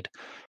qualified.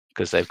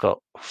 Because they've got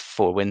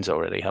 4 wins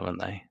already, haven't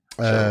they?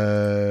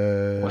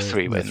 Or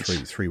 3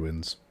 wins. 3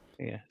 wins.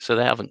 Yeah, so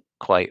they haven't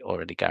quite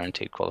already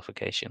guaranteed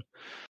qualification.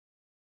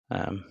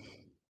 They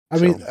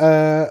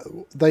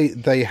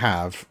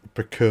have,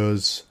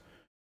 because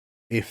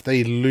if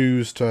they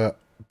lose to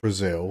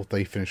Brazil,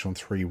 they finish on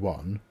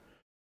 3-1,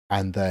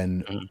 and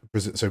then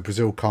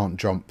Brazil can't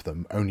jump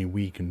them. Only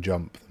we can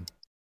jump them.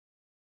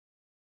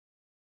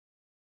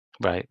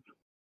 Right.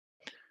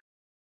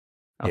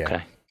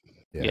 Okay.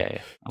 Yeah. Yeah.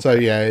 Okay. So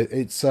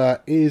it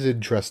is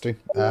interesting,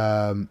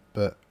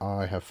 but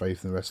I have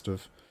faith in the rest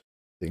of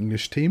the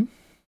English team.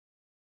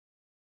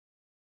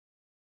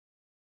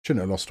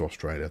 Shouldn't have lost to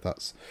Australia.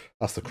 That's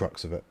the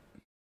crux of it.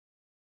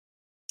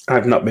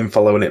 I've not been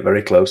following it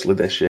very closely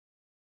this year.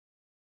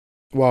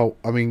 Well,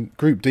 I mean,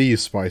 Group D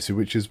is spicy,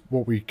 which is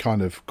what we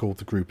kind of called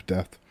the Group of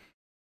Death,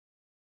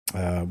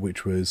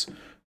 which was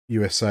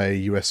USA,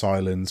 US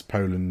Islands,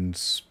 Poland,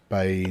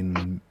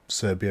 Spain,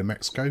 Serbia,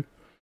 Mexico.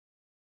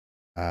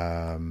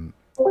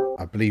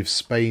 I believe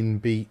Spain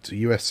beat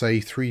USA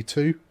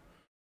 3-2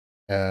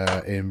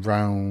 in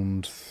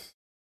round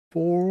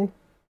 4.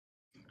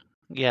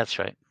 Yeah, that's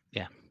right.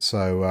 Yeah.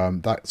 So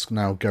that's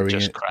now going.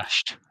 Just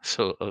crashed.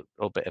 So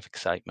a bit of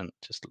excitement.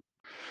 Just.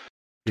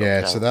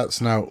 Yeah, so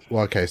that's now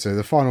okay. So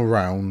the final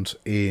round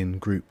in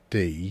Group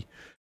D,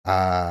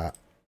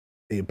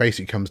 it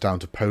basically comes down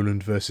to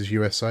Poland versus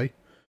USA,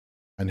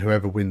 and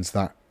whoever wins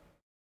that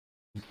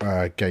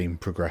game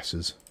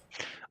progresses.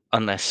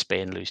 Unless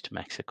Spain lose to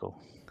Mexico.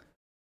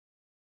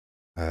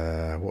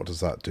 What does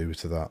that do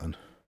to that then?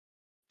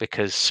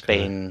 Because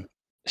Spain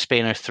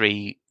are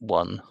 3-1,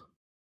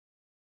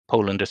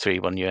 Poland are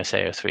 3-1,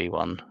 USA are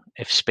 3-1.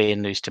 If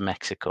Spain lose to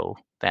Mexico,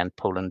 then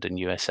Poland and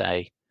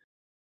USA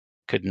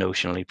could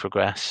notionally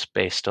progress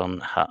based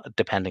on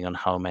depending on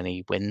how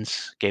many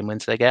game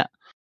wins they get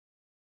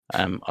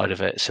out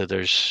of it. So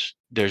there's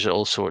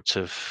all sorts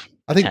of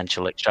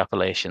potential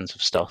extrapolations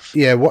of stuff.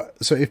 Yeah.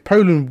 So if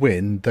Poland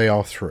win, they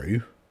are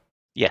through.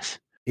 Yes.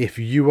 If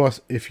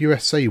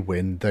USA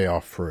win, they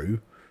are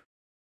through.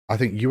 I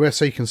think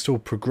USA can still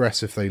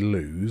progress if they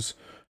lose.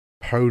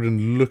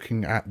 Poland,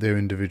 looking at their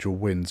individual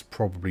wins,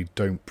 probably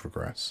don't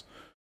progress.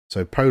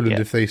 So Poland,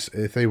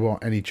 if they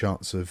want any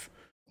chance of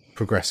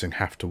progressing,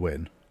 have to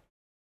win.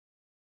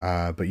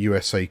 But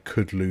USA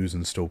could lose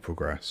and still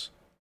progress.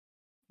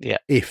 Yeah.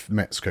 If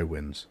Mexico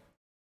wins.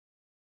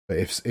 But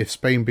if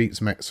Spain beats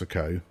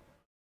Mexico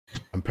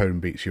and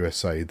Poland beats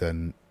USA,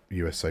 then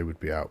USA would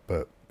be out.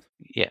 But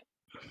yeah,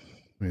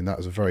 I mean that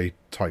was a very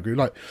tight group.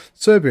 Like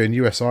Serbia and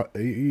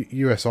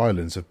US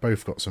Islands have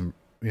both got some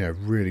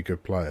really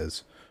good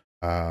players.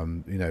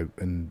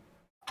 And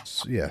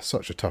yeah,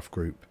 such a tough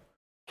group.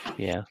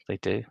 Yeah, they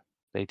do.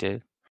 They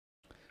do.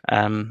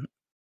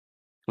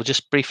 We'll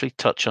just briefly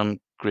touch on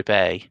Group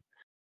A.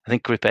 I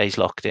think Group A is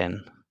locked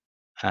in.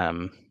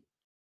 I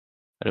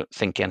don't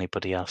think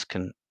anybody else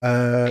can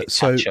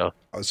catch up.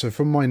 So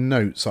from my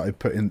notes that I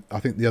put in, I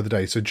think the other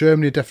day, so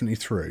Germany are definitely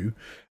through,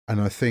 and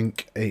I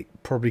think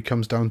it probably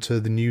comes down to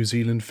the New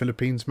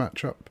Zealand-Philippines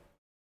matchup.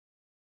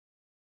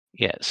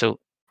 Yeah, so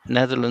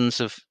Netherlands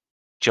have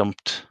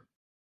jumped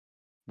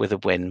with a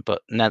win,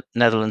 but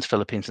Netherlands,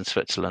 Philippines, and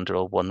Switzerland are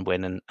all 1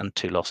 win and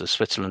 2 losses.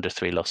 Switzerland are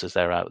 3 losses.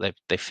 They're out.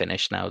 They've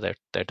finished now.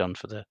 They're done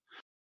for the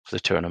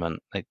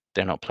tournament.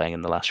 They're not playing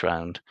in the last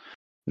round.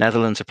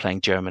 Netherlands are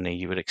playing Germany.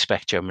 You would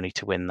expect Germany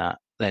to win that.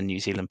 Then New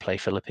Zealand play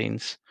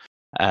Philippines.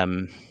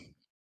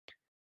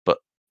 But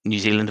New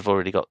Zealand have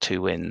already got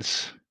 2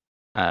 wins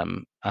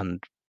and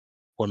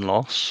 1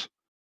 loss,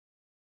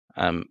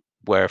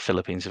 where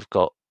Philippines have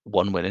got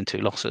 1 win and 2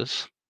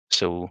 losses.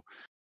 So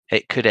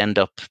it could end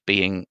up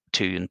being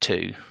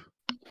 2-2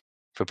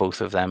 for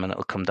both of them, and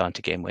it'll come down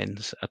to game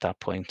wins at that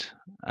point.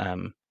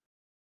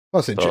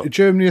 That's it.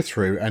 Germany are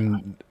through,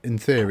 and in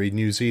theory,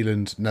 New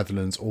Zealand,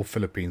 Netherlands, or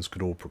Philippines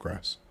could all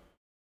progress.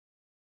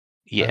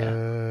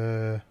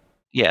 Yeah.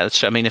 Yeah,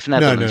 I mean, if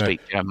Netherlands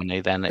beat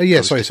Germany, then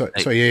because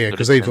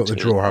they've got the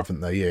draw,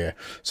 haven't they? Yeah.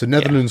 So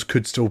Netherlands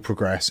could still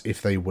progress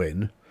if they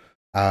win.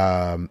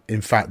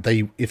 In fact,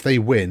 if they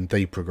win,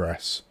 they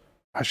progress.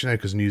 Actually, no,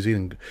 because New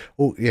Zealand.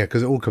 Oh, yeah,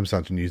 because it all comes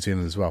down to New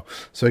Zealand as well.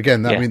 So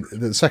again, I mean,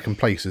 the second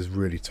place is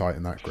really tight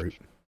in that group.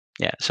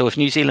 Yeah, so if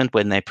New Zealand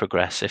win, they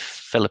progress. If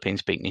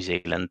Philippines beat New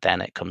Zealand,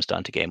 then it comes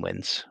down to game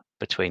wins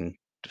between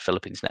the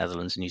Philippines,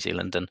 Netherlands, and New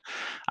Zealand. And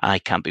I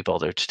can't be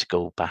bothered to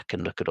go back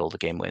and look at all the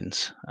game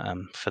wins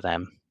for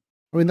them.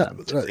 I mean,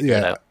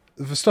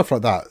 for stuff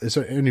like that, it's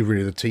only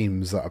really the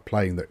teams that are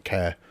playing that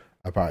care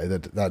about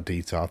it, that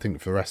detail. I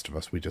think for the rest of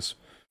us, we just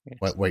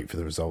wait for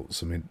the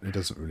results. I mean, it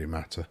doesn't really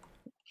matter.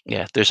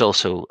 Yeah, there's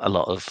also a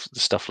lot of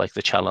stuff like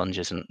the challenge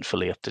isn't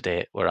fully up to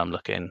date where I'm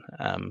looking.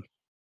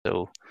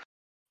 So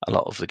a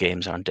lot of the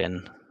games aren't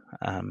in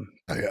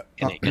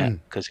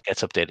because it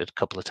gets updated a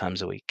couple of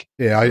times a week.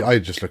 Yeah, I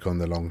just look on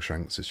the long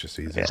shanks. It's just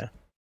easier.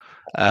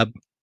 Yeah.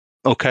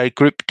 Okay,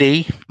 Group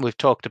D we've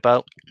talked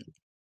about.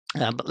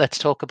 But let's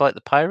talk about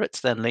the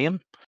Pirates then,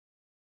 Liam.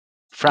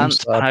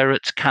 France,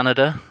 Pirates,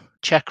 Canada,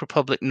 Czech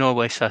Republic,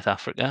 Norway, South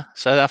Africa.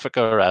 South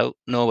Africa are out.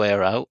 Norway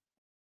are out.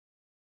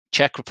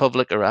 Czech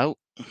Republic are out.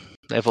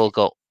 They've all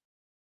got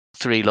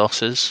 3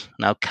 losses.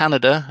 Now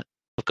Canada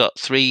have got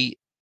 3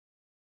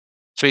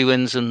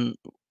 wins and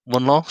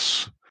 1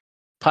 loss.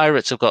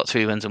 Pirates have got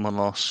 3 wins and 1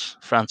 loss.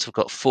 France have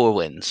got 4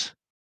 wins.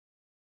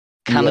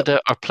 Canada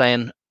are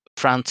playing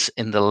France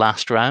in the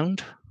last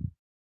round.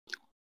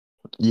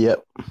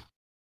 Yep.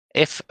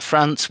 If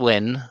France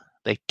win,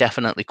 they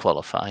definitely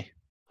qualify.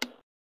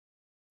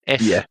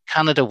 If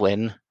Canada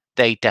win,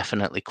 they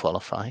definitely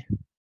qualify.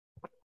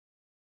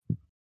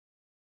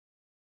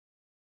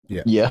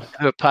 Yeah.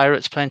 Are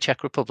Pirates playing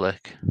Czech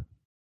Republic?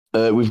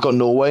 We've got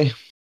Norway.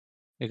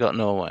 We got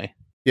Norway.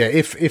 Yeah,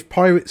 if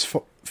Pirates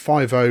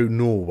 5-0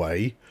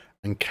 Norway,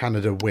 and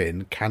Canada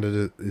win,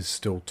 Canada is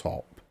still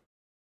top.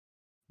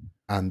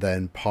 And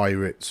then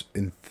Pirates,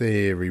 in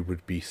theory,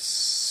 would be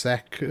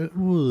second.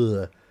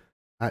 Ugh.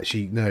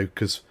 Actually, no,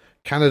 because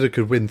Canada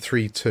could win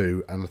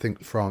 3-2, and I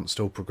think France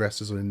still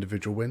progresses on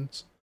individual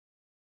wins.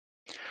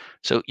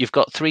 So you've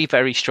got three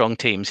very strong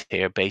teams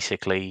here,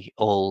 basically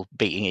all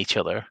beating each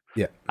other.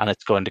 Yeah. And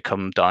it's going to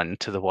come down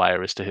to the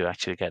wire as to who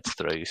actually gets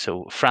through.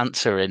 So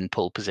France are in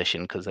pole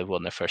position because they've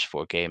won their first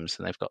 4 games,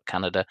 and they've got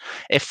Canada.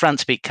 If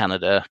France beat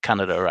Canada,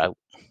 Canada are out,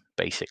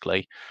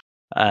 basically.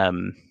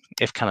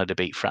 If Canada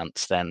beat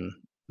France, then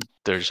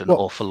there's an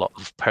awful lot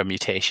of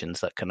permutations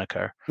that can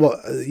occur. Well,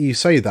 you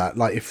say that,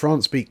 like, if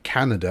France beat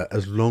Canada,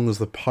 as long as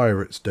the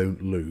Pirates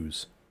don't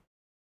lose.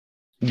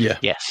 Yeah.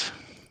 Yes.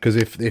 Because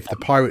if the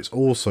Pirates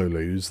also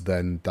lose,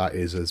 then that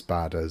is as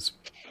bad as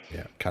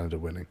Canada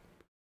winning.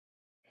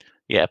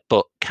 Yeah,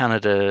 but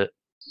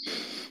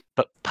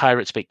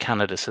Pirates beat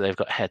Canada, so they've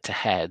got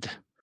head-to-head.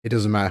 It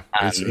doesn't matter.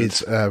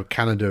 It's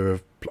Canada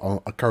are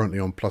currently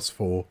on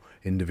 +4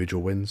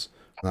 individual wins.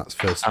 That's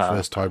first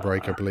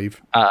tiebreak, I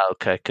believe.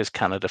 Okay, because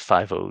Canada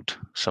 5-0'd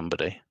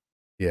somebody.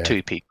 Yeah.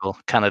 2 people.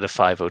 Canada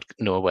 5-0'd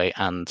Norway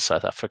and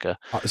South Africa.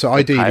 So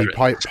ideally,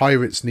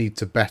 Pirates need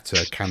to better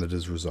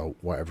Canada's result,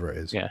 whatever it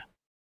is. Yeah.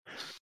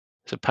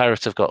 So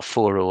Pirates have got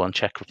 4-0 on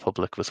Czech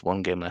Republic with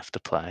 1 game left to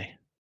play.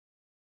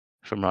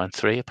 From round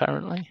 3,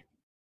 apparently.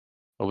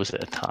 Or was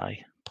it a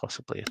tie?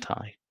 Possibly a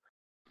tie.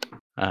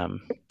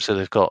 So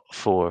they've got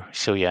 4.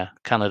 So yeah,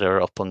 Canada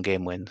are up on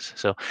game wins.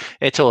 So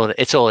it's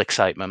all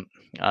excitement.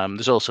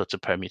 There's all sorts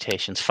of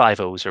permutations.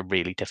 5-0s are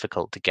really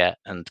difficult to get,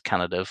 and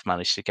Canada have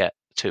managed to get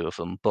 2 of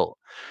them. But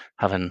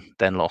having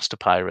then lost to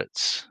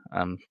Pirates,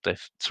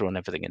 they've thrown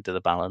everything into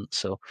the balance.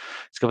 So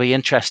it's going to be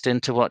interesting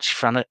to watch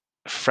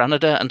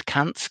Canada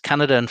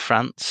and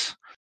France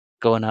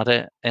going at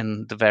it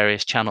in the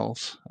various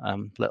channels. A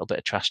little bit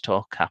of trash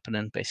talk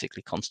happening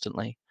basically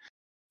constantly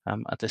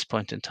at this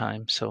point in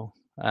time. So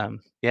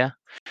yeah.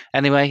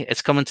 Anyway,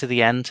 it's coming to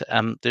the end.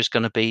 There's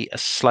going to be a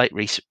slight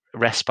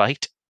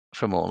respite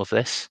from all of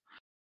this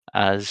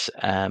as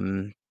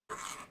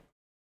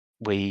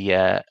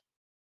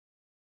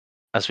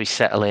we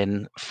settle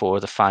in for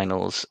the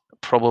finals,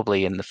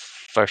 probably in the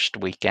first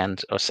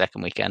weekend or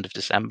second weekend of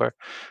December.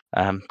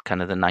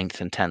 Kind of the 9th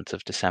and 10th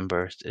of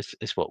December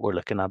is what we're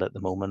looking at the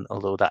moment,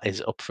 although that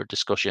is up for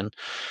discussion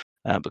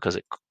because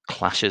it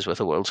clashes with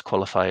a Worlds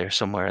qualifier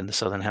somewhere in the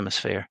Southern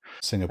Hemisphere.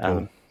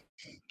 Singapore.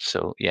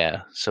 So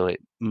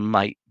it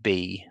might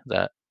be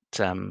that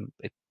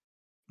it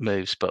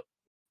moves, but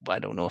I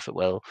don't know if it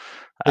will.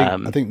 I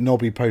think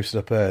Nobby posted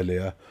up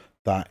earlier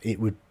that it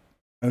would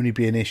only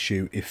be an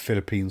issue if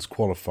Philippines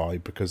qualify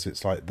because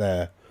it's like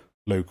their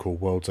local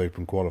World's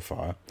Open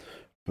qualifier.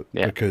 But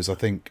because I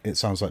think it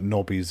sounds like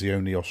Nobby's the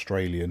only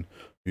Australian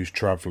who's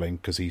travelling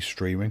because he's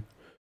streaming.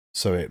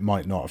 So it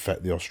might not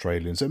affect the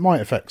Australians. It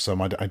might affect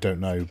some, I don't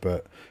know.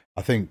 But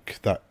I think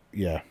that,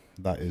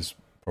 that is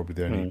probably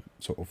the only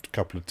sort of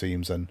couple of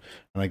teams, and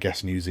I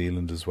guess New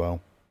Zealand as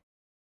well.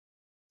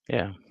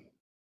 Yeah.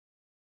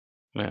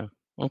 Yeah.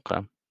 Okay.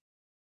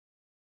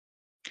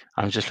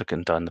 I'm just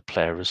looking down the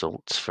player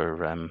results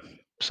for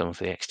some of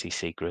the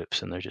XTC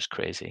groups, and they're just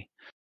crazy.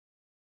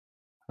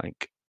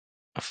 Like,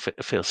 I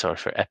feel sorry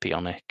for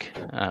Epionic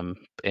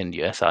in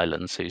US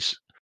Islands, who's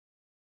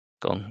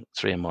gone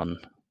 3-1.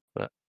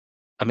 But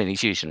I mean,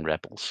 he's using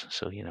Rebels,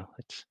 so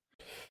it's.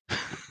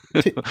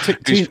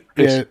 Who's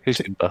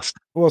been bust?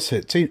 What's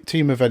it?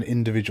 Team event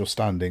individual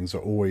standings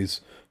are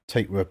always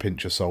take with a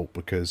pinch of salt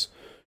because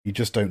you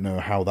just don't know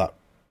how that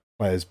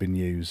player's been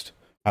used.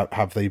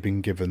 Have they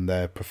been given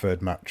their preferred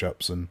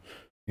matchups and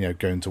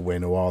going to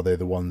win, or are they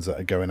the ones that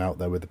are going out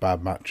there with the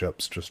bad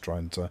matchups, just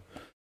trying to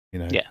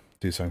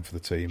do something for the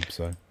team?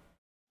 So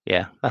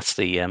yeah, that's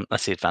the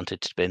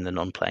advantage to being the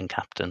non-playing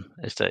captain,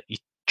 is that you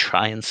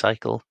try and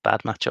cycle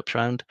bad matchups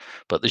round,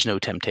 but there's no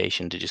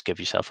temptation to just give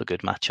yourself a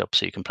good matchup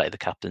so you can play the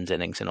captain's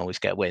innings and always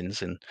get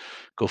wins and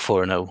go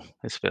 4-0.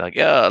 It's be like,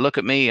 yeah, look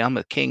at me, I'm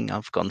a king.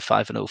 I've gone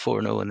 5-0,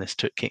 4-0 in this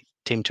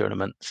team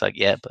tournament. It's like,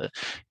 yeah, but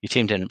your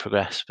team didn't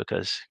progress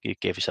because you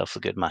gave yourself the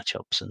good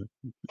matchups and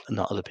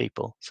not other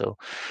people. So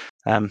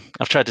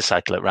I've tried to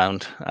cycle it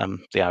round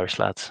the Irish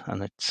lads,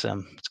 and it's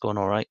going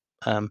all right.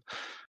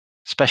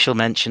 Special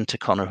mention to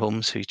Connor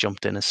Holmes, who's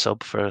jumped in as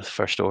sub for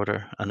First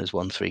Order and has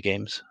won 3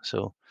 games.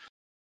 So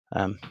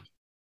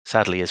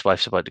sadly, his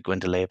wife's about to go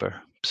into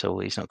labour, so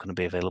he's not going to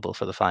be available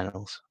for the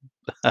finals.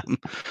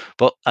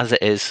 But as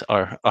it is,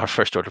 our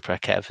First Order Pro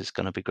Kev is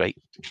going to be great.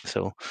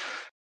 So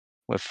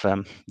we've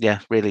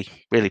really,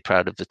 really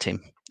proud of the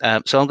team.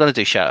 So I'm going to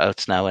do shout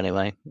outs now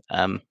anyway,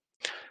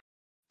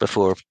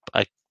 before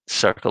I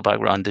circle back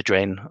around the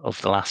drain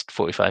of the last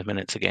 45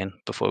 minutes again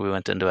before we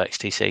went into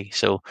XTC.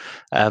 So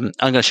I'm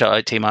going to shout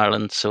out Team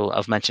Ireland. So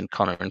I've mentioned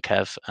Connor and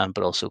Kev,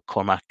 but also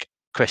Cormac,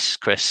 Chris,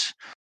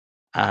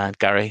 and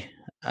Gary.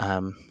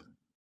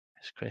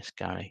 Chris,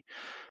 Gary,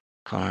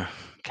 Connor,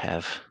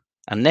 Kev,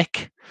 and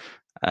Nick.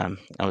 I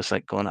was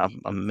like going,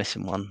 I'm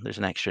missing one. There's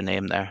an extra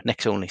name there.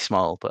 Nick's only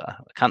small, but I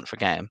can't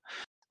forget him.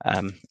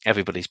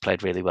 Everybody's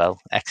played really well,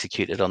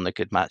 executed on the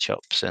good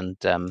matchups, and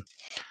I'm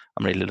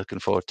really looking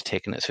forward to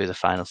taking it through the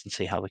finals and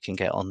see how we can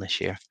get on this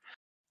year.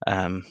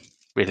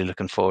 Really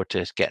looking forward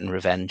to getting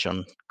revenge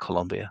on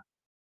Colombia.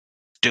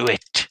 Do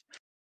it!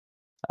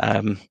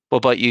 What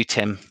about you,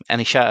 Tim?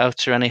 Any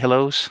shout-outs or any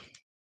hellos?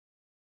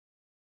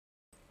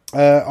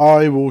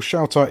 I will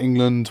shout out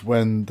England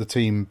when the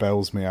team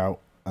bails me out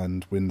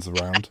and wins the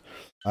round.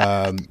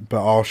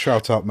 But I'll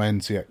shout out my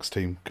NCX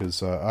team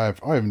because I've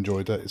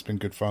enjoyed it. It's been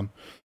good fun,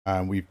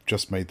 and we've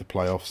just made the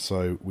playoffs.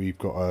 So we've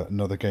got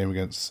another game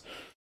against,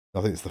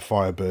 I think it's the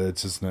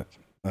Firebirds, isn't it?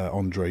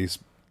 Andre's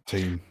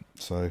team.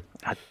 So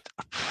I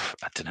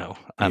don't know.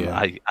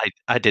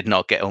 I did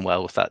not get on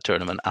well with that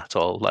tournament at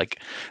all.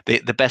 Like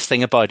the best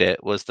thing about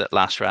it was that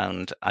last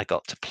round I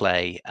got to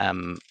play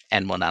N1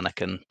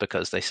 Anakin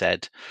because they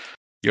said,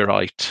 "You're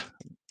out.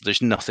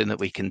 There's nothing that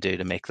we can do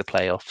to make the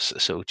playoffs,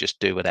 so just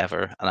do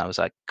whatever." And I was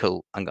like,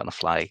 "Cool, I'm gonna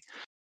fly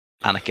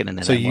Anakin and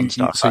then N1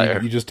 Starfighter."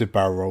 So you just did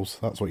barrel rolls.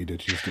 That's what you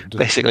did. You just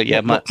basically,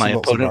 yeah. My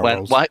opponent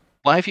went, rolls.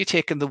 Why have you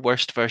taken the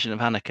worst version of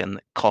Anakin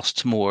that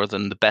costs more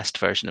than the best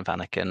version of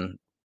Anakin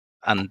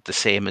and the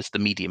same as the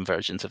medium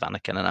versions of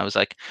Anakin?" And I was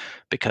like,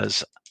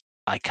 because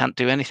I can't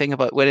do anything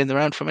about winning the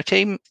round for my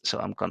team, so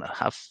I'm going to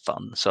have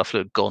fun. So I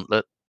flew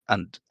Gauntlet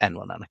and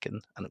N1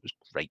 Anakin, and it was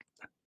great.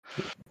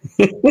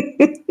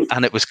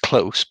 And it was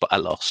close, but I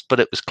lost. But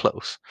it was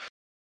close.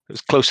 It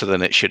was closer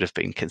than it should have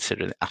been,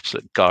 considering the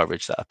absolute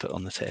garbage that I put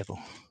on the table.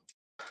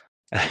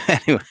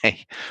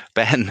 Anyway,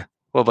 Ben,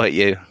 what about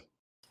you?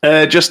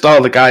 Just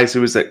all the guys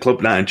who was at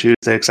Club Night on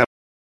Tuesday, except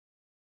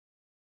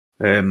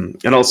and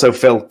also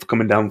Phil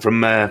coming down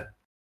from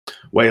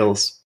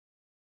Wales.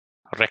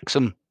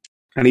 Wrexham.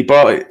 And he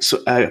bought it.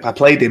 So, I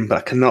played him, but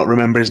I cannot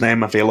remember his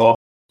name. I feel awful.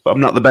 But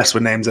I'm not the best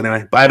with names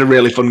anyway. But I had a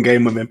really fun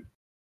game with him.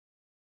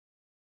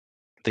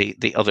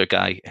 The other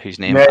guy whose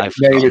name I've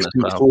forgotten as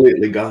well.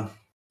 Completely gone.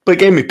 But he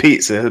gave me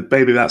pizza.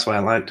 Maybe that's why I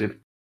liked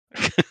him.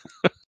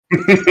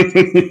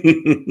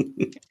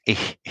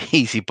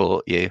 Easy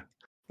bought you.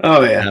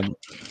 Oh, yeah.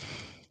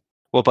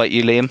 What about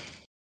you, Liam?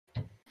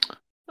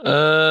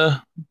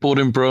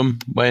 Borden Brum,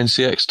 my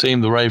NCX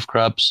team, the Rave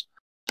Crabs,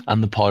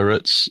 and the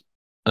Pirates.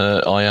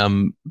 I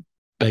am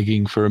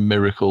begging for a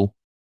miracle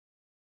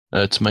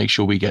to make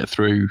sure we get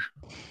through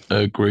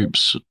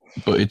groups,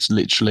 but it's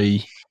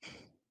literally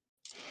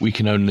we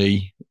can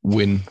only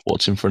win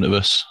what's in front of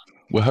us.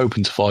 We're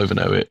hoping to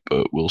 5-0 it,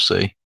 but we'll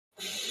see.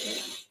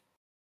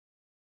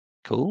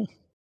 Cool.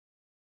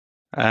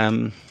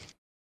 All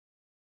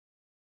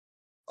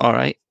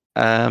right.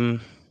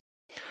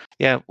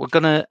 Yeah, we're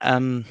gonna.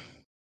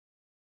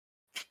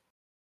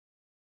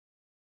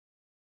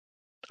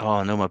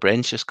 Oh no, my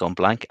brain's just gone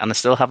blank, and I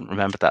still haven't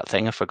remembered that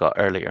thing I forgot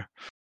earlier.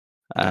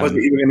 Was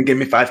it you were going to give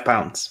me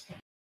 £5?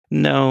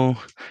 No,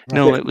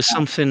 it was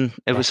something.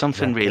 It was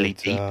something really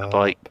deep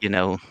about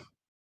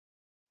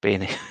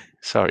being.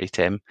 Sorry,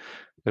 Tim.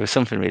 It was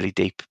something really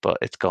deep, but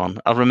it's gone.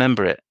 I'll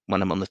remember it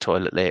when I'm on the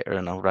toilet later,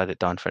 and I'll write it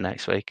down for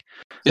next week.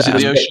 Is it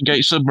the Ocean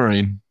Gate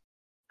submarine?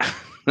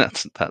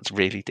 That's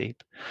really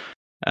deep.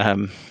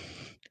 All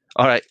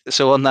right.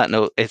 So on that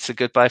note, it's a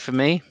goodbye from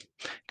me.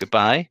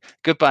 Goodbye.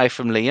 Goodbye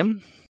from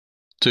Liam.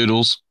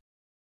 Toodles.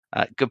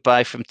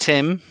 Goodbye from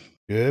Tim.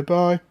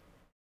 Goodbye.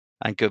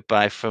 And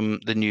goodbye from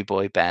the new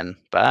boy Ben.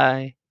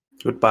 Bye.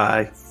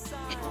 Goodbye.